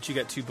the fact that you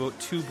got two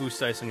boost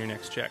dice on your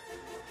next check.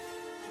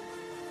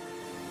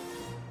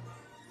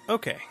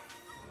 Okay.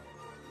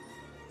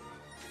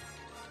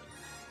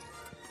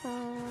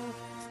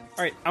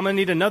 All right, I'm going to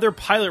need another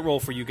pilot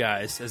roll for you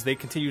guys as they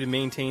continue to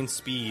maintain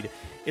speed.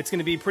 It's going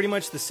to be pretty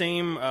much the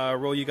same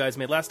roll you guys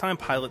made last time,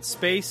 pilot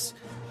space,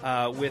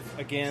 with,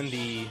 again,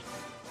 the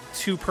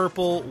 2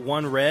 purple,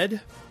 1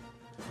 red.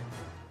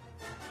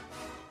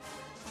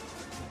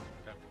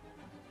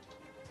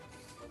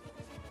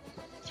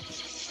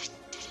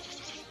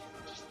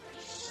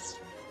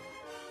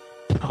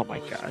 Oh my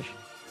gosh.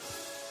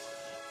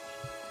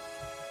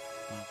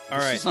 All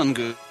right. This is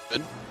ungood.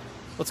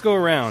 Let's go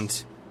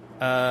around.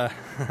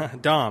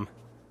 Dom.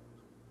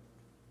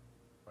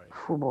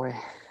 Oh boy.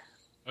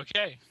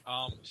 Okay,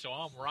 so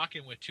I'm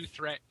rocking with 2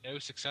 threat, no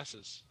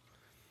successes.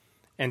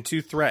 And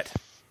 2 threat.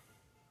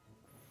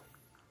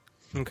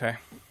 Okay.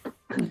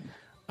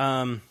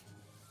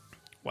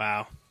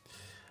 Wow.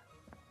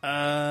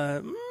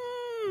 All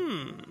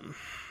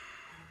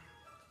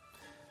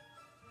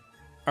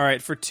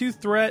right, for 2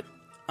 threat,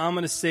 I'm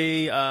going to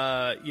say,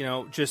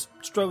 just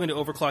struggling to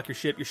overclock your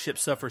ship. Your ship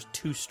suffers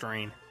 2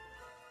 strain.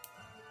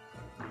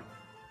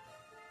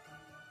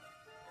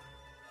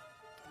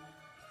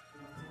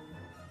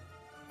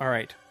 All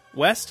right.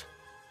 West?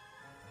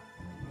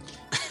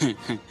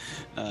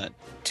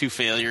 2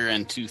 failure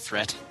and 2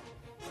 threat.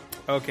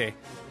 Okay.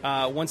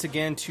 Once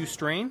again, 2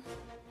 strain.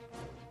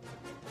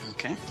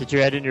 Okay. Did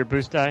you add in your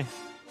boost die?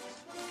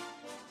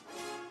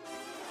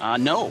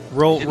 No.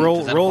 Roll.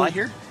 Does that apply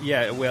here?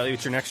 Yeah, well,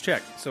 it's your next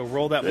check. So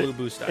roll that blue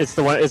boost die. It's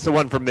the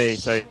one for me.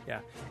 So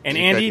Yeah. And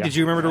You Andy, could, yeah. did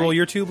you remember to roll Right.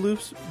 your 2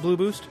 blue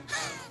boost?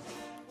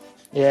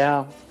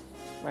 Yeah.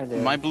 Right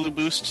there. My blue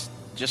boost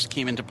just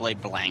came into play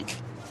blank.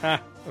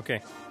 Ha.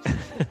 Okay. All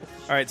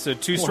right. So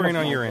 2 strain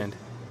on your end.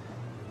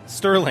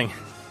 Sterling.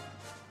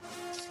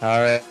 all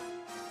right.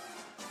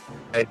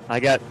 I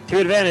got 2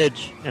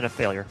 advantage and a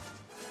failure,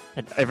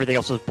 and everything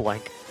else was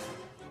blank.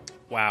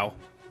 Wow.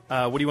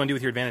 What do you want to do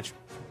with your advantage?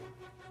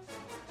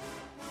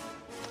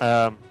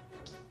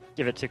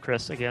 Give it to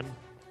Chris again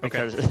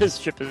Okay. because his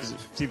ship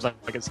seems like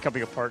it's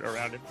coming apart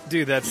around him.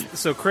 Dude, that's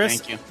so. Chris,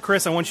 Thank you.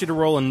 Chris, I want you to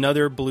roll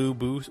another blue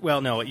boost.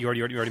 Well, no, you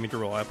already made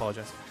your roll. I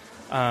apologize.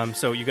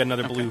 So you got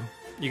another blue.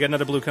 You got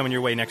another blue coming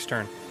your way next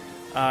turn.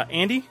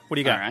 Andy, what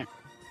do you got? All right.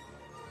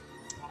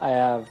 I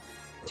have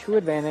 2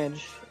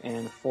 advantage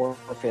and 4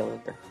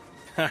 failure.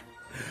 All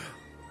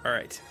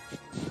right.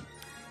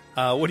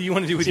 What do you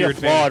want to do with See your a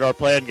flaw in advantage? our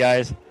plan,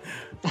 guys.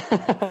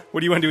 What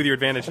do you want to do with your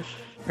advantage?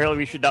 Apparently,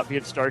 we should not be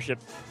in Starship.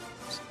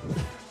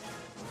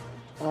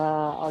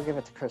 I'll give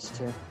it to Chris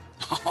too.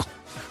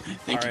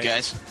 Thank All you, right.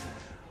 guys.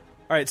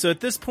 All right. So at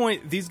this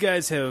point, these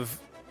guys have,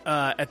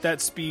 at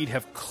that speed,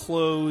 have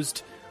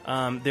closed.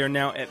 They're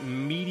now at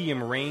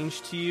medium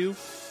range to you,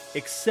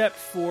 except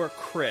for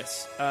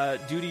Chris.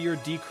 Due to your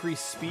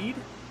decreased speed,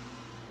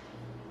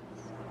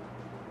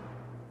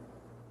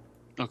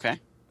 Okay.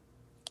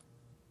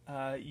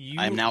 you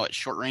I am now at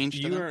short range.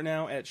 to You them? are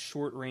now at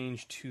short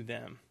range to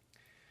them,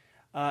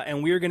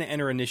 and we are going to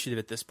enter initiative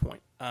at this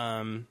point.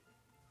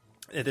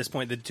 At this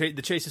point,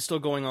 the chase is still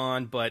going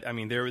on, but I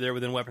mean they're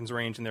within weapons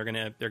range, and they're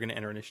gonna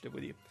enter initiative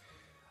with you,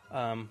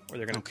 or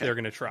they're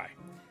gonna try.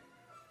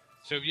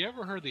 So have you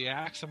ever heard the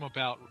axiom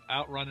about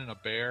outrunning a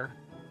bear?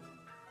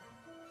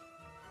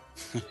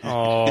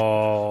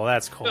 Oh,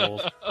 that's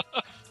cold.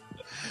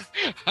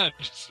 I'm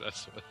just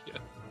messing with you.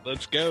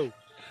 Let's go.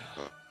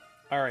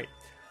 All right.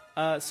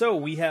 So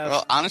we have.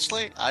 Well,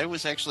 honestly, I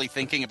was actually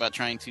thinking about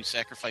trying to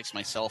sacrifice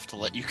myself to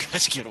let you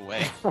guys get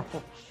away.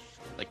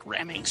 Like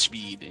ramming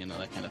speed,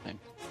 that kind of thing.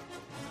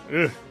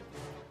 Ugh.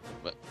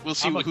 But we'll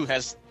see who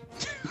gets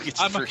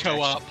I'm the a first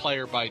co-op action.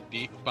 player by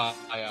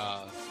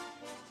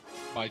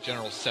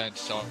general sense,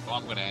 so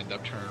I'm going to end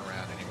up turning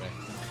around anyway.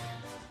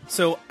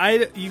 So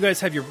you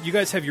guys have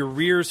your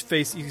rears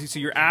facing. So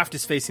your aft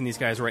is facing these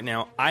guys right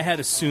now. I had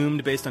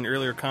assumed, based on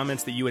earlier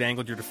comments, that you had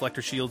angled your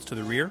deflector shields to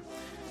the rear.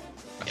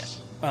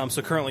 Yes.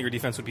 So currently your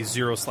defense would be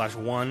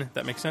 0/1.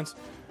 That makes sense.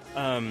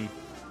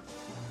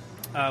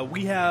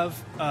 We have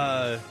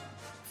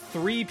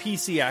 3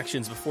 PC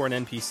actions before an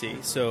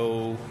NPC.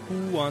 So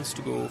who wants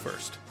to go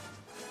first?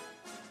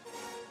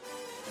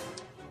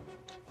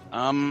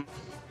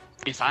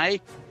 If I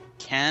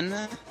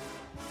can,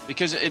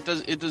 because it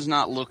does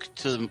not look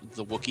to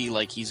the Wookiee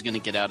like he's going to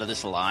get out of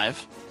this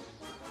alive.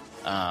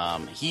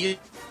 He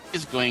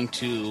is going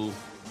to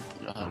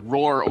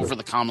roar over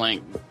the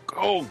comlink.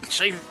 Go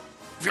save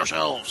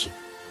yourselves!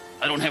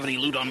 I don't have any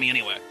loot on me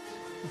anyway.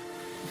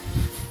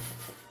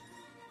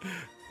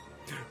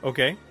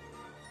 Okay.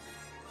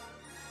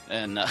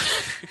 And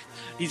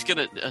he's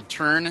going to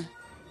turn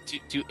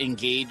to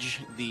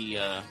engage the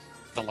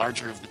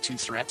larger of the 2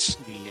 threats,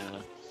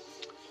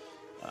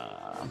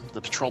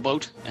 the patrol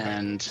boat,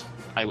 and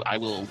I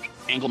will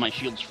angle my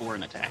shields for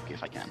an attack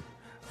if I can.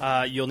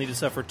 You'll need to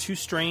suffer 2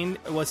 strain.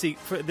 Well, see,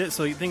 so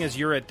the thing is,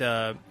 you're at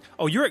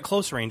you're at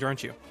close range,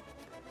 aren't you?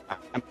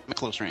 I'm at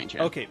close range.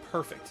 Yeah. Okay,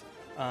 perfect.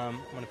 I'm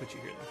going to put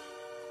you here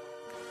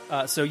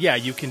then. So yeah,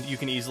 you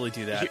can easily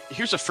do that.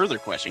 Here's a further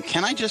question: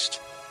 can I just,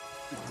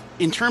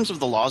 in terms of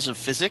the laws of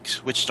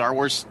physics, which Star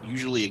Wars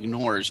usually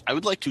ignores, I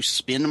would like to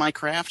spin my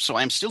craft so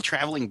I'm still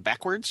traveling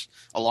backwards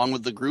along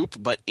with the group,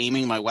 but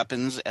aiming my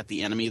weapons at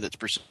the enemy that's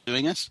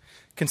pursuing us.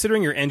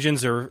 Considering your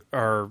engines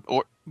are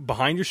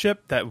behind your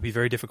ship, that would be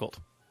very difficult.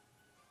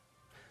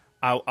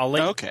 I'll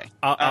let. Okay.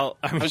 I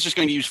was just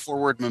going to use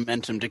forward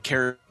momentum to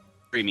carry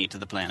me to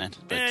the planet.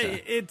 But,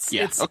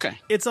 okay.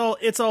 It's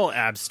all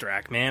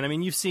abstract, man. I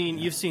mean, you've seen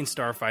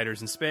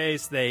starfighters in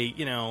space. They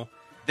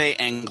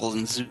angle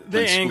and zoom.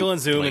 They angle and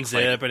zoom and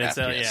zip, and it's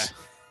yeah.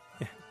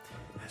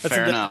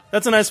 Fair enough.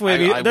 That's a nice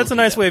way. That's a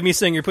nice way of me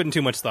saying you're putting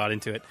too much thought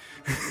into it.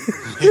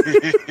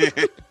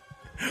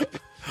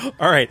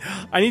 All right,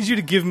 I need you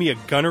to give me a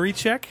gunnery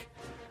check.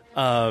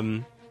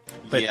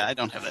 But I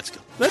don't have that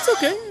skill. That's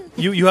okay.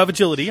 You have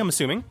agility, I'm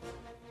assuming.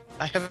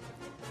 I have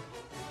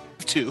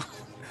 2.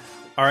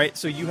 All right,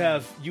 so you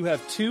have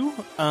 2,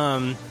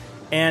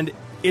 and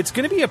it's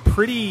going to be a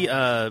pretty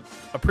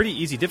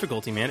easy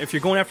difficulty, man. If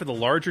you're going after the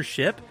larger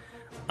ship,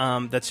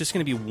 that's just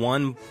going to be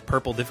 1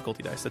 purple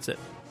difficulty dice. That's it.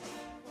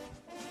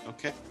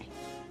 Okay.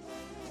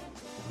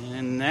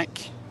 In that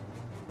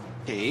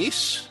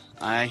case,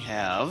 I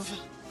have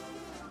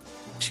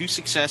 2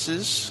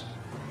 successes,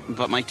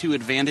 but my 2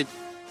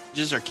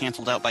 advantages are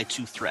canceled out by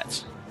 2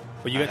 threats.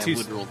 But you got 2. I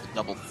would roll the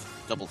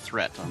double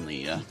threat on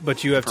the.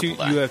 But you have 2.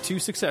 Die. You have 2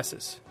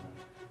 successes.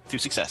 2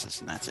 successes,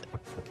 and that's it.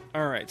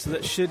 All right, so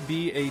that should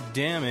be a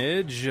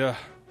damage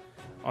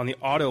on the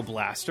auto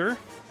blaster.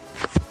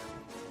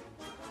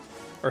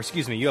 Or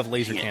excuse me, you have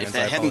laser cannons. If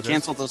I hadn't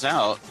canceled those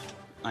out,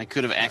 I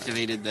could have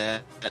activated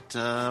that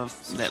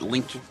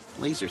linked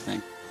laser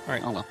thing. All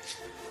right. Oh well.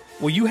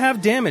 Well, you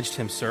have damaged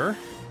him, sir.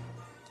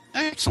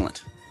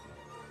 Excellent.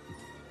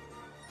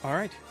 All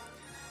right.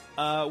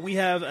 We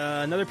have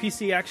another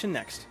PC action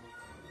next.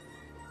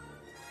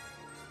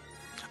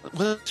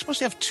 Was it supposed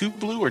to have 2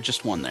 blue or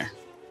just 1 there?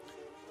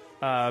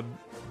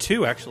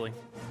 2 actually.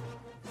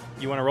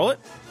 You want to roll it?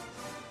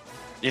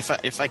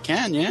 If I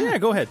can, yeah. Yeah,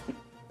 go ahead.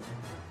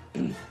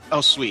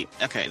 Oh, sweet.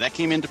 Okay, that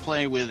came into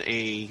play with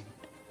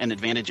an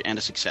advantage and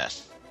a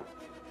success.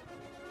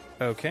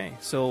 Okay,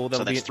 so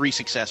that'll that's be 3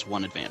 success,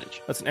 1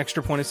 advantage. That's an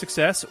extra point of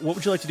success. What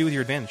would you like to do with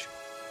your advantage?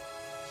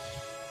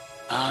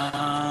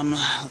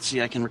 Let's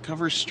see. I can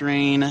recover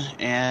strain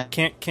and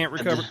can't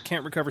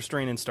recover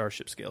strain in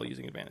starship scale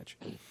using advantage.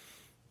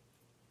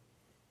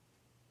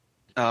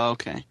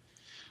 Okay.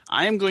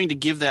 I am going to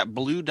give that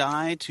blue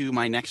die to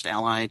my next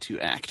ally to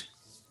act.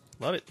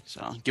 Love it.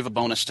 So give a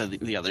bonus to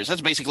the others. That's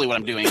basically what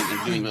I'm doing.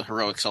 I'm doing the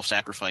heroic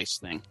self-sacrifice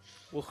thing.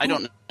 Well, I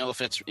don't know if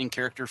it's in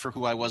character for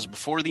who I was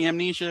before the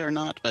amnesia or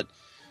not, but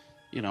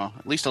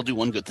at least I'll do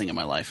one good thing in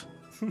my life.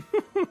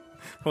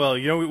 Well,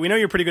 we know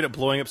you're pretty good at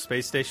blowing up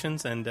space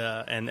stations and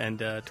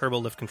turbo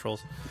lift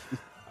controls.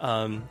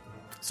 So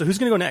who's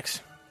going to go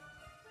next?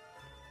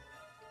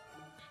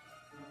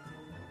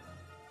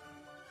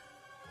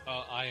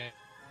 I am.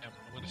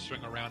 I'm going to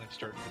swing around and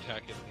start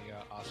attacking the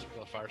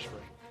Ospila fire spray.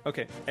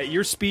 Okay. At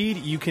your speed,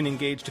 you can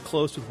engage to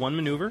close with 1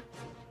 maneuver.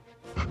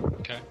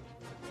 Okay.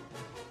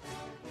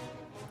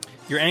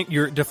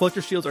 Your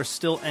deflector shields are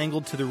still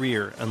angled to the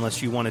rear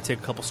unless you want to take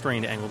a couple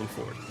strain to angle them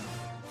forward.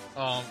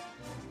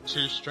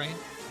 2 strain.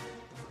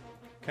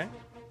 Okay.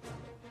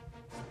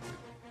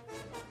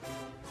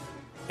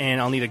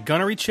 And I'll need a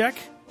gunnery check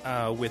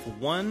with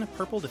 1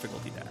 purple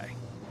difficulty die.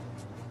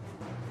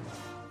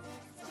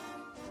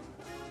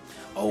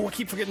 Oh, I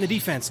keep forgetting the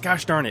defense.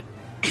 Gosh darn it.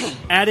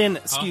 Add in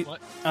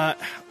What?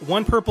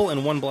 one purple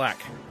and one black.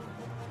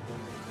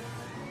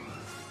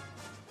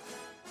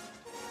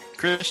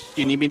 Chris,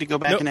 do you need me to go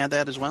back Nope. and add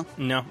that as well?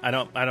 No, I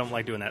don't. I don't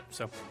like doing that.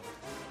 So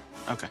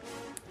Okay.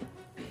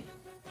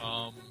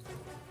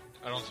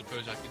 I don't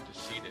suppose I can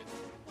deceit it.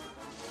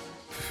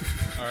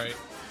 All right.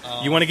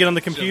 you want to get on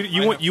the computer?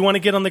 so You want to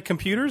get on the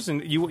computers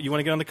and you want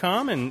to get on the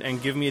comm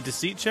and give me a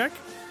deceit check?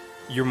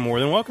 You're more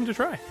than welcome to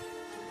try.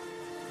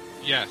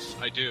 Yes,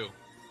 I do.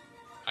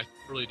 I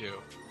really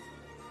do.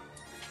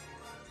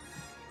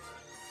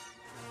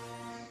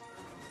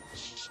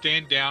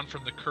 Stand down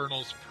from the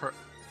colonel's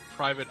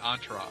private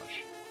entourage.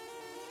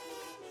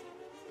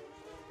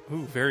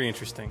 Ooh, very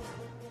interesting.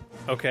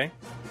 Okay.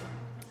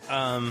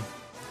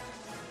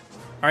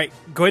 All right,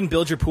 go ahead and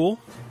build your pool.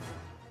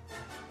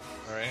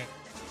 All right.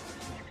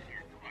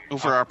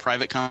 Over our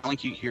private comm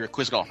link, you hear a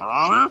quiz go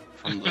from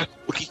the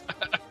wiki.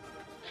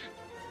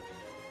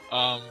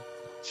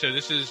 So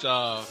this is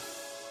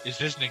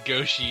this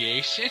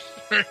negotiation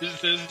or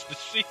is this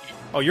deceit?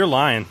 Oh, you're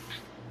lying.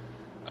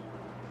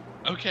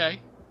 Okay,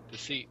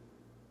 deceit.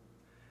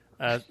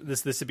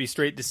 This would be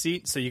straight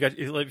deceit. So you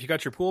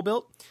got your pool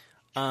built.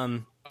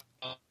 Kind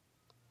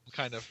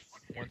of.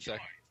 1 sec.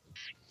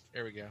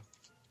 There we go.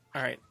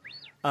 All right.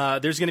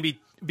 There's going to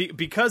be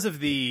because of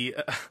the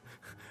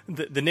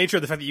nature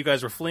of the fact that you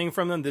guys were fleeing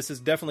from them. This is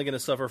definitely going to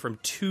suffer from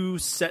 2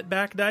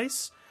 setback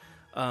dice.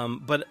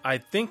 But I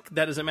think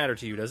that doesn't matter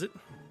to you, does it?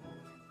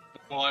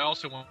 Well, I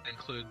also want to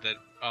include that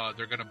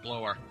they're going to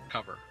blow our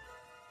cover.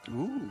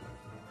 Ooh.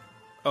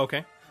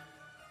 Okay.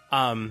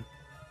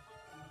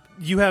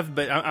 You have,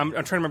 but I'm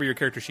trying to remember your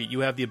character sheet. You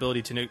have the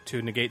ability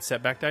to negate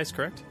setback dice,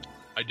 correct?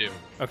 I do.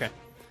 Okay.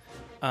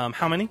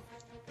 How many?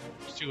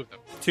 2 of them.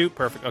 2,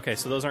 perfect. Okay,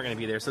 so those aren't going to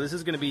be there. So this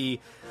is going to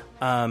be,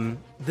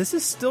 this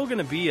is still going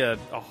to be a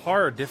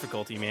hard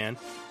difficulty, man.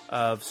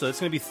 So it's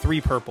going to be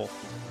 3 purple.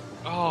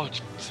 Oh,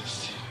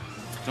 Jesus.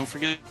 Don't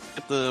forget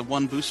the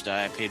 1 boost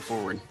die I paid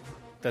forward.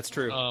 That's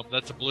true.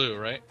 That's a blue,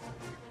 right?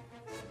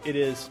 It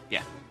is.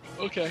 Yeah.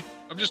 Okay.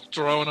 I'm just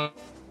throwing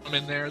them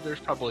in there. There's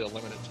probably a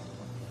limited.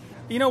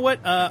 You know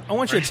what? I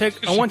want you to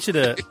take. I want you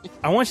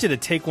to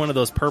take one of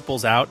those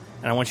purples out,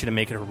 and I want you to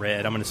make it a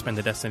red. I'm going to spend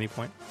a destiny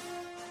point.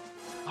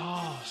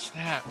 Oh,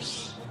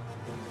 snaps.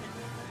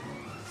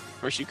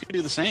 Of course, you could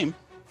do the same.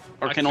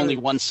 Or I can could. only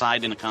one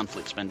side in a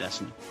conflict spend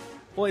destiny?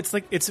 Well, it's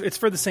like it's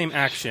for the same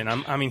action.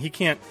 I mean, he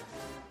can't.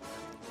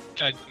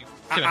 Can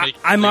I make-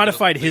 I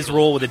modified leave his it-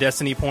 roll with a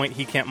destiny point.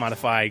 He can't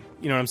modify.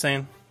 You know what I'm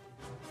saying?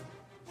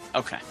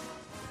 Okay.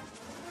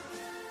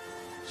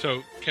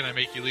 So, can I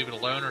make you leave it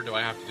alone, or do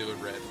I have to do it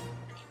red?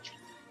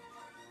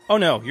 Oh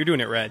no, you're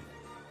doing it red.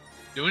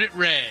 Doing it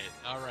red.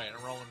 All right,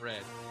 I'm rolling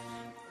red.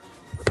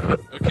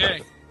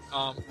 Okay.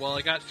 Well,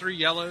 I got 3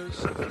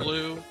 yellows,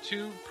 blue,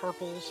 2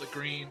 purples, a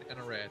green, and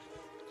a red.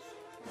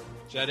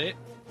 Is that it?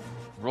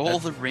 Roll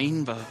the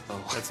rainbow.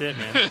 That's it,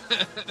 man.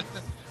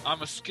 I'm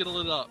gonna skittle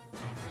it up.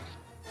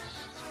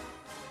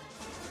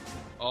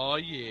 Oh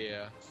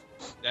yeah,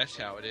 that's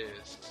how it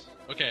is.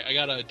 Okay, I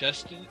got a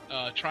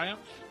triumph.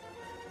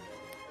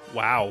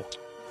 Wow.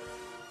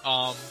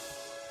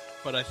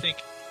 But I think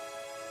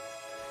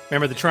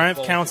Remember, the triumph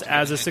both counts is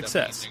gonna as a end up being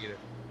success. negative.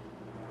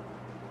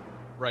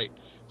 Right.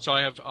 So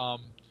I have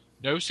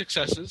no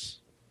successes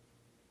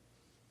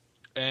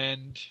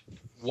and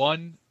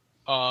 1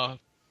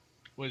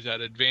 what is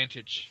that,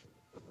 advantage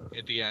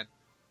at the end.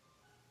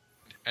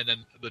 And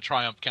then the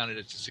triumph counted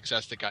as a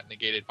success that got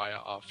negated by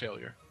a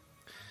failure.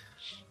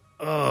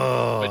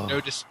 Oh. But no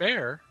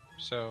despair,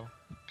 so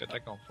got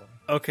that going for me.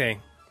 Okay.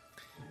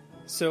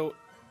 So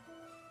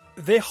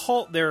they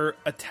halt their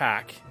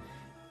attack,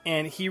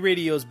 and he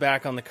radios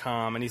back on the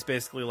comm, and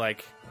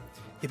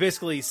he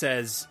basically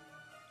says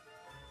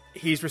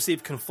he's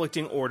received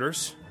conflicting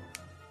orders.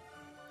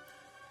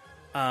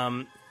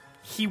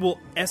 He will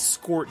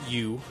escort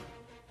you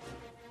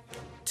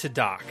to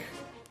dock.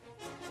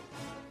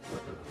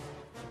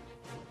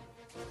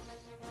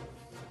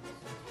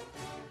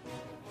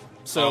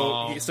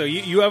 So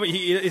you haven't.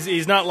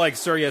 He's not like,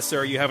 sir, yes,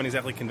 sir. You haven't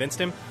exactly convinced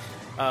him,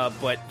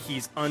 but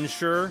he's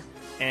unsure,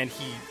 and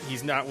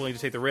he's not willing to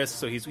take the risk.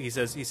 So he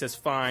says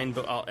fine,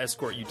 but I'll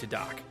escort you to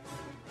dock.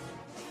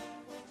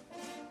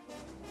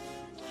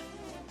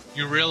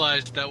 You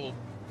realize that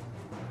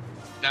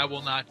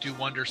will not do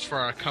wonders for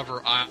our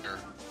cover either.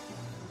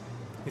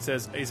 He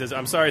says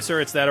I'm sorry,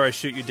 sir. It's that or I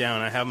shoot you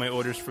down. I have my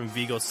orders from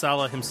Vigo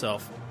Sala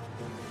himself.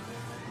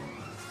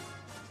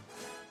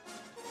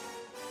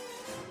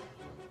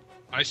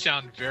 I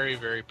sound very,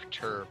 very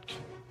perturbed.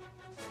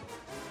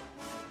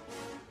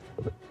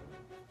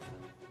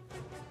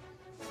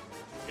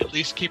 At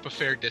least keep a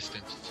fair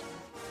distance.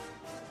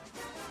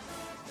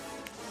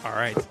 All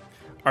right.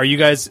 Are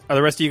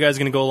the rest of you guys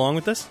going to go along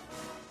with this?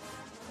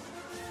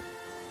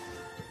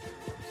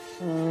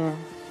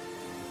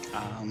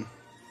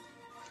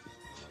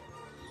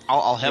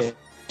 I'll have Yeah.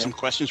 some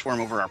questions for him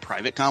over our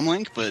private comm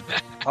link, but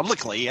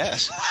publicly,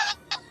 yes.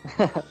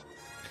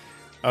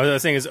 I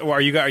was saying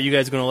are you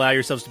guys going to allow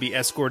yourselves to be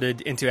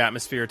escorted into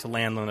atmosphere to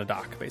land on a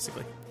dock,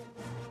 basically?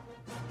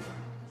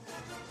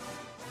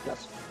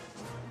 Yes.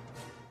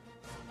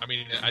 I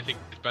mean, I think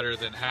it's better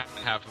than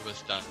half of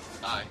us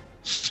die.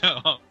 So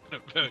I'm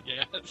gonna vote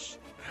yes.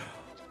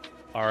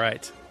 All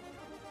right.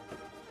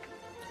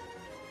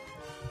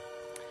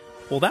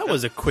 Well, that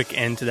was a quick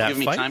end to that Give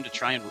me fight. time to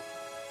try and.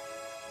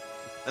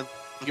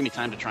 Give me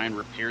time to try and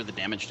repair the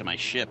damage to my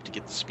ship to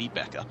get the speed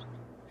back up.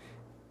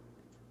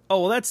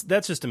 Oh, well, that's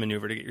just a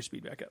maneuver to get your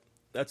speed back up.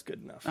 That's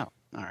good enough. Oh,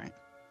 all right.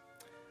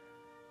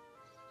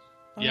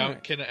 Yeah.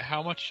 Alright.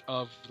 How much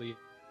of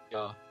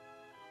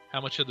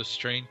the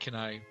strain can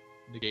I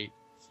negate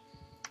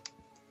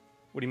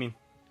What do you mean?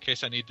 in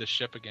case I need the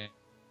ship again?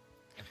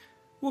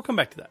 We'll come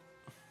back to that.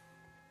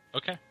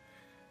 Okay.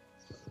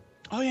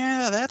 Oh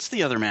yeah, that's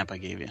the other map I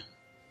gave you.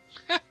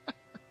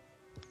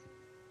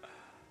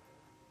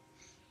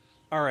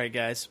 All right,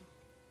 guys.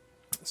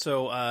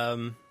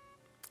 So,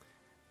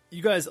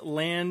 you guys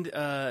land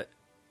on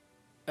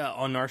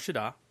Nar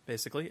Shaddaa,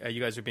 basically.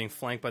 You guys are being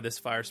flanked by this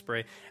fire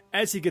spray.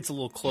 As he gets a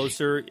little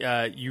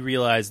closer, you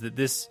realize that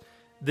this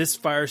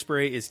fire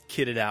spray is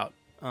kitted out.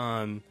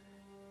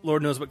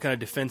 Lord knows what kind of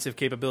defensive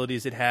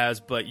capabilities it has,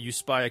 but you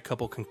spy a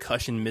couple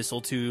concussion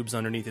missile tubes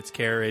underneath its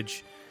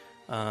carriage,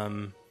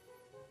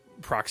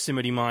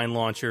 proximity mine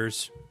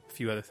launchers, a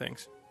few other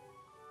things.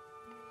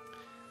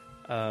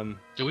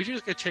 Did we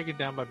just get taken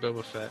down by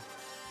Boba Fett?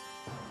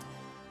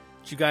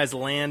 You guys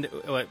land.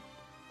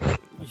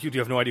 You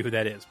have no idea who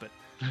that is, but.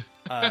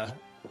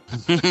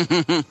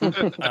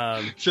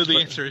 So the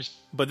answer is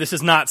But this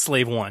is not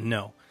Slave One.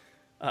 No.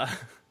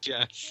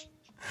 yes.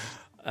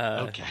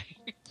 Okay.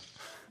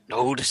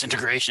 No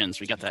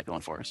disintegrations. We got that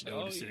going for us.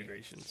 No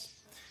disintegrations.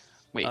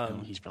 Wait, no,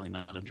 he's probably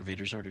not under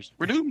Vader's orders.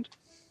 We're doomed.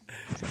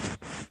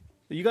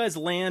 You guys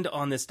land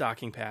on this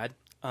docking pad,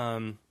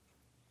 and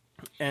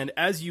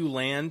as you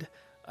land,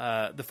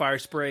 the fire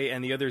spray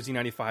and the other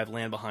Z-95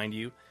 land behind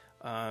you.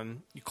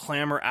 You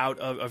clamber out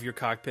of your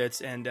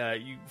cockpits, and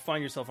you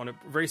find yourself on a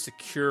very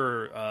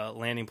secure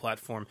landing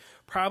platform,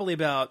 probably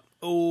about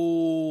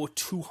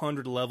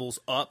 200 levels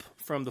up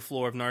from the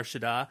floor of Nar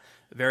Shaddaa,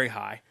 very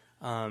high.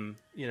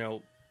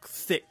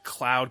 Thick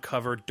cloud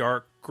cover,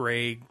 dark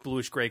gray,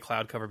 bluish gray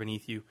cloud cover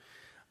beneath you.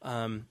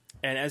 And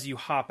as you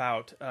hop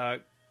out,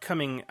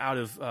 coming out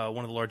of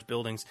one of the large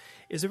buildings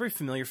is a very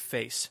familiar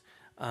face,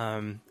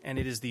 and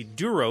it is the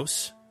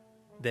Duros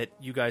that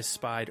you guys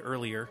spied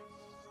earlier.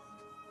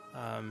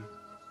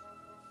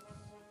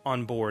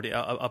 On board,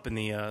 up in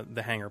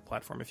the hangar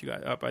platform, if you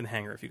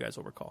guys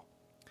will recall.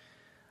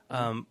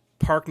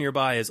 Parked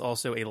nearby is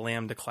also a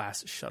Lambda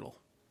class shuttle.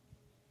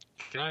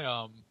 Can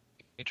I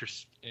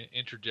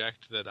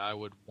interject that I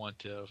would want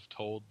to have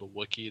told the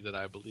Wookiee that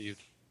I believe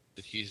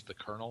that he's the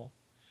colonel,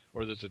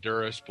 or that the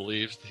Duros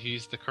believes that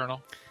he's the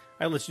colonel?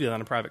 I'll let you do that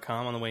on a private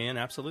comm on the way in,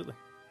 absolutely.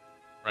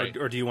 Right.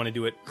 Or do you want to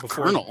do it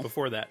before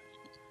that?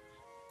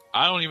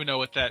 I don't even know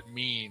what that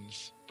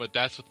means, but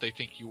that's what they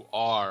think you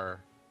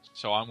are.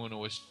 So I'm going to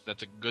wish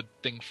that's a good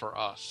thing for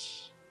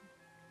us.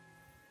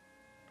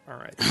 All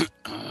right.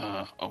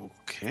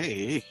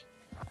 Okay.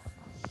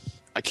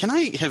 Can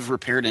I have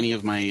repaired any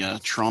of my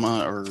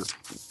trauma or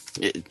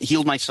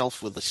healed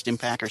myself with a stim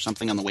pack or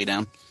something on the way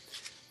down?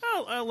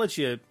 I'll let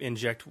you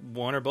inject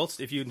one or both.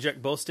 If you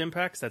inject both stim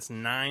packs, that's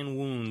 9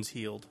 wounds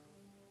healed.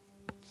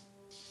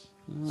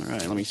 All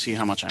right, let me see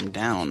how much I'm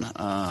down.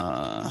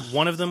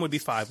 One of them would be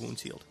 5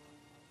 wounds healed.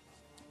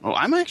 Oh,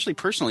 I'm actually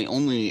personally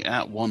only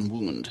at 1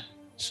 wound.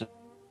 So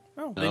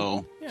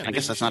I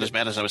guess that's not as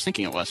bad as I was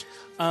thinking it was.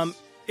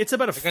 It's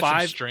about a I got some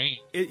 5. strain.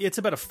 It's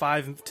about a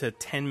 5 to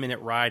 10 minute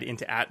ride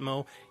into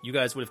Atmo. You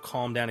guys would have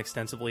calmed down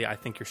extensively. I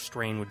think your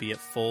strain would be at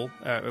full.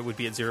 It would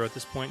be at 0 at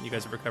this point. You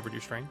guys have recovered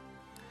your strain.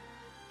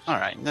 All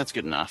right, that's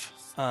good enough.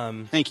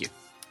 Thank you.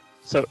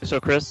 So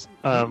Chris,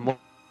 one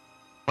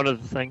other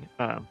thing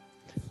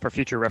for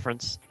future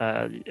reference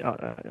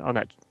on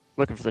that,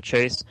 looking for the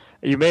chase,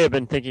 you may have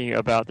been thinking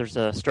about there's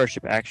a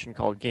Starship action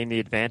called Gain the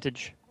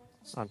Advantage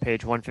on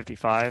page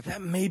 155.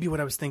 That may be what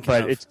I was thinking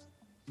of.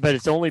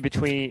 It's only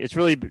between. It's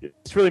really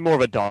more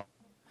of a dog.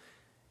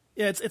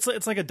 Yeah,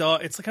 it's like a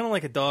dog. It's kind of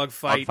like a dog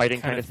fight fighting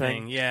kind of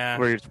thing. Yeah.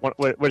 Where it's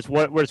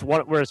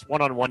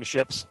one-on-one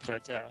ships.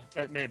 But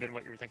that may have been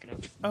what you were thinking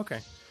of. Okay.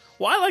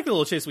 Well, I like the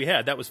little chase we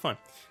had. That was fun.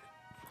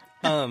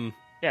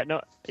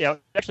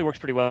 It actually works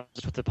pretty well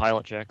just with the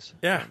pilot checks.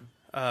 Yeah.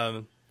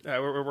 It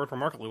worked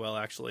remarkably well,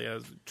 actually. I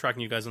was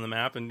tracking you guys on the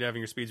map and having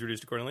your speeds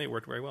reduced accordingly. It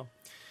worked very well.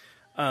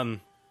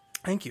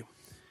 Thank you.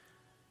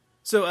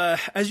 So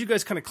as you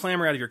guys kind of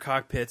clamber out of your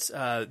cockpits,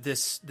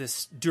 this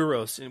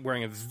Duros,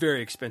 wearing a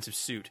very expensive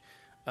suit,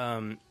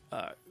 kind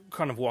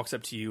of walks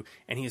up to you,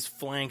 and he is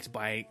flanked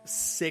by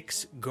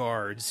 6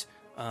 guards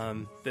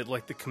that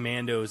like the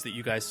commandos that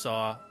you guys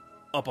saw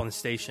up on the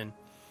station.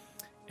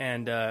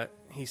 And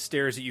he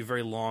stares at you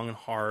very long and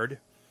hard,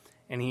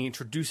 and he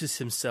introduces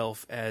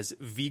himself as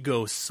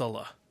Vigo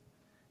Sulla.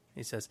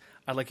 He says,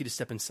 "I'd like you to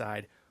step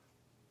inside.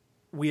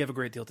 We have a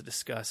great deal to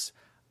discuss.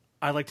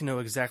 I'd like to know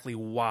exactly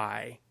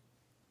why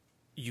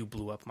you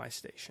blew up my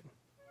station."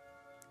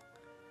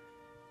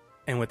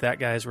 And with that,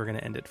 guys, we're going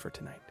to end it for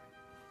tonight.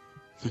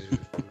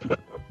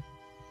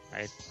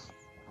 Right.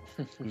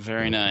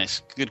 Very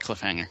nice. Good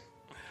cliffhanger.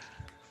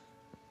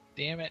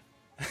 Damn it.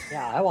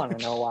 Yeah, I want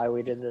to know why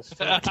we did this.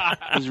 Too.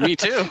 It was me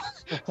too.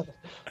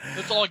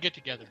 Let's all get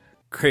together.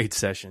 Great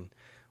session.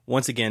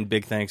 Once again,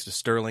 big thanks to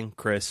Sterling,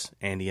 Chris,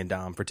 Andy, and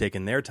Dom for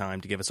taking their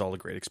time to give us all a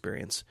great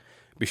experience.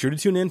 Be sure to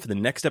tune in for the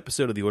next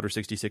episode of the Order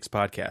 66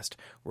 podcast,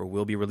 where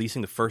we'll be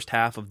releasing the first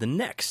half of the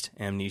next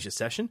Amnesia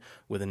session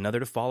with another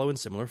to follow in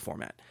similar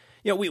format.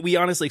 You know, we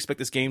honestly expect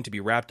this game to be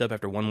wrapped up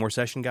after one more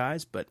session,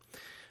 guys, but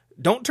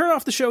don't turn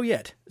off the show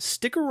yet.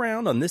 Stick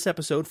around on this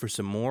episode for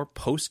some more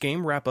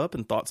post-game wrap-up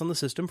and thoughts on the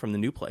system from the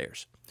new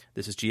players.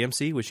 This is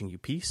GMC wishing you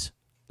peace,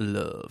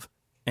 love,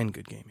 and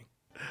good gaming.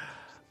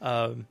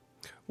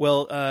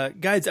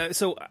 Guys,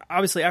 so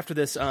obviously after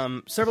this,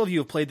 several of you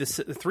have played this,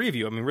 3 of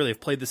you, really have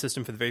played the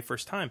system for the very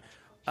first time.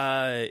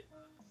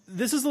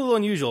 This is a little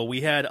unusual.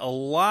 We had a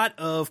lot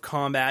of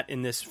combat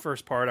in this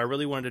first part. I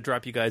really wanted to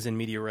drop you guys in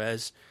media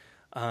res,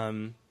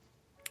 and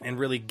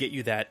really get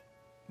you that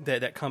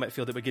combat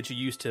feel that would get you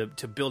used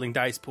to building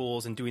dice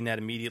pools and doing that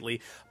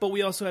immediately. But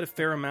we also had a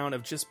fair amount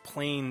of just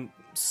plain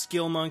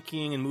skill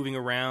monkeying and moving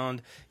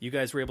around. You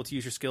guys were able to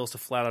use your skills to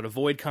flat out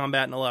avoid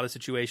combat in a lot of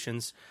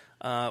situations.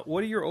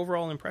 What are your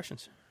overall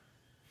impressions?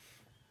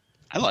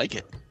 I like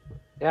it.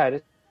 Yeah,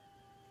 it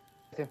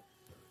is.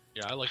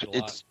 Yeah, I like it a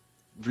lot. It's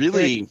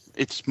really,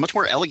 it's much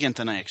more elegant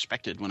than I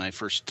expected when I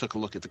first took a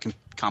look at the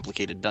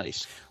complicated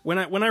dice. When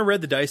I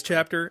read the dice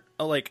chapter,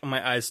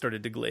 my eyes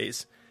started to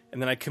glaze.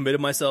 And then I committed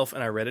myself,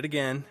 and I read it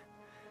again,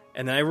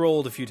 and then I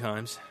rolled a few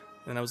times,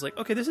 and I was like,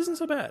 okay, this isn't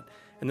so bad.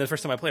 And then the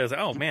first time I played, I was like,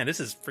 oh man,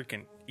 this is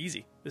freaking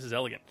easy. This is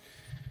elegant,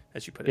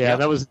 as you put it. Yeah,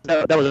 that was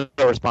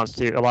our response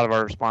to a lot of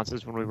our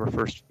responses when we were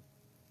first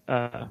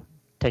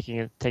taking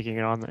it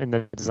on in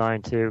the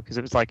design too, because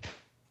it was like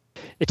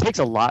it takes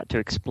a lot to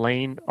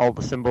explain all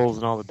the symbols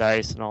and all the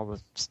dice and all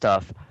the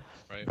stuff.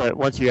 Right. But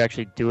once you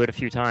actually do it a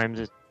few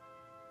times,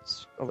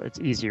 it's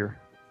easier.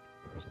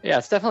 Yeah,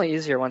 it's definitely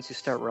easier once you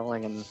start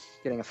rolling and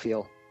getting a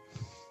feel.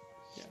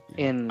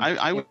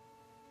 I would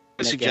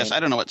suggest, game. I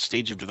don't know what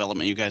stage of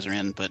development you guys are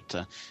in,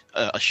 but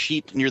a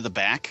sheet near the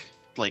back,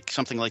 like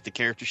something like the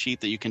character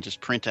sheet that you can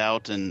just print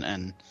out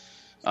and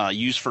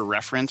use for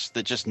reference,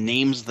 that just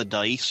names the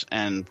dice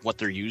and what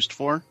they're used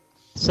for.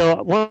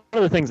 So one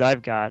of the things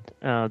I've got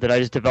that I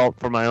just developed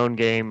for my own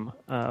game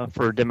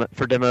for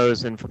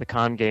demos and for the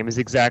con game is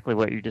exactly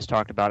what you just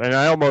talked about. And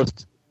I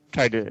almost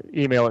tried to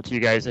email it to you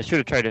guys. I should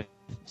have tried to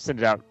send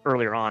it out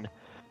earlier on.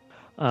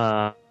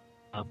 On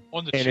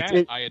the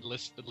chat, I had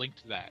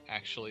linked that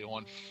actually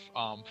on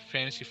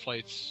Fantasy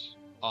Flight's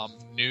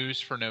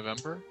news for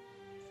November.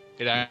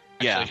 It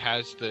actually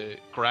has the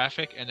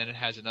graphic, and then it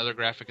has another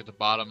graphic at the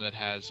bottom that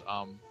has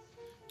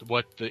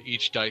what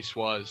each dice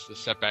was: the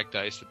setback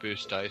dice, the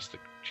boost dice, the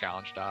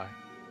challenge die.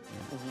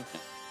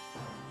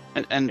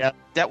 And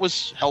that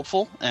was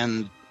helpful,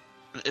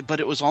 but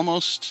it was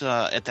almost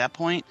at that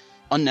point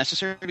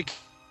unnecessary,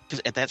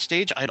 because at that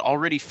stage I'd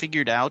already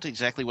figured out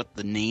exactly what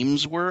the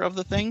names were of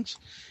the things,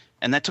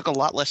 and that took a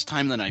lot less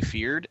time than I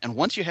feared. And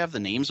once you have the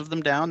names of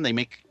them down, they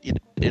make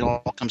it all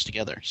comes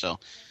together. So,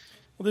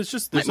 well,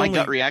 there's my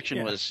gut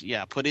reaction was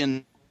put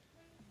in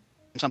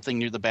something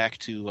near the back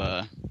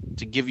to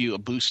give you a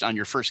boost on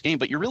your first game,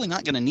 but you're really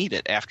not going to need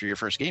it after your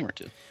first game or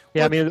two.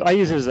 Yeah, I mean, I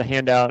use it as a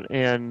handout,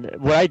 and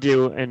what I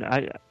do, and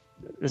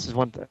this is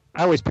one thing,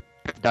 I always pick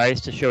dice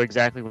to show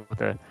exactly what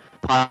the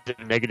positive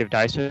and negative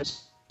dice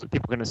is, so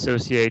people can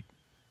associate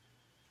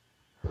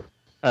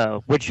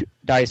which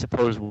dice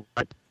oppose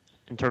what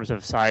in terms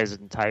of size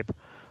and type.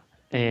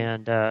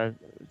 And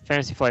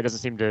Fantasy Flight doesn't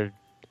seem to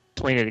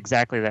explain it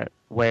exactly that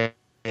way.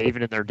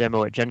 Even in their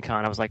demo at Gen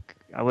Con, I was like,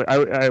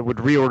 I would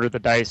reorder the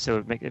dice so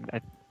it makes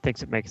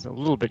it makes it a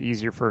little bit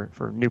easier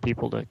for new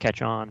people to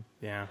catch on.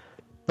 Yeah.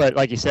 But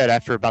like you said,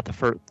 after about the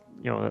first,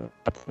 when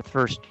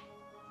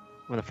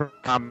the first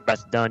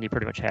combat's done, you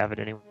pretty much have it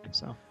anyway.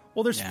 So.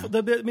 Well, there's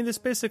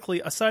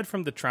basically, aside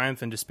from the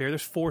triumph and despair,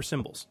 there's 4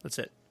 symbols. That's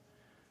it.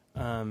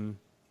 And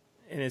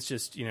it's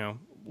just,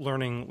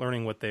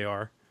 learning what they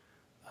are.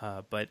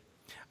 But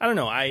I don't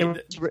know.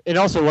 And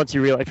also, once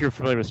you realize, if you're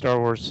familiar with Star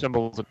Wars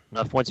symbols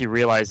enough, once you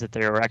realize that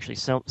they are actually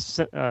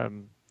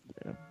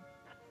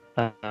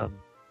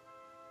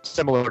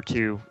similar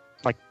to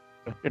like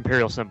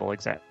Imperial symbol,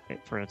 exactly.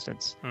 For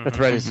instance, the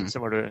thread is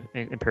similar to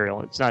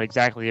Imperial. It's not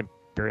exactly the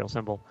Imperial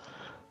symbol,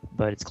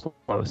 but it's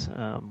close.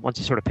 Once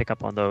you sort of pick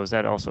up on those,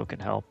 that also can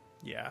help.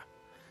 Yeah.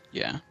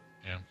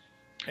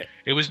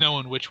 It was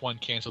knowing which one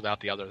canceled out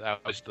the other.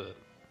 That was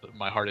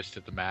my hardest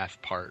at the math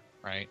part,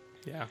 right?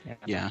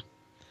 Yeah.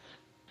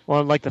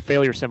 Well, like the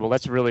failure symbol,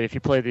 that's really, if you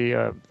play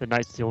the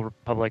Knights of the Old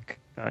Republic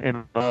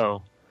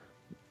MMO,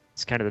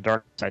 it's kind of the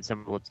dark side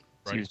symbol. It's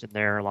used in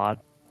there a lot.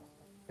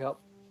 Yep.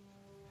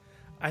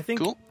 I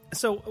think cool.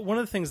 So. One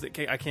of the things that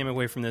I came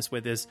away from this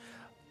with is,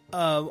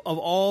 of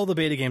all the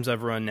beta games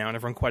I've run now, and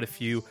I've run quite a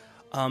few,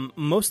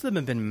 most of them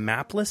have been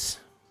mapless.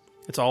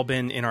 It's all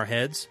been in our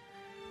heads.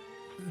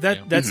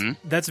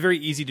 That's very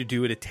easy to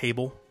do at a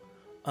table.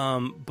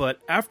 But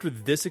after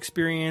this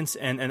experience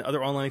and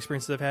other online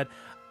experiences I've had,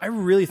 I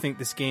really think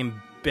this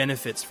game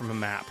benefits from a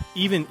map,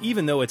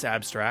 even though it's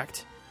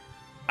abstract.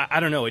 I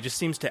don't know. It just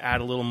seems to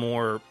add a little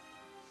more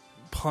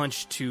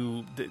punch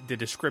to the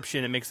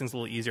description. It makes things a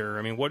little easier.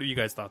 I mean, what are you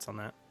guys' thoughts on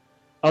that?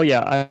 Oh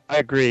yeah, I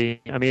agree.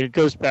 I mean, it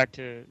goes back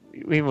to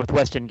even with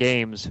West End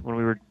Games when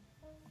we were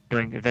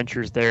doing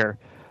adventures there.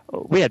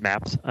 We had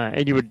maps,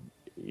 and you would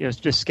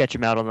just sketch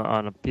them out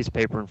on a piece of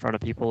paper in front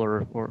of people,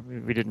 or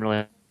we didn't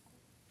really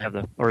have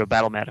a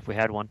battle mat if we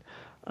had one.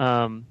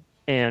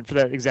 And for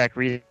that exact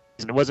reason,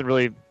 it wasn't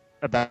really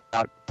about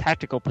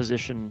tactical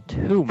position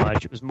too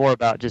much. It was more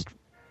about just,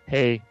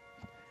 hey,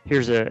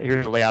 here's a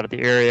layout of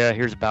the area.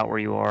 Here's about where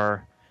you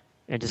are,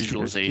 and just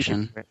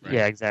visualization. Right.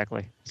 Yeah,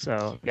 exactly.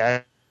 So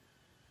yeah.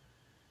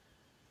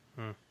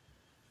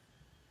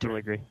 Totally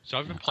agree. So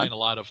I've been playing a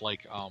lot of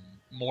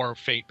more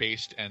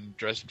Fate-based and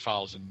Dresden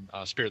Files and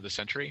Spirit of the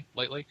Century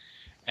lately,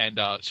 and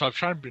so I've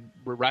tried to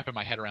wrapping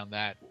my head around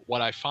that.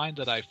 What I find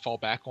that I fall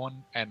back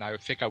on, and I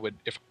think I would,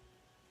 if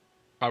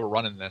I were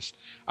running this,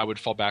 I would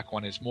fall back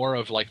on, is more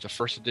of like the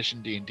first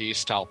edition D&D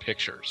style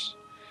pictures.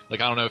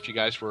 Like, I don't know if you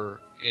guys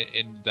were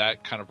in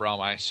that kind of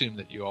realm. I assume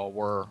that you all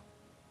were.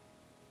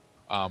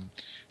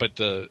 But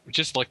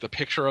just like the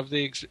picture of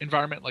the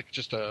environment, like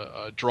just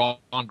a drawn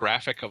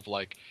graphic of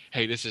like,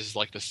 hey, this is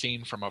like the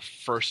scene from a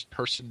first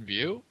person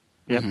view,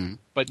 Mm-hmm.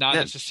 but not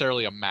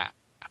necessarily a map.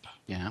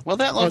 Yeah. Well,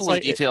 that level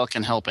of detail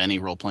can help any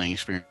role playing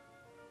experience,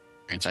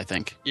 I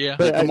think. Yeah.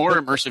 But the more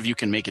immersive you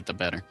can make it, the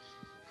better.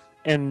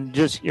 And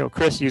just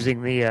Chris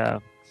using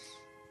the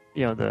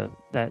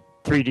that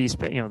 3D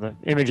the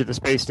image of the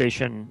space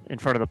station in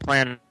front of the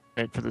planet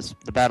for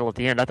the battle at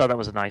the end. I thought that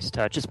was a nice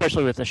touch,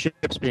 especially with the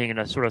ships being in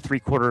a sort of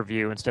 3/4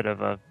 view instead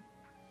of a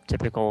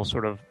typical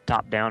sort of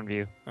top-down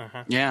view.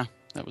 Uh-huh. Yeah,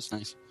 that was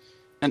nice.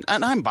 And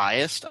I'm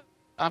biased,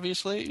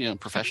 obviously,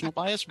 professional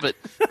bias, but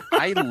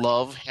I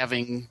love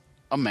having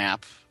a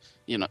map.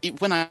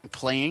 When I'm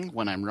playing,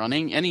 when I'm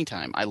running,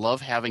 anytime, I love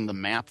having the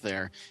map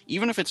there,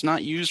 even if it's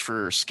not used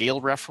for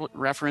scale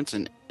reference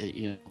and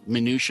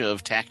minutia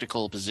of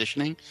tactical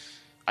positioning.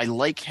 I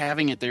like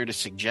having it there to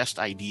suggest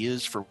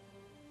ideas for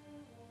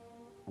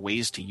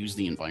ways to use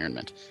the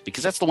environment,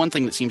 because that's the one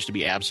thing that seems to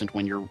be absent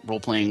when you're role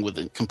playing with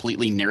a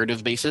completely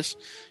narrative basis.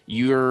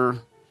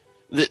 You're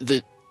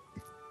the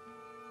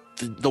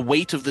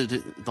weight of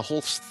the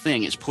whole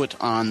thing is put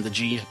on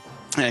the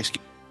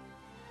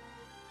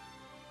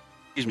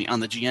on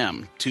the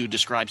GM to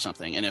describe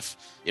something, and if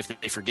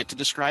they forget to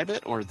describe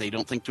it or they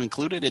don't think to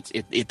include it,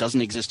 it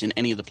doesn't exist in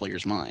any of the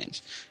players'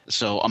 minds.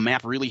 So a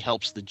map really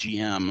helps the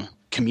GM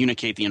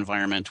communicate the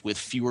environment with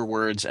fewer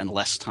words and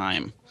less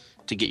time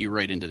to get you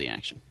right into the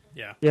action.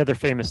 Yeah. The other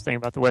famous thing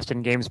about the West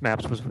End Games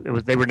maps was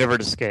they were never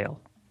to scale.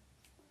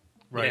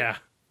 Right. Yeah.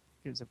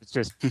 Because it's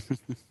just you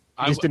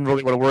just didn't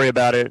really want to worry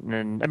about it,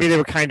 and I mean they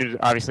were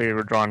obviously they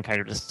were drawn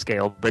kind of to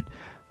scale, but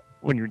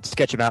when you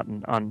sketch them out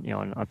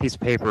on a piece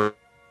of paper,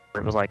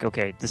 it was like,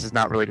 okay, this is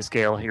not really to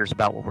scale. Here's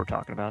about what we're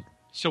talking about.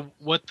 So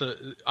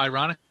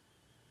ironically,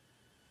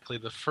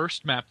 the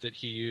first map that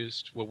he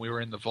used when we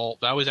were in the vault,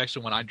 that was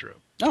actually one I drew.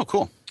 Oh,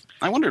 cool.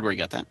 I wondered where you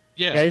got that.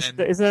 Yeah. Isn't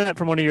that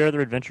from one of your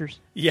other adventures?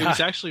 Yeah. It was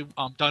actually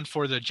done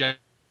for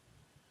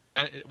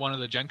one of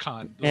the Gen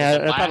Con,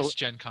 last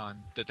Gen Con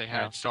that they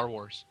had, Star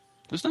Wars.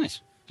 It was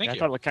nice. Thank you. I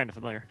thought it looked kind of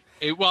familiar.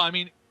 I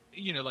mean,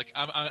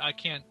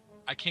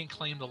 I can't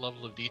claim the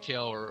level of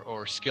detail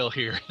or skill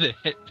here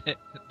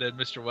that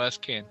Mr.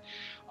 West can.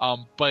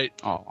 But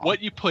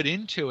what you put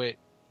into it,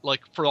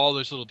 like for all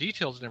those little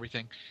details and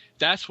everything,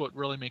 that's what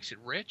really makes it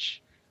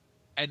rich.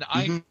 And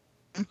I've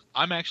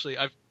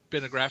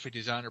been a graphic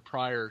designer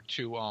prior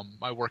to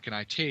my work in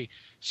IT,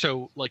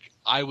 so like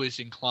I was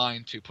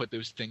inclined to put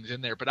those things in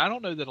there. But I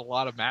don't know that a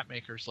lot of map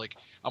makers, like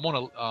I'm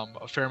on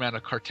a fair amount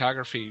of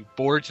cartography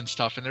boards and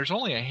stuff, and there's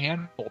only a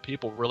handful of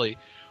people really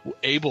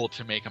able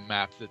to make a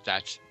map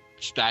that's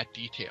that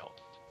detailed.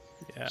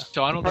 Yeah.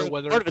 So I don't know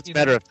whether part of it's a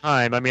matter of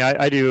time. I mean,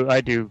 I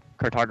do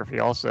cartography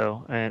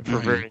also, and for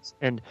various,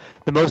 and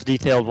the most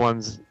detailed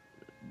ones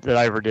that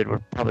I ever did were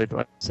probably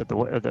the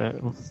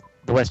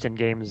West End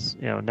Games,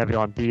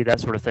 Nebulon B, that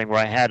sort of thing, where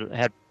I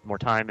had more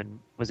time and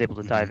was able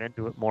to dive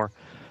into it more.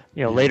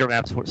 Later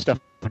maps were stuff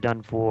I've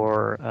done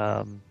for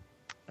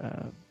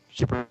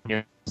Super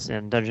Units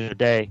and Dungeon a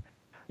Day.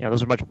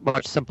 Those are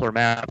much simpler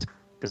maps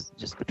because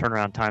just the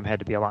turnaround time had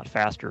to be a lot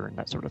faster and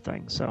that sort of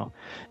thing. So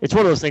it's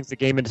one of those things the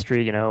game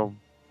industry,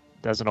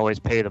 doesn't always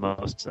pay the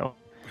most. So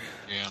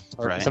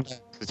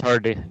sometimes it's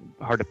hard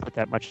to put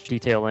that much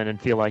detail in and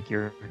feel like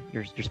you're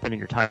spending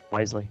your time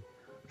wisely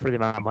for the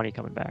amount of money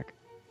coming back.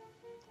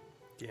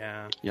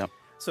 Yeah. Yep.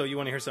 So you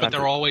want to hear something? But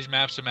there are always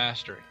maps of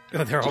mastery.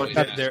 There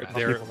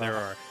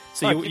are.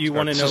 So you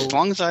want to know? As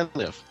long as I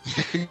live.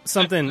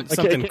 something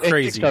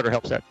crazy. Kickstarter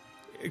helps that.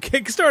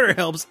 Kickstarter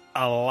helps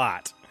a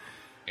lot.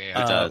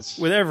 Yeah, it does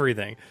with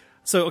everything.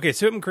 So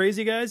something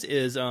crazy, guys,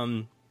 is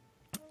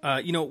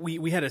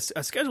we had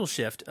a schedule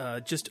shift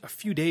just a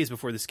few days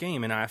before this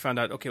game, and I found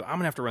out I'm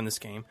gonna have to run this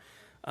game,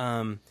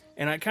 and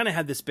I kind of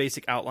had this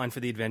basic outline for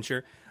the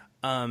adventure.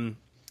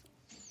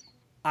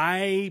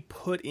 I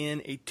put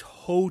in a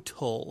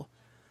total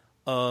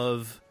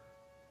of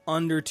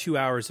under 2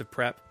 hours of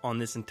prep on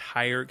this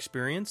entire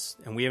experience,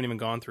 and we haven't even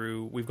gone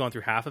through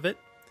half of it.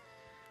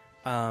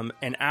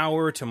 An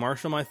hour to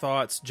marshal my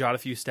thoughts, jot a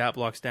few stat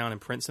blocks down,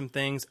 and print some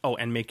things. Oh,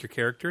 and make your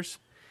characters.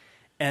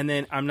 And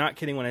then I'm not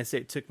kidding when I say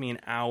it took me an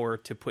hour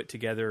to put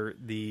together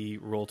the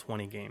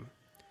Roll20 game.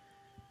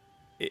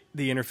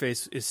 The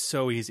interface is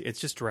so easy. It's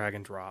just drag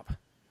and drop.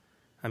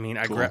 I mean,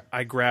 Cool.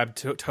 I grabbed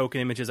token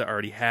images I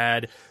already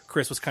had.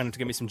 Chris was kind of to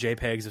give me some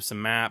JPEGs of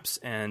some maps,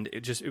 and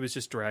it was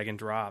just drag and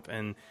drop.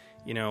 And,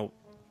 you know,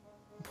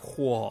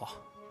 whoa.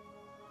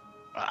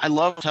 I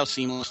loved how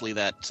seamlessly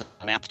that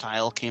map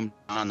tile came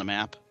on the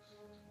map.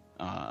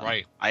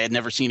 Right. I had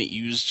never seen it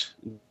used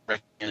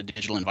in a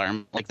digital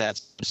environment like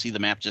that. To see the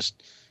map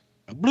just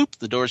bloop,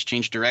 the doors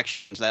change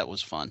directions. That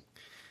was fun.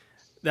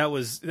 That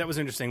was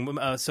interesting.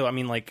 So I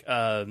mean, like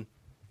the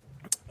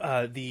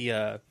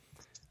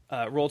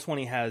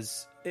Roll20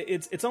 has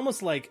it's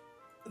almost like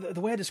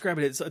the way I describe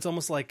it. It's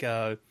almost like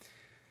it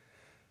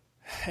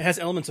has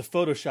elements of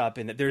Photoshop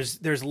in it.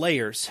 There's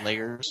layers.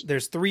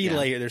 There's three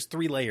layers. There's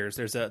 3 layers.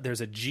 There's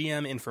a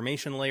GM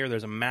information layer.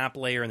 There's a map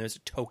layer, and there's a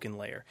token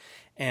layer.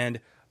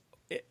 And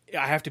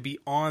I have to be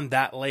on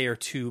that layer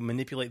to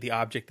manipulate the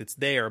object that's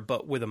there.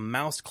 But with a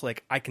mouse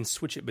click, I can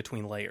switch it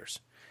between layers.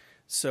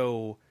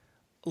 So,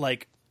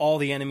 like all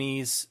the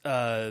enemies,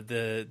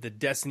 the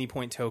Destiny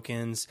Point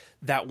tokens,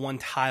 that one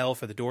tile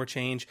for the door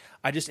change,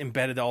 I just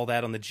embedded all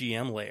that on the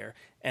GM layer,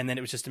 and then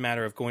it was just a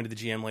matter of going to the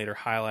GM layer,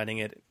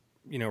 highlighting it,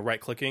 you know,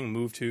 right clicking,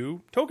 move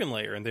to token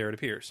layer, and there it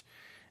appears,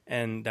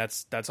 and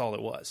that's all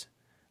it was.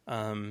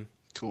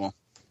 Cool.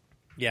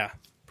 Yeah,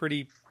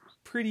 pretty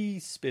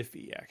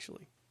spiffy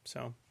actually.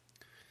 So,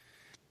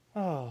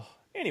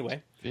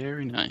 anyway,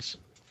 Very nice.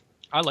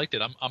 I liked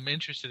it. I'm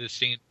interested in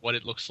seeing what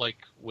it looks like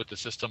with the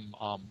system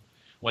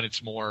when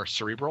it's more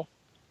cerebral.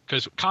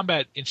 Because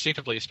combat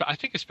instinctively, I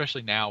think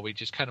especially now, we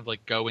just kind of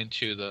like go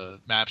into the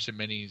maps and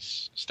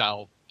minis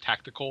style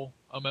tactical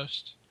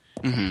almost.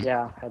 Mm-hmm.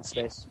 Yeah,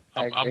 headspace.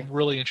 I agree. I'm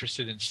really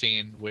interested in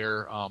seeing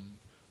where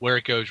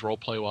it goes role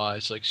play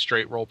wise, like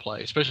straight role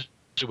play, especially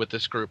with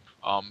this group.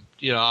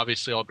 You know,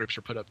 obviously all groups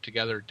are put up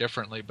together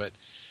differently, but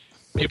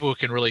people who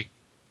can really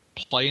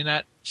play in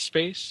that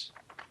space,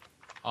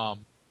 I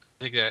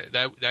think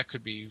that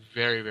could be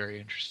very, very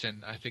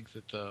interesting. I think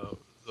that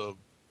the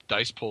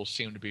dice pools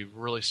seem to be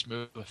really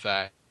smooth with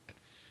that.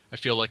 I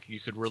feel like you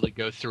could really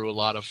go through a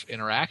lot of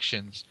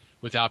interactions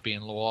without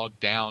being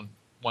logged down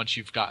once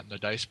you've gotten the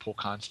dice pool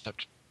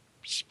concept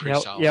pretty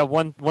solid. Yeah,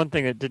 one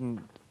thing that didn't,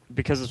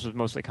 because this was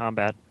mostly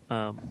combat,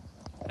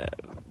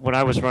 when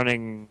I was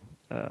running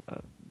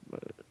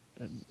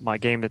my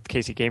game at the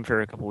KC Game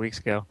Fair a couple weeks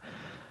ago,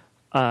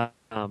 I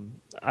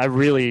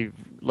really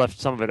left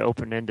some of it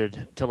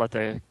open-ended to let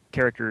the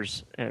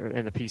characters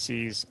and the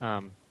PCs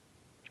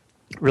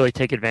really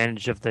take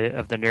advantage of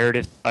the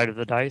narrative side of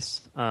the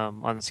dice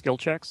on the skill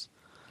checks.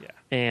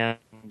 Yeah,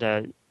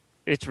 and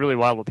it's really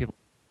wild what people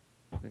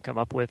can come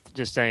up with.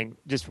 Just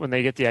when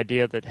they get the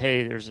idea that,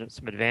 hey, there's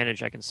some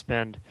advantage I can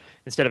spend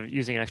instead of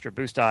using an extra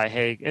boost die.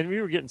 Hey, and we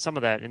were getting some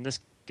of that in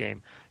this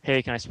game.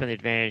 Hey, can I spend the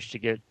advantage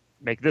to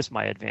make this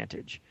my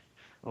advantage?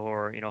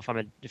 Or, you know,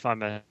 if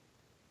I'm a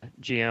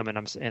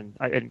GM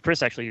and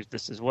Chris actually used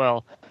this as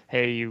well.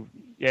 Hey, you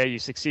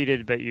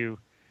succeeded, but you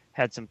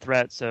had some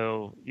threat,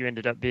 so you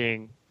ended up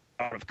being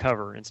out of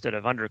cover instead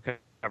of under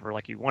cover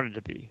like you wanted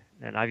to be.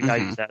 And I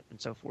used that and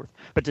so forth.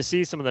 But to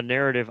see some of the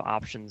narrative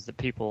options that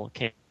people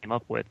came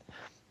up with,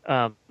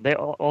 they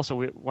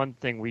also, one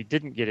thing we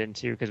didn't get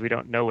into because we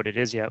don't know what it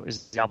is yet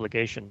is the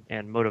obligation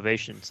and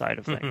motivation side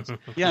of things.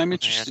 Yeah, I'm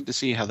interested to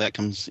see how that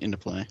comes into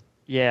play.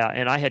 Yeah,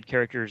 and I had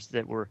characters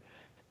that were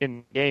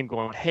in the game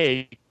going,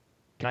 hey,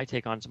 can I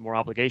take on some more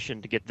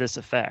obligation to get this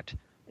effect?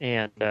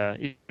 And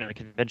even in a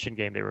convention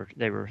game,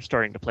 they were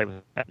starting to play with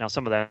that. Now,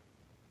 some of that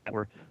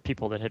were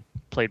people that had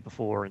played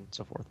before and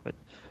so forth. But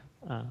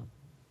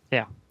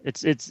yeah,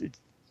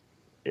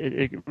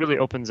 it really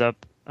opens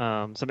up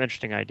some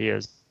interesting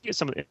ideas. You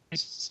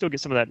still get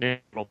some of that in the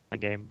role-playing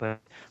game, but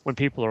when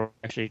people are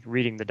actually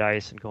reading the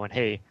dice and going,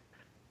 "Hey,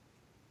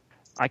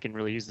 I can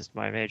really use this to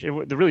my advantage."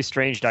 The really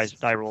strange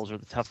die rolls are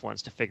the tough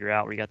ones to figure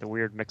out, where you got the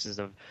weird mixes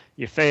of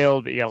you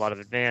failed, but you got a lot of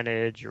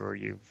advantage, or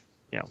you've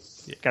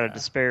got a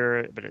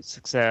despair, but it's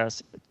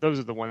success. Those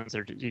are the ones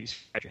that you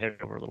scratch your head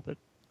over a little bit.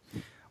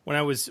 When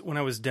I was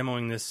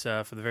demoing this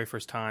for the very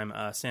first time,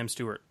 Sam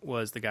Stewart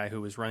was the guy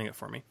who was running it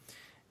for me,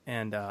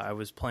 and I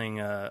was playing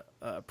a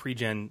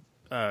pre-gen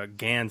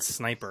Gans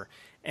sniper,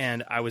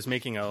 and I was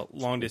making a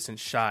long distance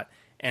shot,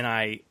 and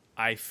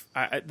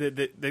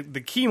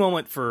the key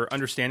moment for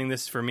understanding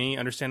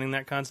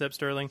that concept,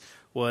 Sterling,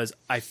 was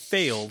I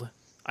failed.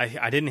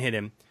 I didn't hit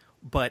him,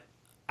 but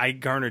I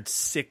garnered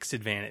 6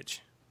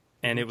 advantage.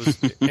 And it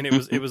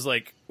was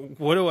like,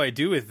 what do I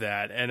do with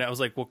that? And I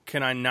was like, well,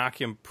 can I knock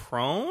him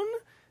prone?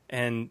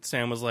 And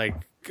Sam was like,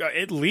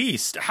 at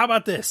least. How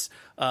about this?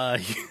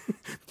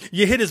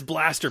 You hit his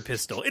blaster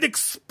pistol. It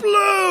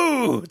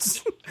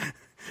explodes.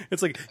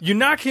 It's like you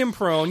knock him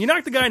prone, you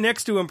knock the guy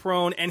next to him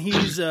prone, and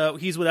he's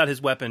without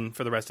his weapon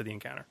for the rest of the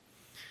encounter.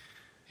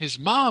 His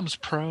mom's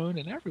prone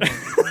and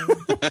everyone's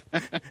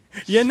prone.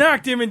 You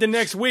knocked him into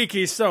next week.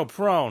 He's so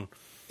prone.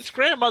 His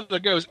grandmother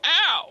goes,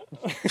 ow!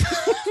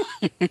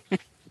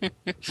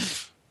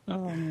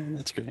 Oh, man,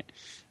 that's great.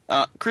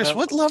 Chris,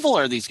 what level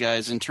are these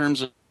guys in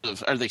terms of?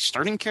 Are they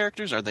starting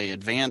characters? Are they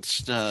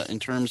advanced in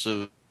terms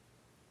of?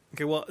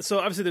 Okay, well, so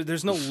obviously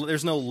there's no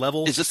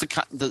level. Is this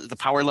the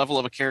power level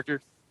of a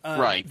character?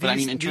 Right, but I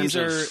mean in terms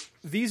of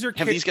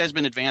have these guys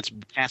been advanced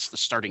past the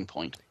starting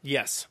point?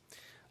 Yes.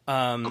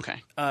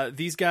 Okay.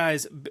 These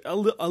guys a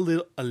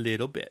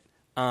little bit.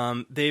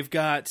 They've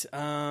got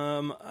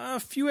a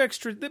few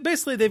extra.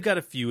 Basically, they've got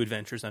a few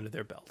adventures under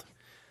their belt.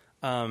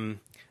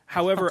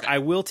 However, Okay. I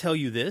will tell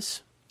you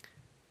this.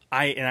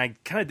 I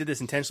kind of did this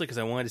intentionally because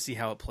I wanted to see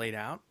how it played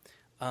out.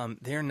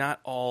 They're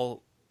not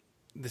all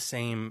the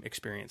same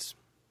experience.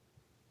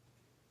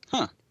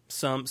 Huh.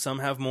 Some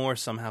have more,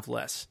 some have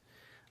less,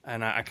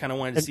 and I kind of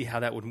wanted to see how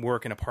that would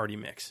work in a party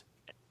mix.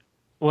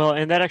 Well,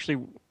 and that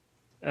actually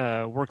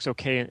works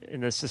okay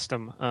in this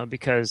system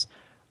because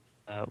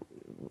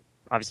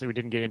obviously we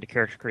didn't get into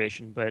character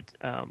creation, but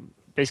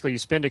basically you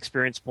spend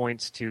experience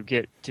points to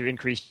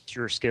increase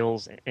your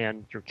skills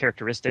and your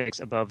characteristics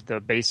above the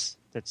base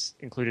that's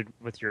included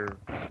with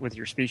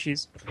your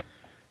species.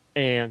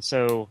 And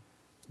so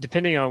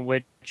depending on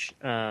which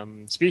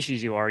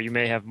species you are, you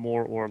may have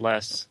more or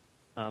less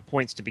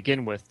points to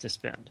begin with to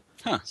spend.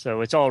 Huh.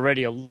 So it's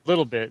already a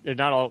little bit. They're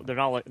not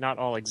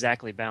all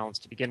exactly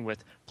balanced to begin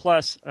with.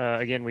 Plus,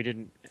 again, we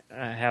didn't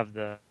have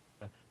the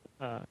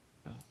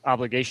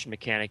obligation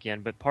mechanic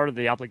in, but part of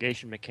the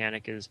obligation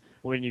mechanic is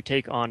when you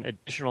take on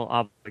additional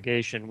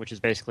obligation, which is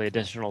basically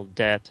additional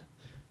debt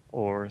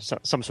or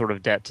some sort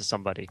of debt to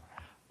somebody.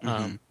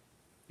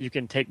 You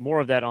can take more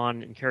of that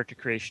on in character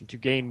creation to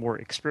gain more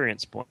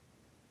experience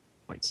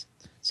points.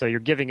 So you're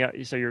giving up.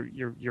 So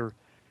you're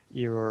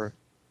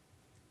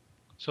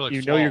So like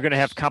you're going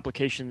to falls.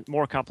 have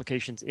more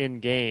complications in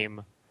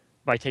game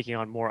by taking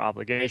on more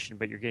obligation,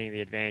 but you're getting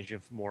the advantage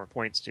of more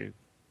points to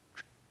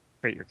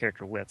create your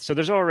character with. So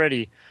there's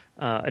already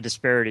a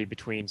disparity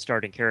between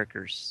starting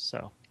characters.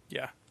 So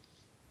Yeah.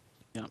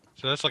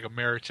 So that's like a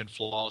merits and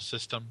flaws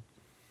system,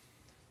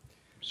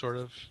 sort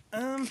of.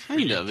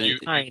 Kind of. You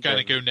Kind kind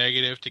of. of go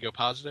negative to go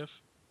positive.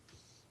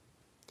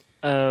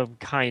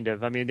 kind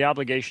of. I mean, the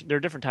obligation. There are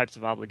different types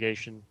of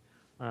obligation.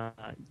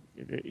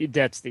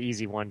 That's the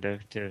easy one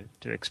to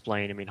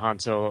explain. I mean, Han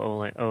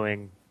Solo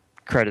owing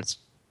credits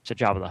to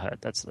Jabba the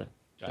Hutt. That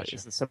Gotcha.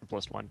 is the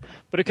simplest one.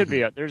 But it could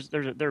be there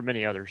are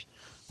many others.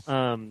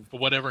 But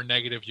whatever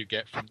negative you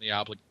get from the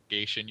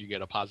obligation, you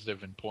get a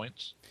positive in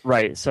points.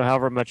 Right. So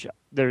however much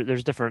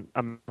there's different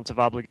amounts of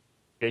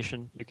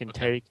obligation you can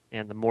take,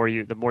 and the more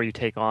you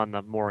take on,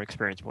 the more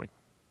experience points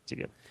you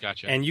get.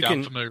 Gotcha. And you I'm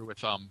can- familiar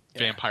with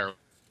vampire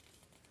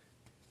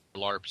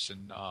LARPs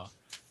and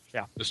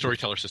Yeah. the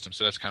storyteller system,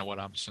 so that's kind of what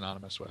I'm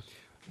synonymous with.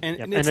 And,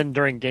 Yep. and And it's, then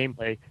during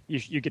gameplay,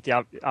 you get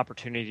the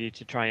opportunity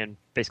to try and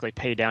basically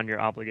pay down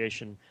your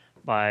obligation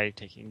by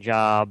taking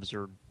jobs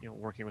or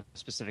working with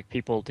specific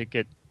people to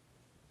get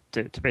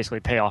to basically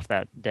pay off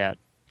that debt.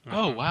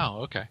 Oh wow,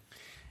 okay.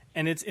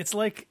 and it's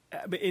like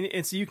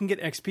it's you can get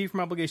XP from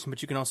obligation,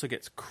 but you can also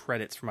get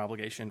credits from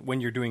obligation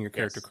when you're doing your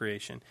character Yes.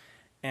 creation,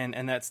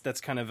 and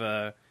that's kind of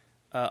a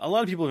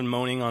lot of people have been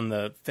moaning on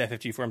the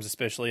FFG forums,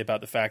 especially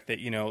about the fact that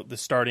the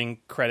starting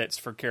credits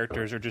for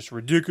characters are just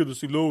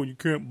ridiculously low and you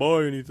can't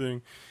buy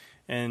anything,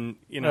 and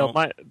Well,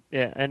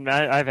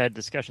 I've had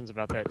discussions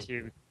about that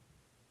too,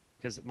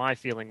 because my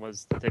feeling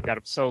was that they've got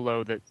it so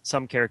low that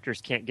some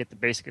characters can't get the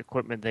basic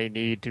equipment they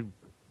need to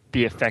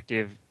be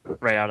effective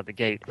right out of the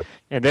gate.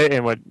 And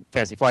what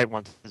Fantasy Flight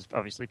wants is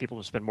obviously people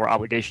to spend more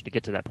obligation to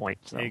get to that point.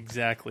 So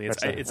exactly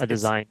that's a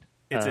design.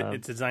 it's a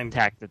design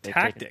tactic.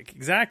 tactic.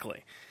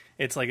 Exactly.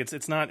 It's like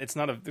it's not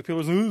a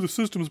people say, the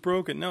system's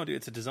broken. No, dude,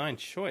 it's a design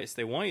choice.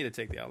 They want you to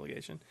take the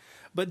obligation.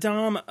 But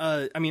Dom,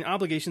 I mean,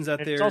 obligations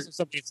out there. It's also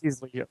something that's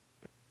easily.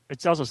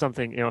 It's also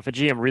something if a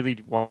GM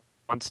really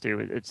wants to,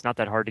 it's not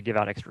that hard to give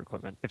out extra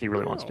equipment if he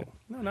really wants to.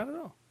 No, not at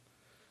all.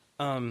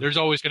 There's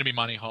always going to be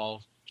money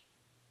hall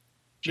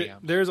GMs.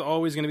 There's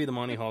always going to be the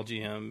money hall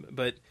GM,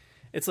 but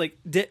it's like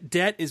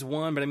debt is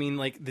one. But I mean,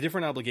 like the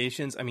different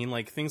obligations. I mean,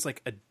 like things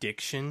like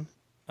addiction.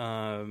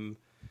 I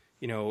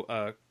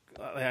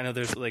know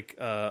there's like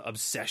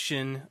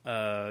obsession.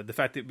 The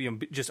fact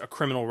that just a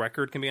criminal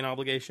record can be an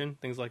obligation.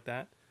 Things like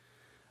that.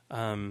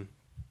 And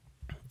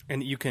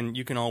you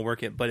can all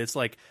work it, but it's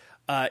like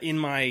in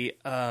my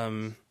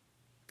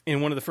in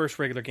one of the first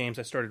regular games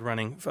I started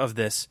running of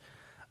this.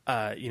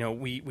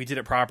 We did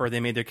it proper. They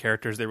made their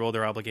characters, they rolled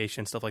their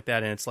obligations, stuff like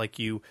that. And it's like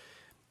you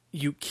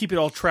keep it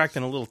all tracked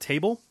in a little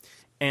table,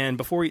 and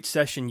before each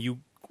session you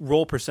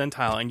roll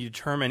percentile and you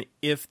determine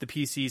if the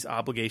PC's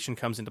obligation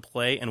comes into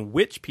play and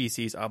which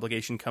PC's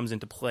obligation comes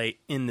into play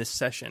in this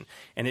session.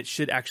 And it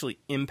should actually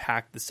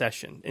impact the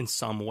session in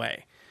some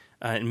way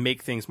and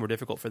make things more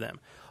difficult for them.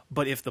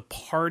 But if the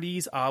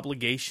party's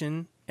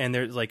obligation and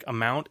their like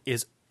amount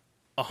is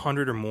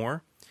 100 or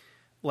more,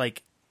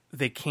 like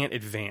they can't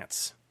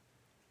advance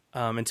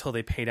until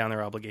they pay down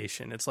their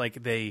obligation. It's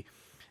like they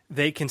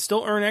can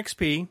still earn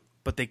XP,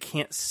 but they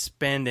can't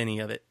spend any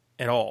of it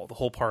at all, the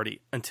whole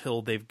party,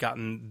 until they've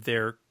gotten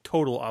their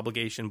total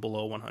obligation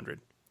below 100.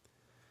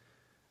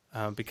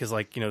 Because,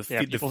 like, the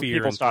fear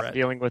people and stop threat.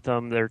 dealing with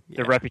them. Their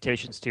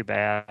reputation's too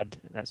bad,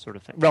 that sort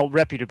of thing. Well,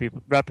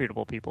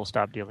 reputable people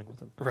stop dealing with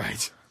them.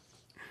 Right.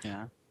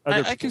 Yeah. Other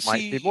I people can might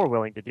see be more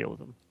willing to deal with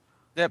them.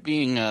 that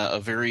being a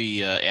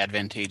very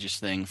advantageous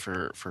thing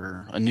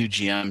for a new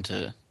GM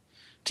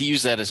to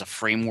use that as a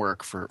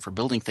framework for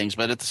building things.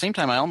 But at the same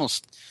time, I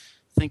almost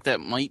think that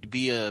might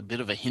be a bit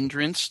of a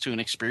hindrance to an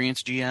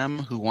experienced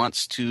GM who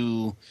wants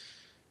to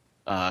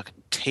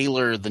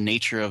tailor the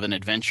nature of an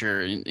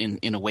adventure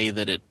in a way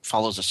that it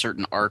follows a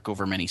certain arc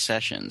over many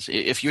sessions.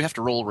 If you have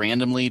to roll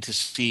randomly to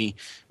see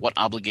what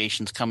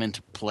obligations come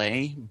into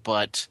play,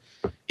 but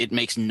it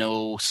makes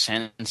no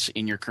sense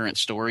in your current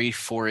story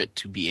for it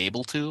to be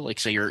able to, like,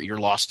 say you're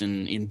lost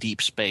in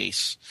deep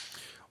space.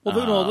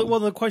 Well,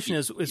 the question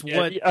is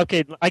what?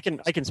 Okay, I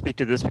can speak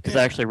to this because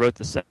I actually wrote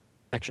this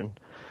section.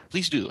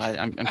 Please do.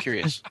 I'm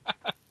curious.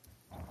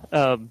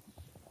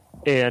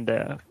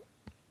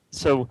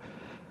 So,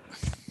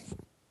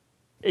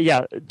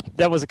 yeah,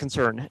 that was a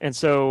concern. And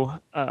so,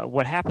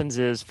 what happens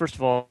is, first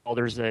of all,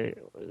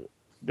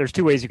 there's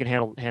two ways you can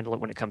handle it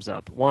when it comes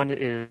up. One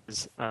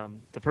is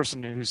the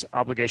person whose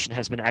obligation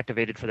has been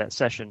activated for that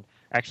session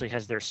actually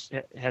has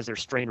their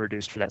strain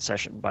reduced for that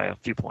session by a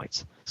few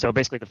points. So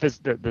basically,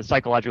 the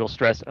psychological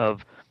stress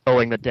of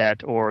owing the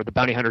debt, or the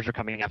bounty hunters are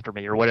coming after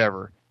me, or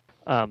whatever.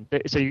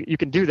 So you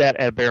can do that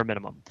at a bare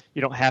minimum.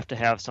 You don't have to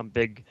have some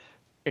big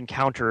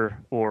encounter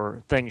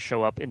or thing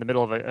show up in the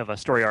middle of a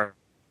story arc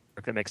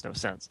that makes no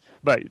sense.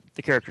 But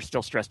the character's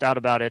still stressed out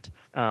about it.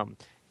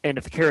 And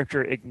if the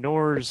character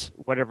ignores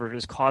whatever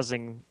the cause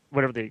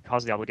of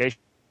the obligation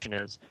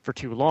is for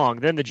too long,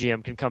 then the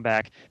GM can come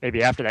back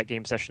maybe after that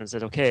game session and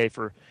says, okay,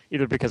 for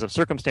either because of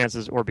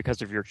circumstances or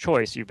because of your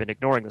choice, you've been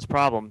ignoring this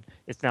problem.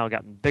 It's now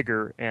gotten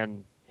bigger,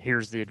 and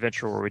here's the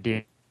adventure where we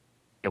deal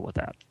with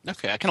that.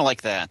 Okay, I kind of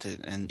like that,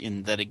 and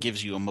in that it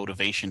gives you a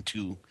motivation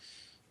to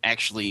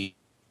actually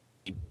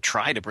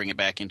try to bring it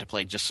back into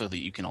play just so that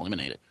you can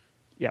eliminate it.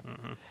 Yeah.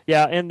 Mm-hmm.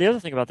 Yeah, and the other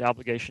thing about the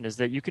obligation is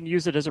that you can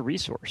use it as a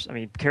resource. I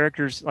mean,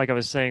 characters, like I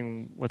was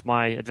saying with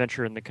my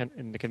adventure in the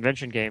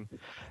convention game,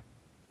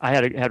 I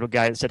had a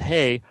guy that said,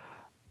 "Hey,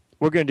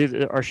 we're going to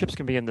do our ships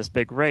can be in this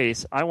big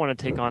race. I want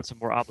to take on some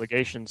more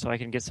obligations so I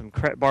can get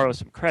borrow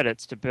some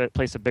credits to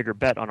place a bigger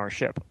bet on our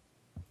ship."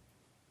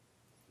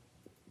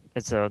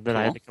 And so then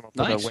I had to come up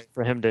with a way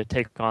for him to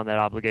take on that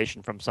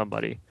obligation from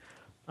somebody,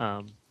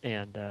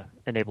 and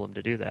enable him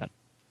to do that.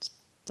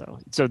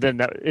 So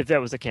then if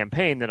that was a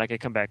campaign, then I could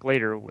come back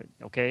later with,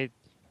 okay,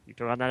 you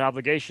took on that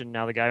obligation.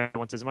 Now the guy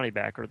wants his money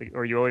back,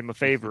 or you owe him a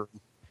favor.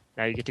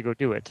 Now you get to go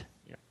do it.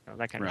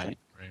 That kind of thing.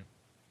 Right.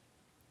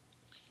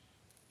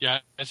 Yeah,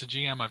 as a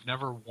GM, I've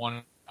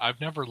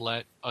never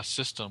let a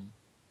system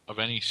of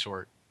any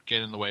sort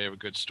get in the way of a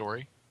good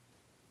story.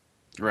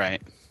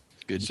 Right.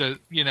 Good. So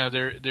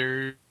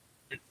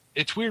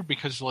it's weird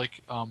because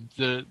like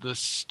the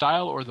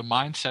style or the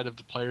mindset of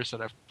the players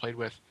that I've played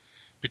with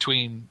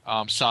between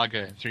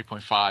Saga and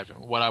 3.5 and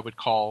what I would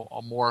call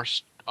a more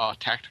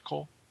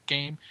tactical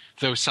game,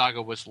 though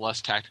Saga was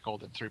less tactical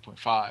than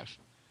 3.5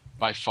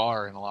 by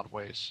far in a lot of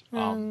ways.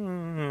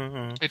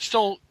 It's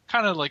still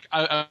kind of like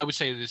I would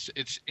say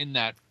it's in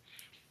that,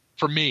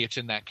 for me, it's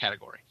in that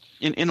category.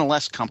 In a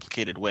less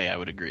complicated way, I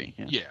would agree.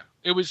 Yeah,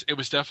 it was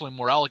definitely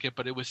more elegant,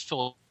 but it was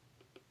still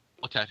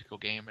a tactical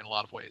game in a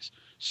lot of ways.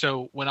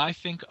 So when I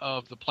think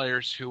of the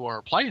players who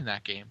are playing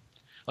that game,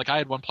 like I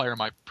had one player in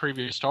my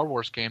previous Star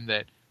Wars game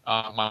that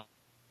my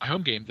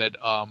home game that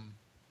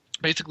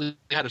basically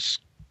had a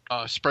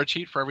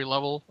spreadsheet for every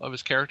level of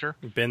his character.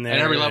 Been there,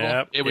 and every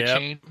level it would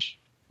change,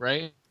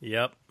 right?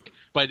 Yep.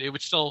 But it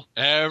would still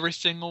every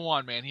single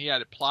one, man. He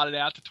had it plotted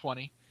out to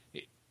 20.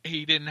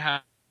 He didn't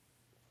have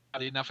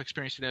enough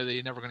experience to know that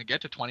he's never going to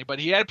get to 20, but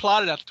he had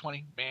plotted out to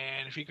 20.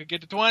 Man, if he could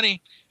get to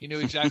 20, he knew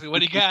exactly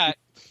what he got.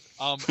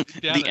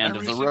 The end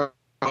of the road.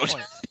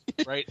 Point,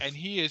 right? And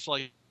he is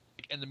like,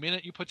 and the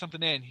minute you put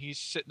something in, he's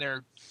sitting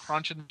there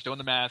crunching, doing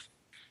the math,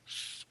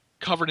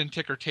 covered in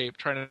ticker tape,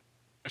 trying to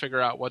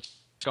figure out what's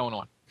going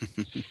on.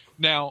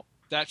 Now,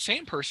 that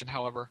same person,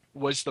 however,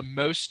 was the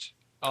most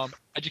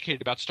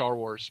educated about Star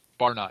Wars,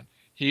 bar none.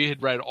 He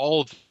had read all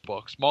of the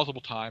books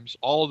multiple times,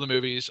 all of the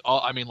movies.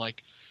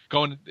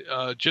 Going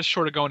just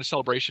short of going to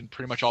Celebration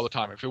pretty much all the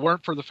time. If it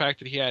weren't for the fact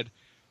that he had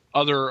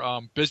other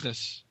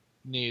business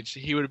needs,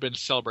 he would have been to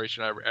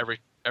Celebration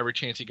every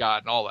chance he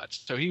got and all that.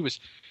 So he was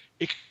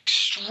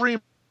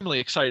extremely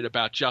excited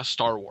about just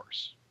Star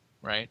Wars,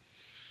 right?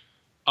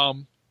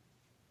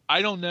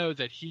 I don't know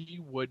that he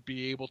would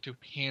be able to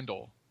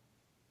handle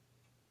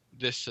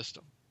this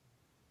system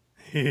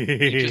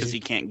because he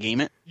can't game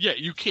it. Yeah,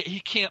 he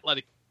can't let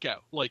it go.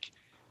 Like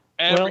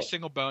every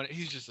single bonus,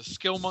 he's just a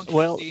skill monkey.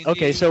 Well,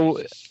 okay,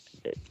 so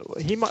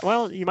you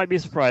might be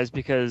surprised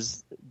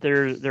because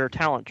they're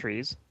talent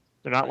trees.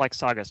 They're not like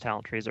Saga's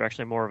talent trees. They're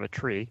actually more of a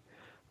tree,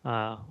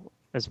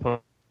 as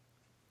opposed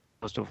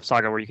to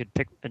Saga, where you could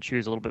pick and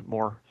choose a little bit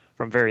more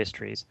from various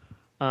trees.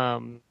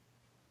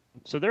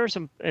 So there are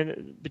some,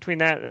 and between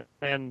that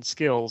and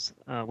skills,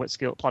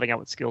 plotting out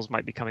what skills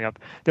might be coming up.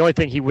 The only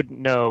thing he wouldn't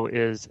know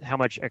is how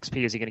much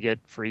XP is he going to get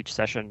for each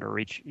session, or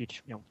each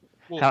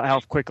how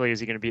quickly is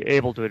he going to be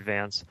able to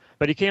advance.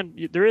 But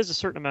there is a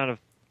certain amount of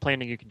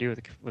planning you can do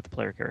with the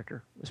player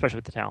character, especially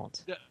with the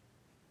talents. Yeah.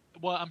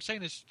 What I'm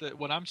saying is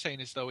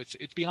though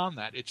it's beyond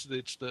that. It's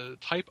the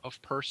type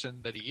of person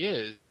that he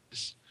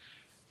is.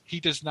 He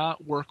does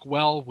not work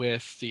well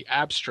with the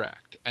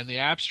abstract, and the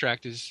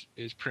abstract is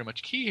pretty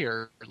much key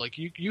here. Like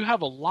you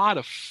have a lot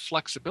of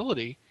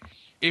flexibility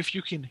if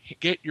you can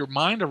get your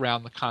mind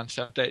around the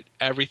concept that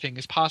everything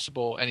is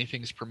possible,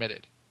 anything is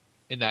permitted,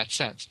 in that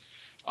sense.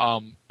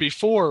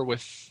 Before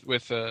with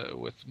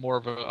more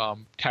of a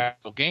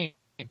tactical game,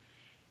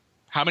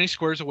 how many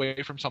squares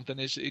away from something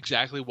is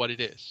exactly what it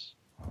is.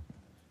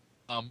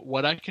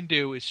 What I can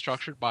do is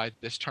structured by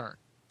this turn.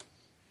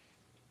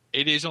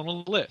 It is on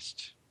a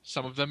list.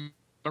 Some of them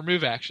are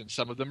move actions.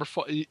 Some of them are.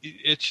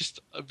 It's just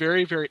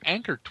very, very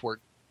anchored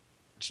towards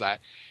that,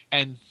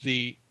 and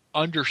the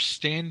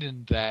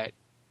understanding that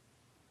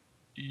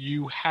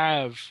you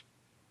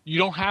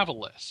don't have a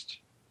list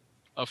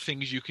of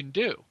things you can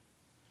do.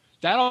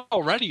 That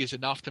already is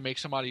enough to make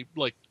somebody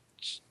like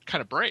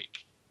kind of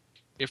break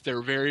if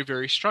they're very,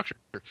 very structured.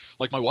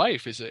 Like my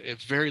wife is a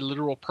very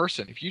literal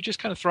person. If you just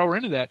kind of throw her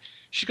into that,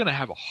 she's going to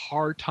have a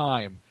hard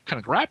time kind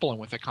of grappling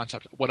with that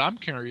concept. What I'm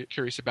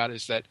curious about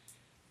is that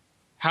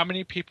how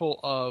many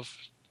people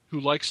who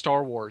like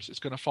Star Wars is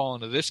going to fall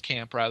into this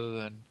camp rather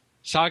than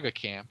Saga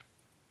camp?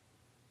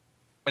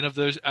 And of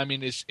those, I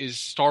mean, is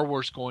Star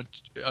Wars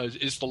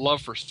is the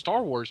love for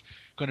Star Wars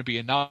going to be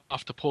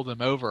enough to pull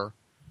them over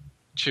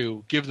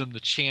to give them the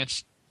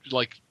chance,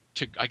 like,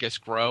 to, I guess,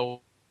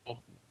 grow?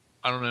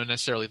 I don't know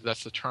necessarily if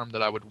that's the term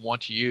that I would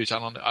want to use. I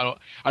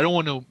don't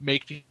want to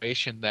make the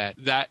impression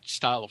that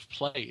style of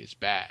play is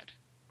bad.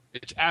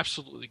 It's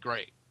absolutely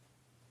great.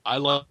 I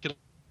like it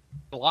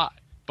a lot,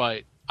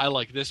 but I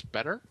like this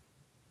better.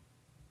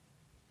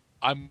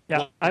 I've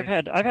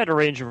had a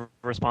range of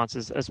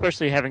responses,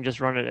 especially having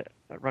just run it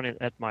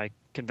at my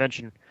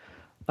convention.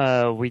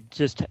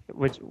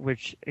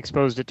 Which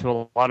exposed it to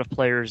a lot of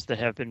players that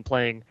have been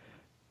playing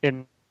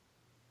in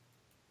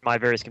my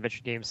various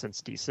convention games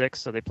since D6,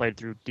 so they played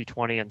through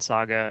D20 and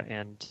Saga,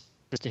 and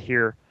just to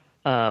hear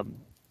kind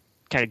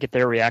of get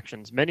their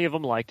reactions. Many of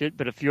them liked it,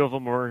 but a few of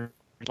them were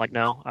like,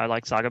 no, I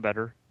like Saga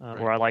better,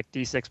 or I like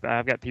D6, but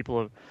I've got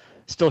people who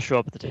still show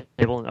up at the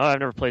table and, I've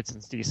never played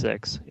since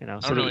D6. I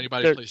don't know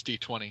anybody who plays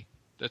D20.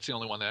 That's the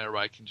only one that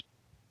everybody can just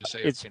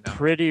say. It's okay now.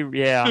 pretty,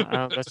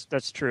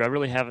 that's true. I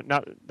really haven't,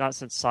 not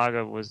since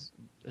Saga was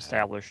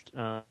established.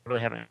 I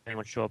really haven't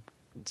anyone show up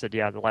and said,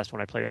 the last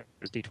one I played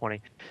was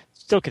D20.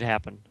 Still could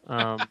happen.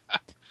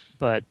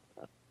 But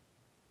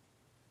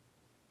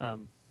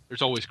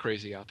there's always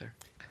crazy out there.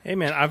 Hey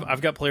man,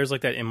 I've got players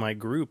like that in my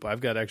group.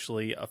 I've got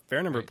actually a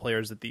fair number of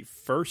players that the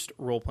first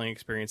role-playing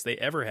experience they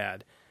ever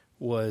had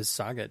was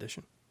Saga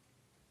Edition.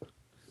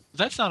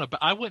 That's not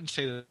I wouldn't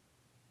say that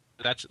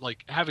that's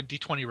like having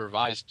D20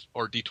 revised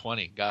or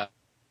D20. God,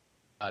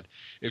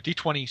 if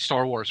D20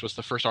 Star Wars was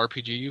the first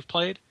RPG you've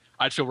played,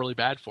 I'd feel really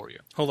bad for you.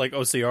 Oh, like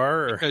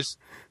OCR? Or? Because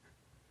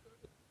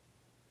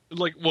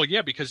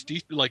because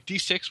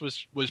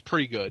D6 was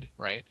pretty good,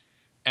 right?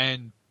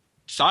 And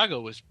Saga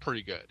was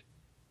pretty good,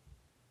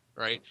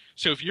 right?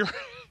 So if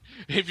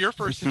your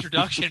first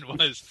introduction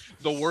was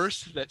the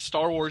worst that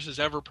Star Wars has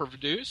ever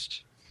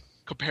produced,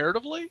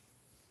 comparatively,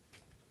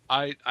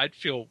 I'd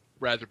feel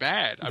rather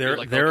bad.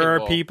 There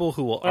are people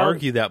who will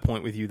argue that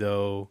point with you,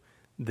 though,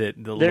 that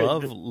the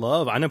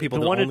love. I know people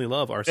that only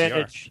love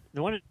RCR.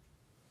 The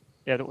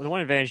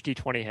one advantage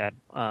D20 had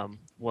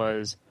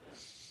was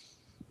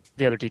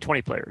the other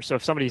D20 players. So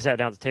if somebody sat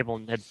down at the table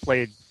and had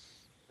played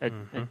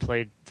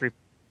 3.5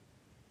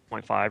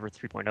 or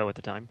 3.0 at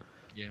the time,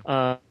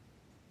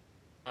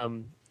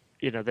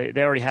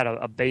 they already had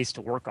a base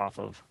to work off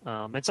of,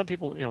 and some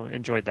people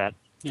enjoyed that.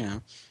 Yeah.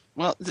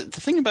 Well, the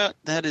thing about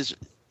that is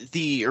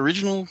the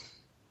original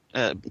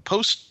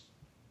post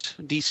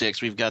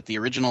D6. We've got the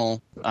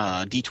original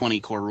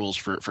D20 core rules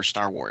for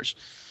Star Wars,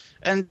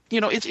 and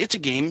it's a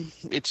game.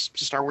 It's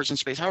Star Wars in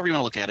space, however you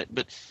want to look at it.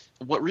 But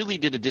what really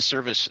did a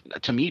disservice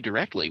to me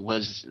directly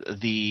was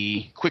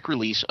the quick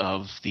release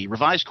of the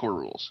revised core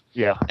rules.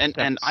 Yeah,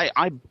 and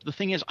I the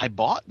thing is, I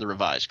bought the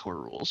revised core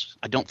rules.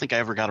 I don't think I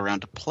ever got around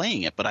to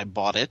playing it, but I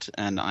bought it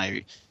and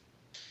I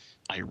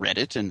read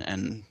it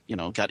and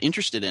got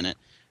interested in it.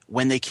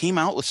 When they came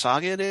out with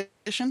Saga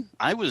Edition,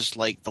 I was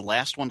like the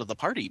last one to the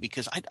party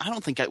because I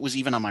don't think it was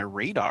even on my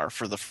radar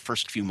for the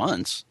first few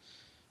months.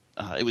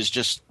 It was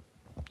just,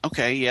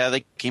 okay, yeah,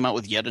 they came out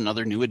with yet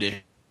another new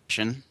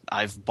edition.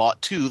 I've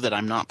bought 2 that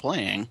I'm not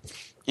playing.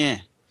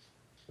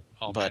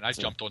 Oh, man, I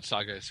jumped on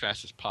Saga as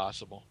fast as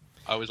possible.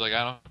 I was like,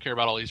 I don't care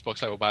about all these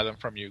books. I will buy them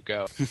from you.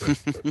 Go.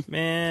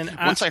 Man.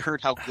 Once I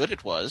heard how good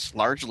it was,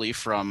 largely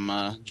from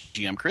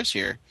GM Chris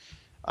here,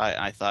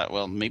 I thought,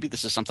 well, maybe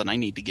this is something I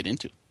need to get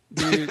into.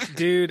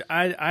 Dude,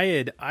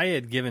 I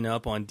had given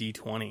up on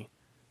D20,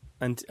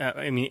 and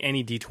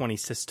any D20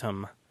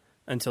 system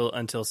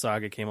until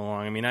Saga came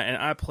along. I mean,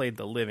 I played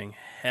the living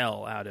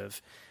hell out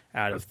of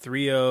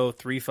 3.0,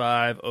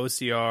 3.5,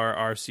 OCR,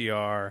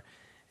 RCR,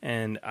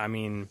 and I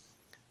mean,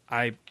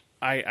 I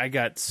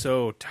got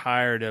so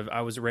tired of.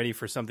 I was ready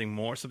for something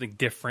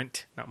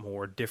different, not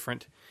more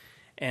different,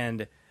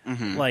 and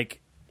like,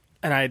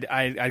 and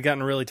I'd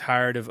gotten really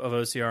tired of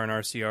OCR and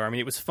RCR. I mean,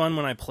 it was fun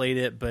when I played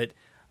it, but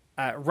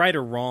right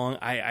or wrong,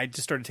 I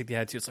just started to take the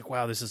attitude. It's like,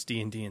 wow, this is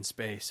D&D in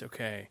space,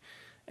 okay,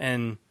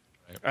 and.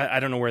 I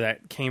don't know where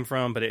that came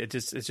from, but it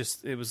was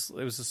just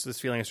this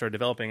feeling I started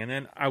developing, and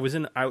then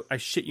I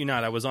shit you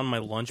not, I was on my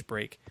lunch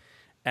break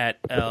at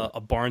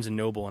a Barnes and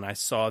Noble, and I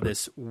saw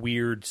this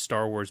weird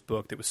Star Wars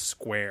book that was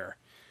square,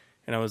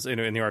 and I was in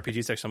the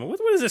RPG section. I'm like,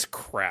 what is this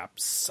crap?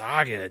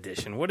 Saga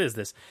Edition? What is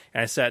this?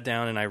 And I sat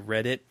down and I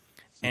read it,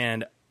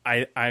 and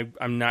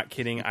I'm not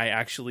kidding. I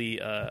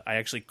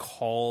actually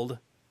called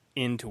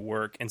into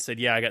work and said,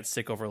 yeah, I got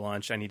sick over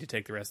lunch. I need to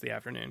take the rest of the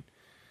afternoon.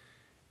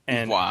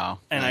 And wow!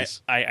 And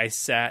nice. I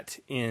sat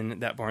in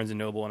that Barnes and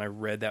Noble and I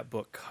read that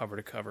book cover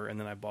to cover, and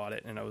then I bought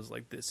it, and I was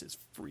like, "This is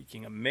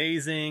freaking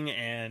amazing!"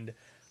 And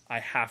I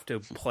have to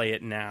play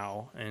it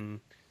now. And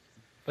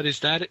but is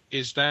that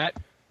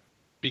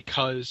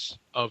because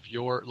of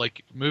your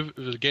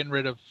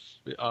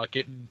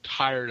getting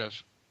tired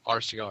of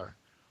RCR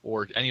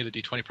or any of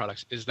the D20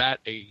 products? Is that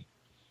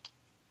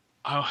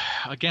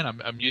again,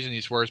 I'm using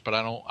these words, but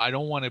I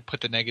don't want to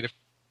put the negative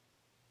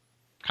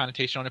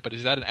connotation on it, but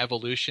is that an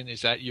evolution?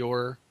 Is that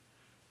your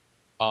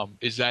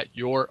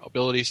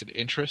abilities and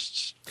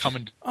interests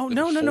coming to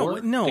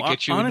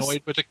get you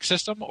annoyed with the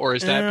system, or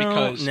is that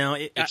because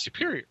it's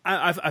superior?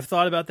 I've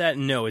thought about that.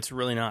 No, it's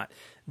really not.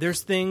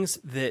 There's things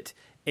that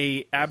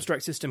a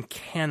abstract system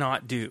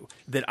cannot do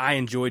that I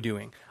enjoy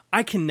doing.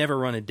 I can never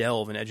run a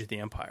delve in Edge of the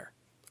Empire.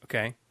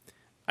 Okay,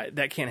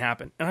 that can't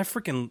happen, and I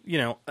freaking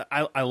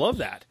I love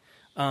that.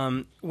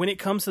 When it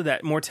comes to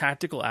that more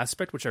tactical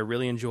aspect, which I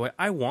really enjoy,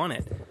 I want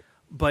it.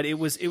 But it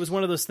was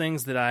one of those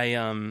things that I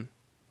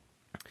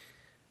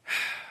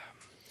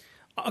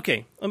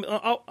okay.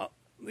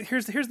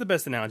 Here's the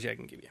best analogy I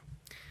can give you.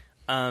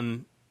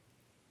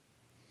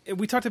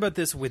 We talked about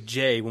this with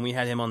Jay when we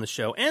had him on the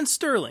show, and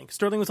Sterling.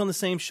 Sterling was on the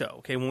same show.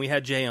 Okay, when we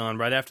had Jay on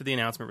right after the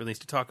announcement release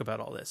to talk about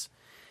all this,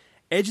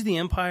 Edge of the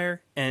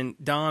Empire, and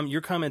Dom,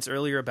 your comments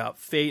earlier about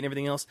Fate and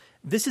everything else.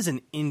 This is an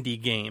indie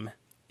game.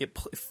 It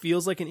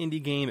feels like an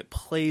indie game. It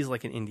plays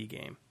like an indie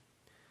game,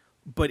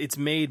 but it's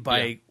made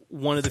by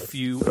one of the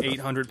few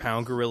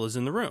 800-pound gorillas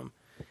in the room,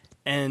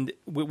 and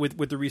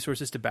with the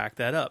resources to back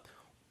that up.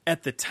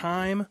 At the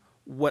time,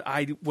 what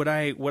I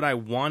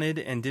wanted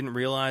and didn't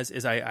realize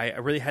is I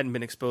really hadn't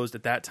been exposed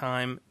at that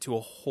time to a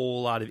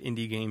whole lot of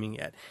indie gaming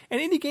yet. And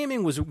indie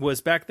gaming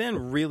was back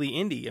then really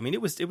indie. I mean,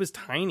 it was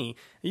tiny.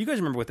 You guys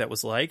remember what that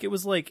was like? It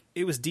was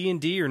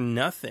D&D or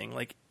nothing.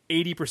 Like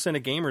 80%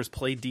 of gamers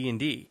played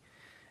D&D,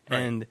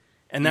 right.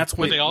 And that's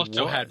what they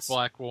also had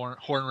black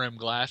horn rim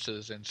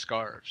glasses and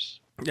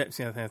scarves. Yeah,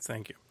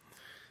 thank you.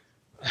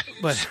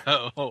 But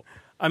so,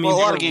 I mean, a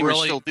lot of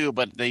gamers still do,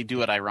 but they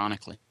do it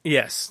ironically.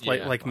 Yes,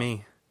 like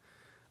me,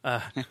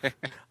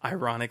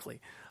 ironically.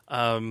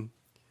 But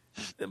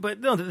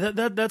no,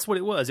 that's what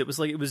it was. It was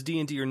like it was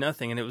D&D or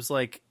nothing, and it was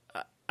like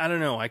I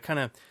don't know.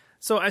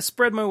 So I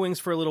spread my wings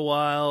for a little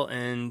while,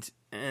 and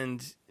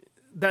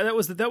that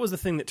was the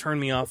thing that turned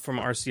me off from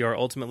RCR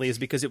ultimately, is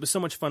because it was so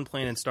much fun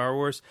playing in Star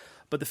Wars,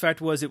 but the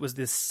fact was it was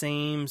the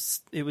same.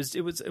 It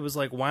was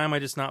like, why am I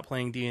just not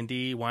playing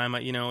D&D? Why am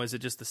I? Is it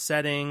just the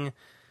setting?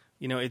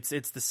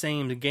 It's the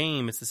same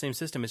game, it's the same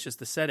system, it's just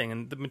the setting,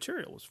 and the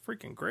material was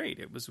freaking great.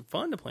 It was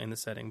fun to play in the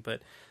setting,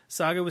 but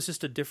Saga was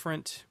just a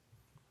different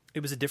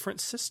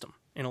system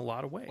in a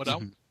lot of ways.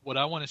 What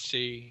I want to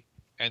see,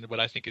 and what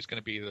I think is going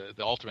to be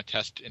the ultimate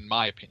test, in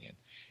my opinion,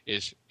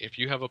 is if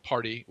you have a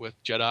party with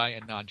Jedi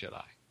and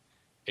non-Jedi.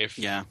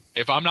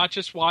 If I'm not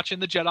just watching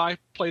the Jedi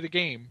play the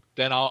game,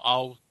 then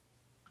I'll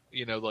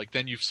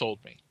then you've sold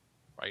me,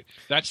 right?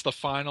 That's the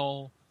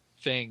final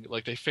thing.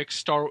 Like they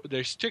fixed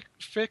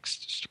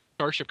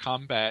Starship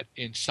Combat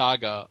in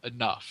Saga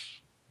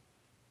enough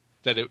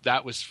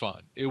that was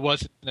fun. It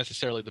wasn't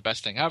necessarily the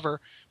best thing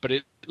ever, but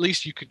at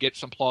least you could get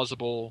some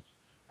plausible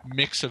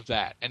mix of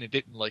that, and it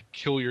didn't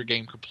kill your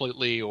game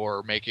completely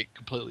or make it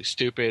completely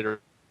stupid or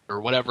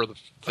whatever the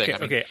thing.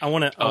 Okay, I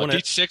want to.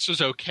 D6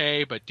 was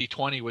okay, but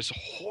D20 was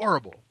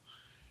horrible.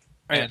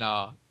 Right.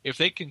 And if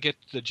they can get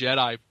the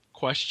Jedi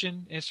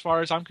question, as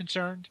far as I'm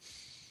concerned,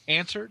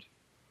 answered,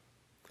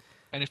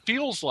 and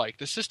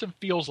the system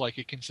feels like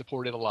it can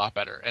support it a lot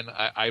better, and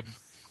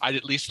I'd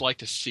at least like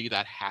to see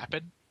that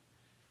happen.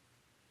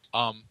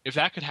 If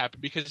that could happen,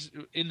 because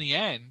in the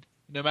end,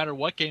 no matter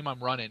what game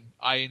I'm running,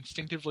 I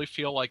instinctively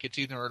feel like it's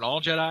either an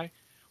all Jedi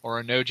or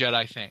a no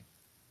Jedi thing.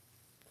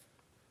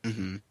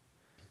 Mm-hmm.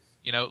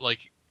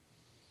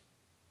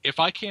 If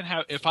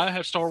I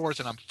have Star Wars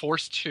and I'm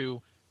forced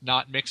to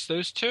not mix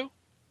those two,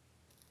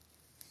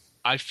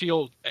 I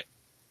feel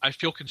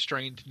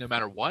constrained no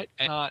matter what.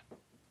 And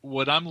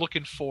what I'm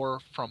looking for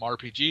from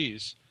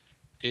RPGs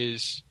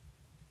is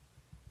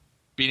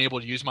being able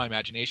to use my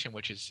imagination,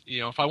 which is,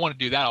 if I want to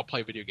do that, I'll play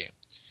a video game.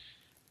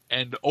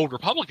 And Old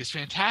Republic is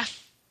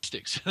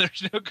fantastic, so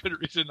there's no good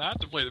reason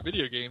not to play the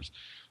video games.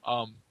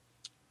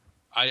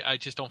 I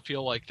just don't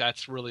feel like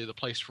that's really the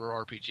place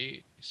for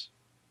RPGs.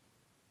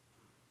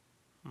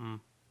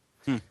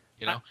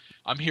 You know,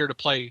 I'm here to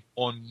play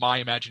on my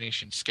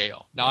imagination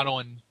scale, not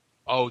on,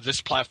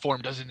 this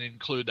platform doesn't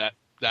include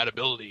that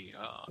ability.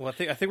 Well, I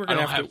think we're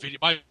gonna have to.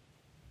 My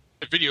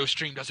video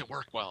stream doesn't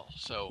work well,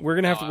 so we're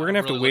gonna have to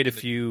really wait a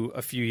few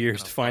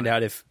years to find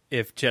out if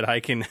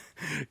Jedi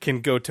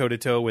can go toe to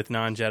toe with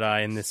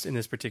non-Jedi in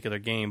this particular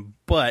game.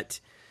 But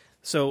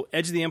so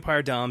Edge of the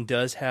Empire Dom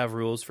does have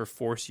rules for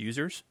Force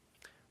users,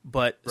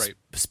 but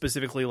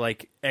specifically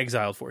like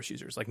exiled Force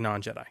users, like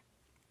non-Jedi.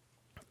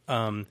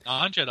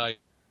 Non-Jedi.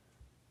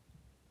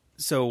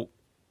 So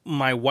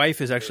my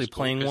wife is actually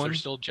playing one. They're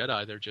still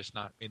Jedi. They're just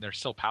not. I mean, they're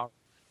still powerful.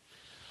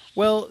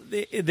 Well,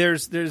 they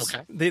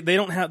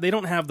don't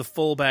have the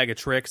full bag of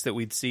tricks that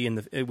we see in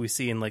like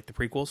the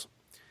prequels,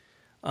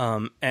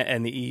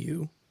 and the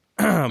EU.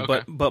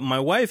 But my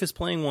wife is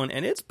playing one,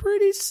 and it's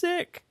pretty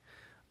sick.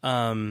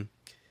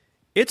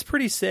 It's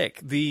pretty sick.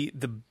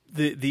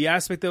 The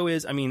aspect though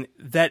is, I mean,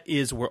 that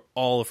is where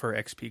all of her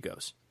XP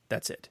goes.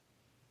 That's it.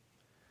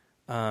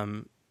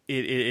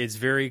 It is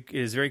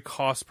very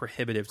cost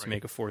prohibitive to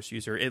make a Force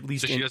user. At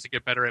least so she doesn't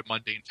get better at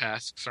mundane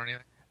tasks or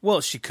anything. Well,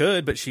 she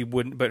could, but she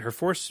wouldn't. But her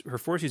force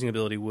using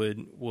ability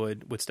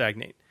would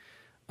stagnate.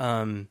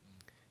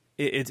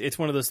 It's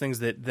one of those things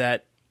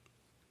that's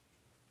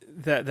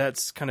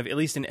kind of, at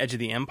least in Edge of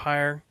the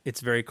Empire, it's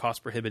very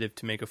cost prohibitive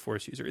to make a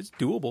Force user. It's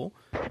doable,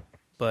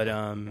 but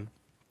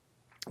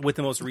with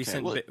the most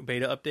recent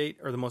beta update,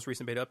 or the most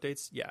recent beta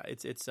updates, yeah,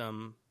 it's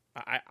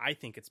I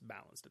think it's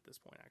balanced at this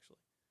point, actually.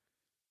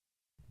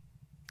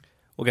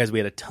 Well, guys, we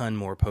had a ton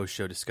more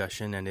post-show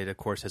discussion, and it, of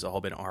course, has all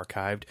been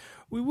archived.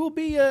 We will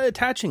be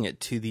attaching it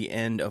to the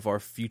end of our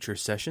future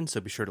session, so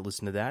be sure to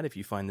listen to that if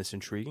you find this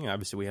intriguing.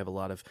 Obviously, we have a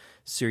lot of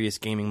serious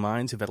gaming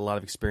minds who've had a lot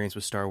of experience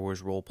with Star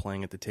Wars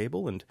role-playing at the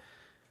table and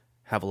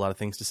have a lot of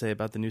things to say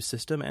about the new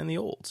system and the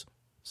olds.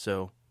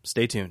 So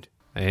stay tuned.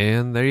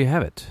 And there you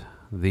have it.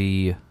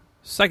 The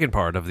second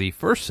part of the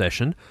first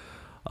session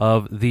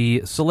of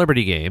the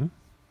Celebrity Game,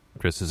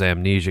 Chris's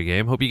Amnesia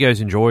game. Hope you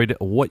guys enjoyed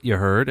what you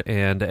heard,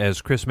 and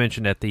as Chris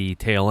mentioned at the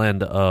tail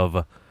end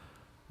of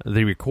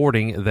the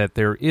recording, that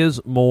there is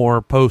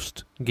more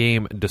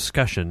post-game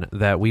discussion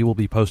that we will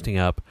be posting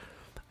up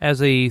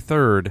as a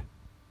third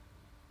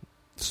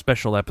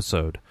special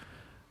episode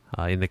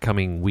in the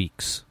coming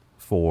weeks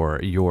for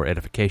your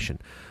edification.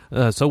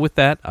 So with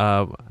that,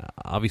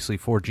 obviously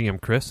for GM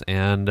Chris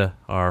and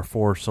our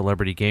 4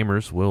 celebrity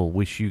gamers, we'll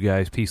wish you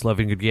guys peace, love,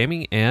 and good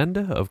gaming. And,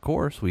 of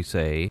course, we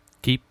say,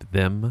 keep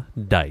them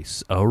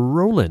dice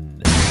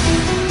a-rollin'.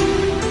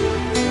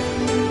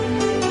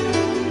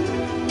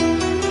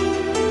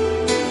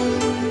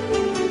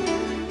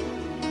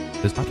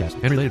 This podcast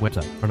and related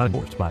website are not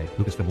endorsed by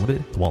Lucasfilm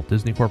Limited, the Walt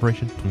Disney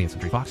Corporation, 20th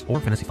Century Fox, or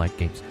Fantasy Flight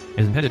Games.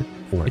 It is intended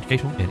for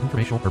educational and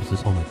informational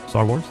purposes only.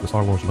 Star Wars, the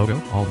Star Wars logo,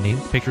 all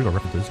names, pictures, or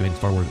references to any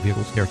Star Wars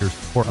vehicles, characters,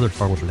 or other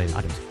Star Wars-related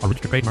items are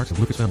registered trademarks of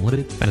Lucasfilm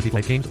Limited, Fantasy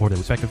Flight Games, or their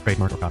respective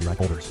trademark or copyright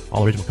holders.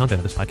 All original content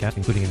of this podcast,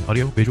 including any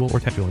audio, visual, or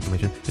textual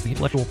information, is the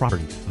intellectual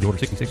property of the Order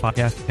 66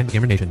 Podcast and the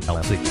Gamer Nation,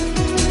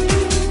 LLC.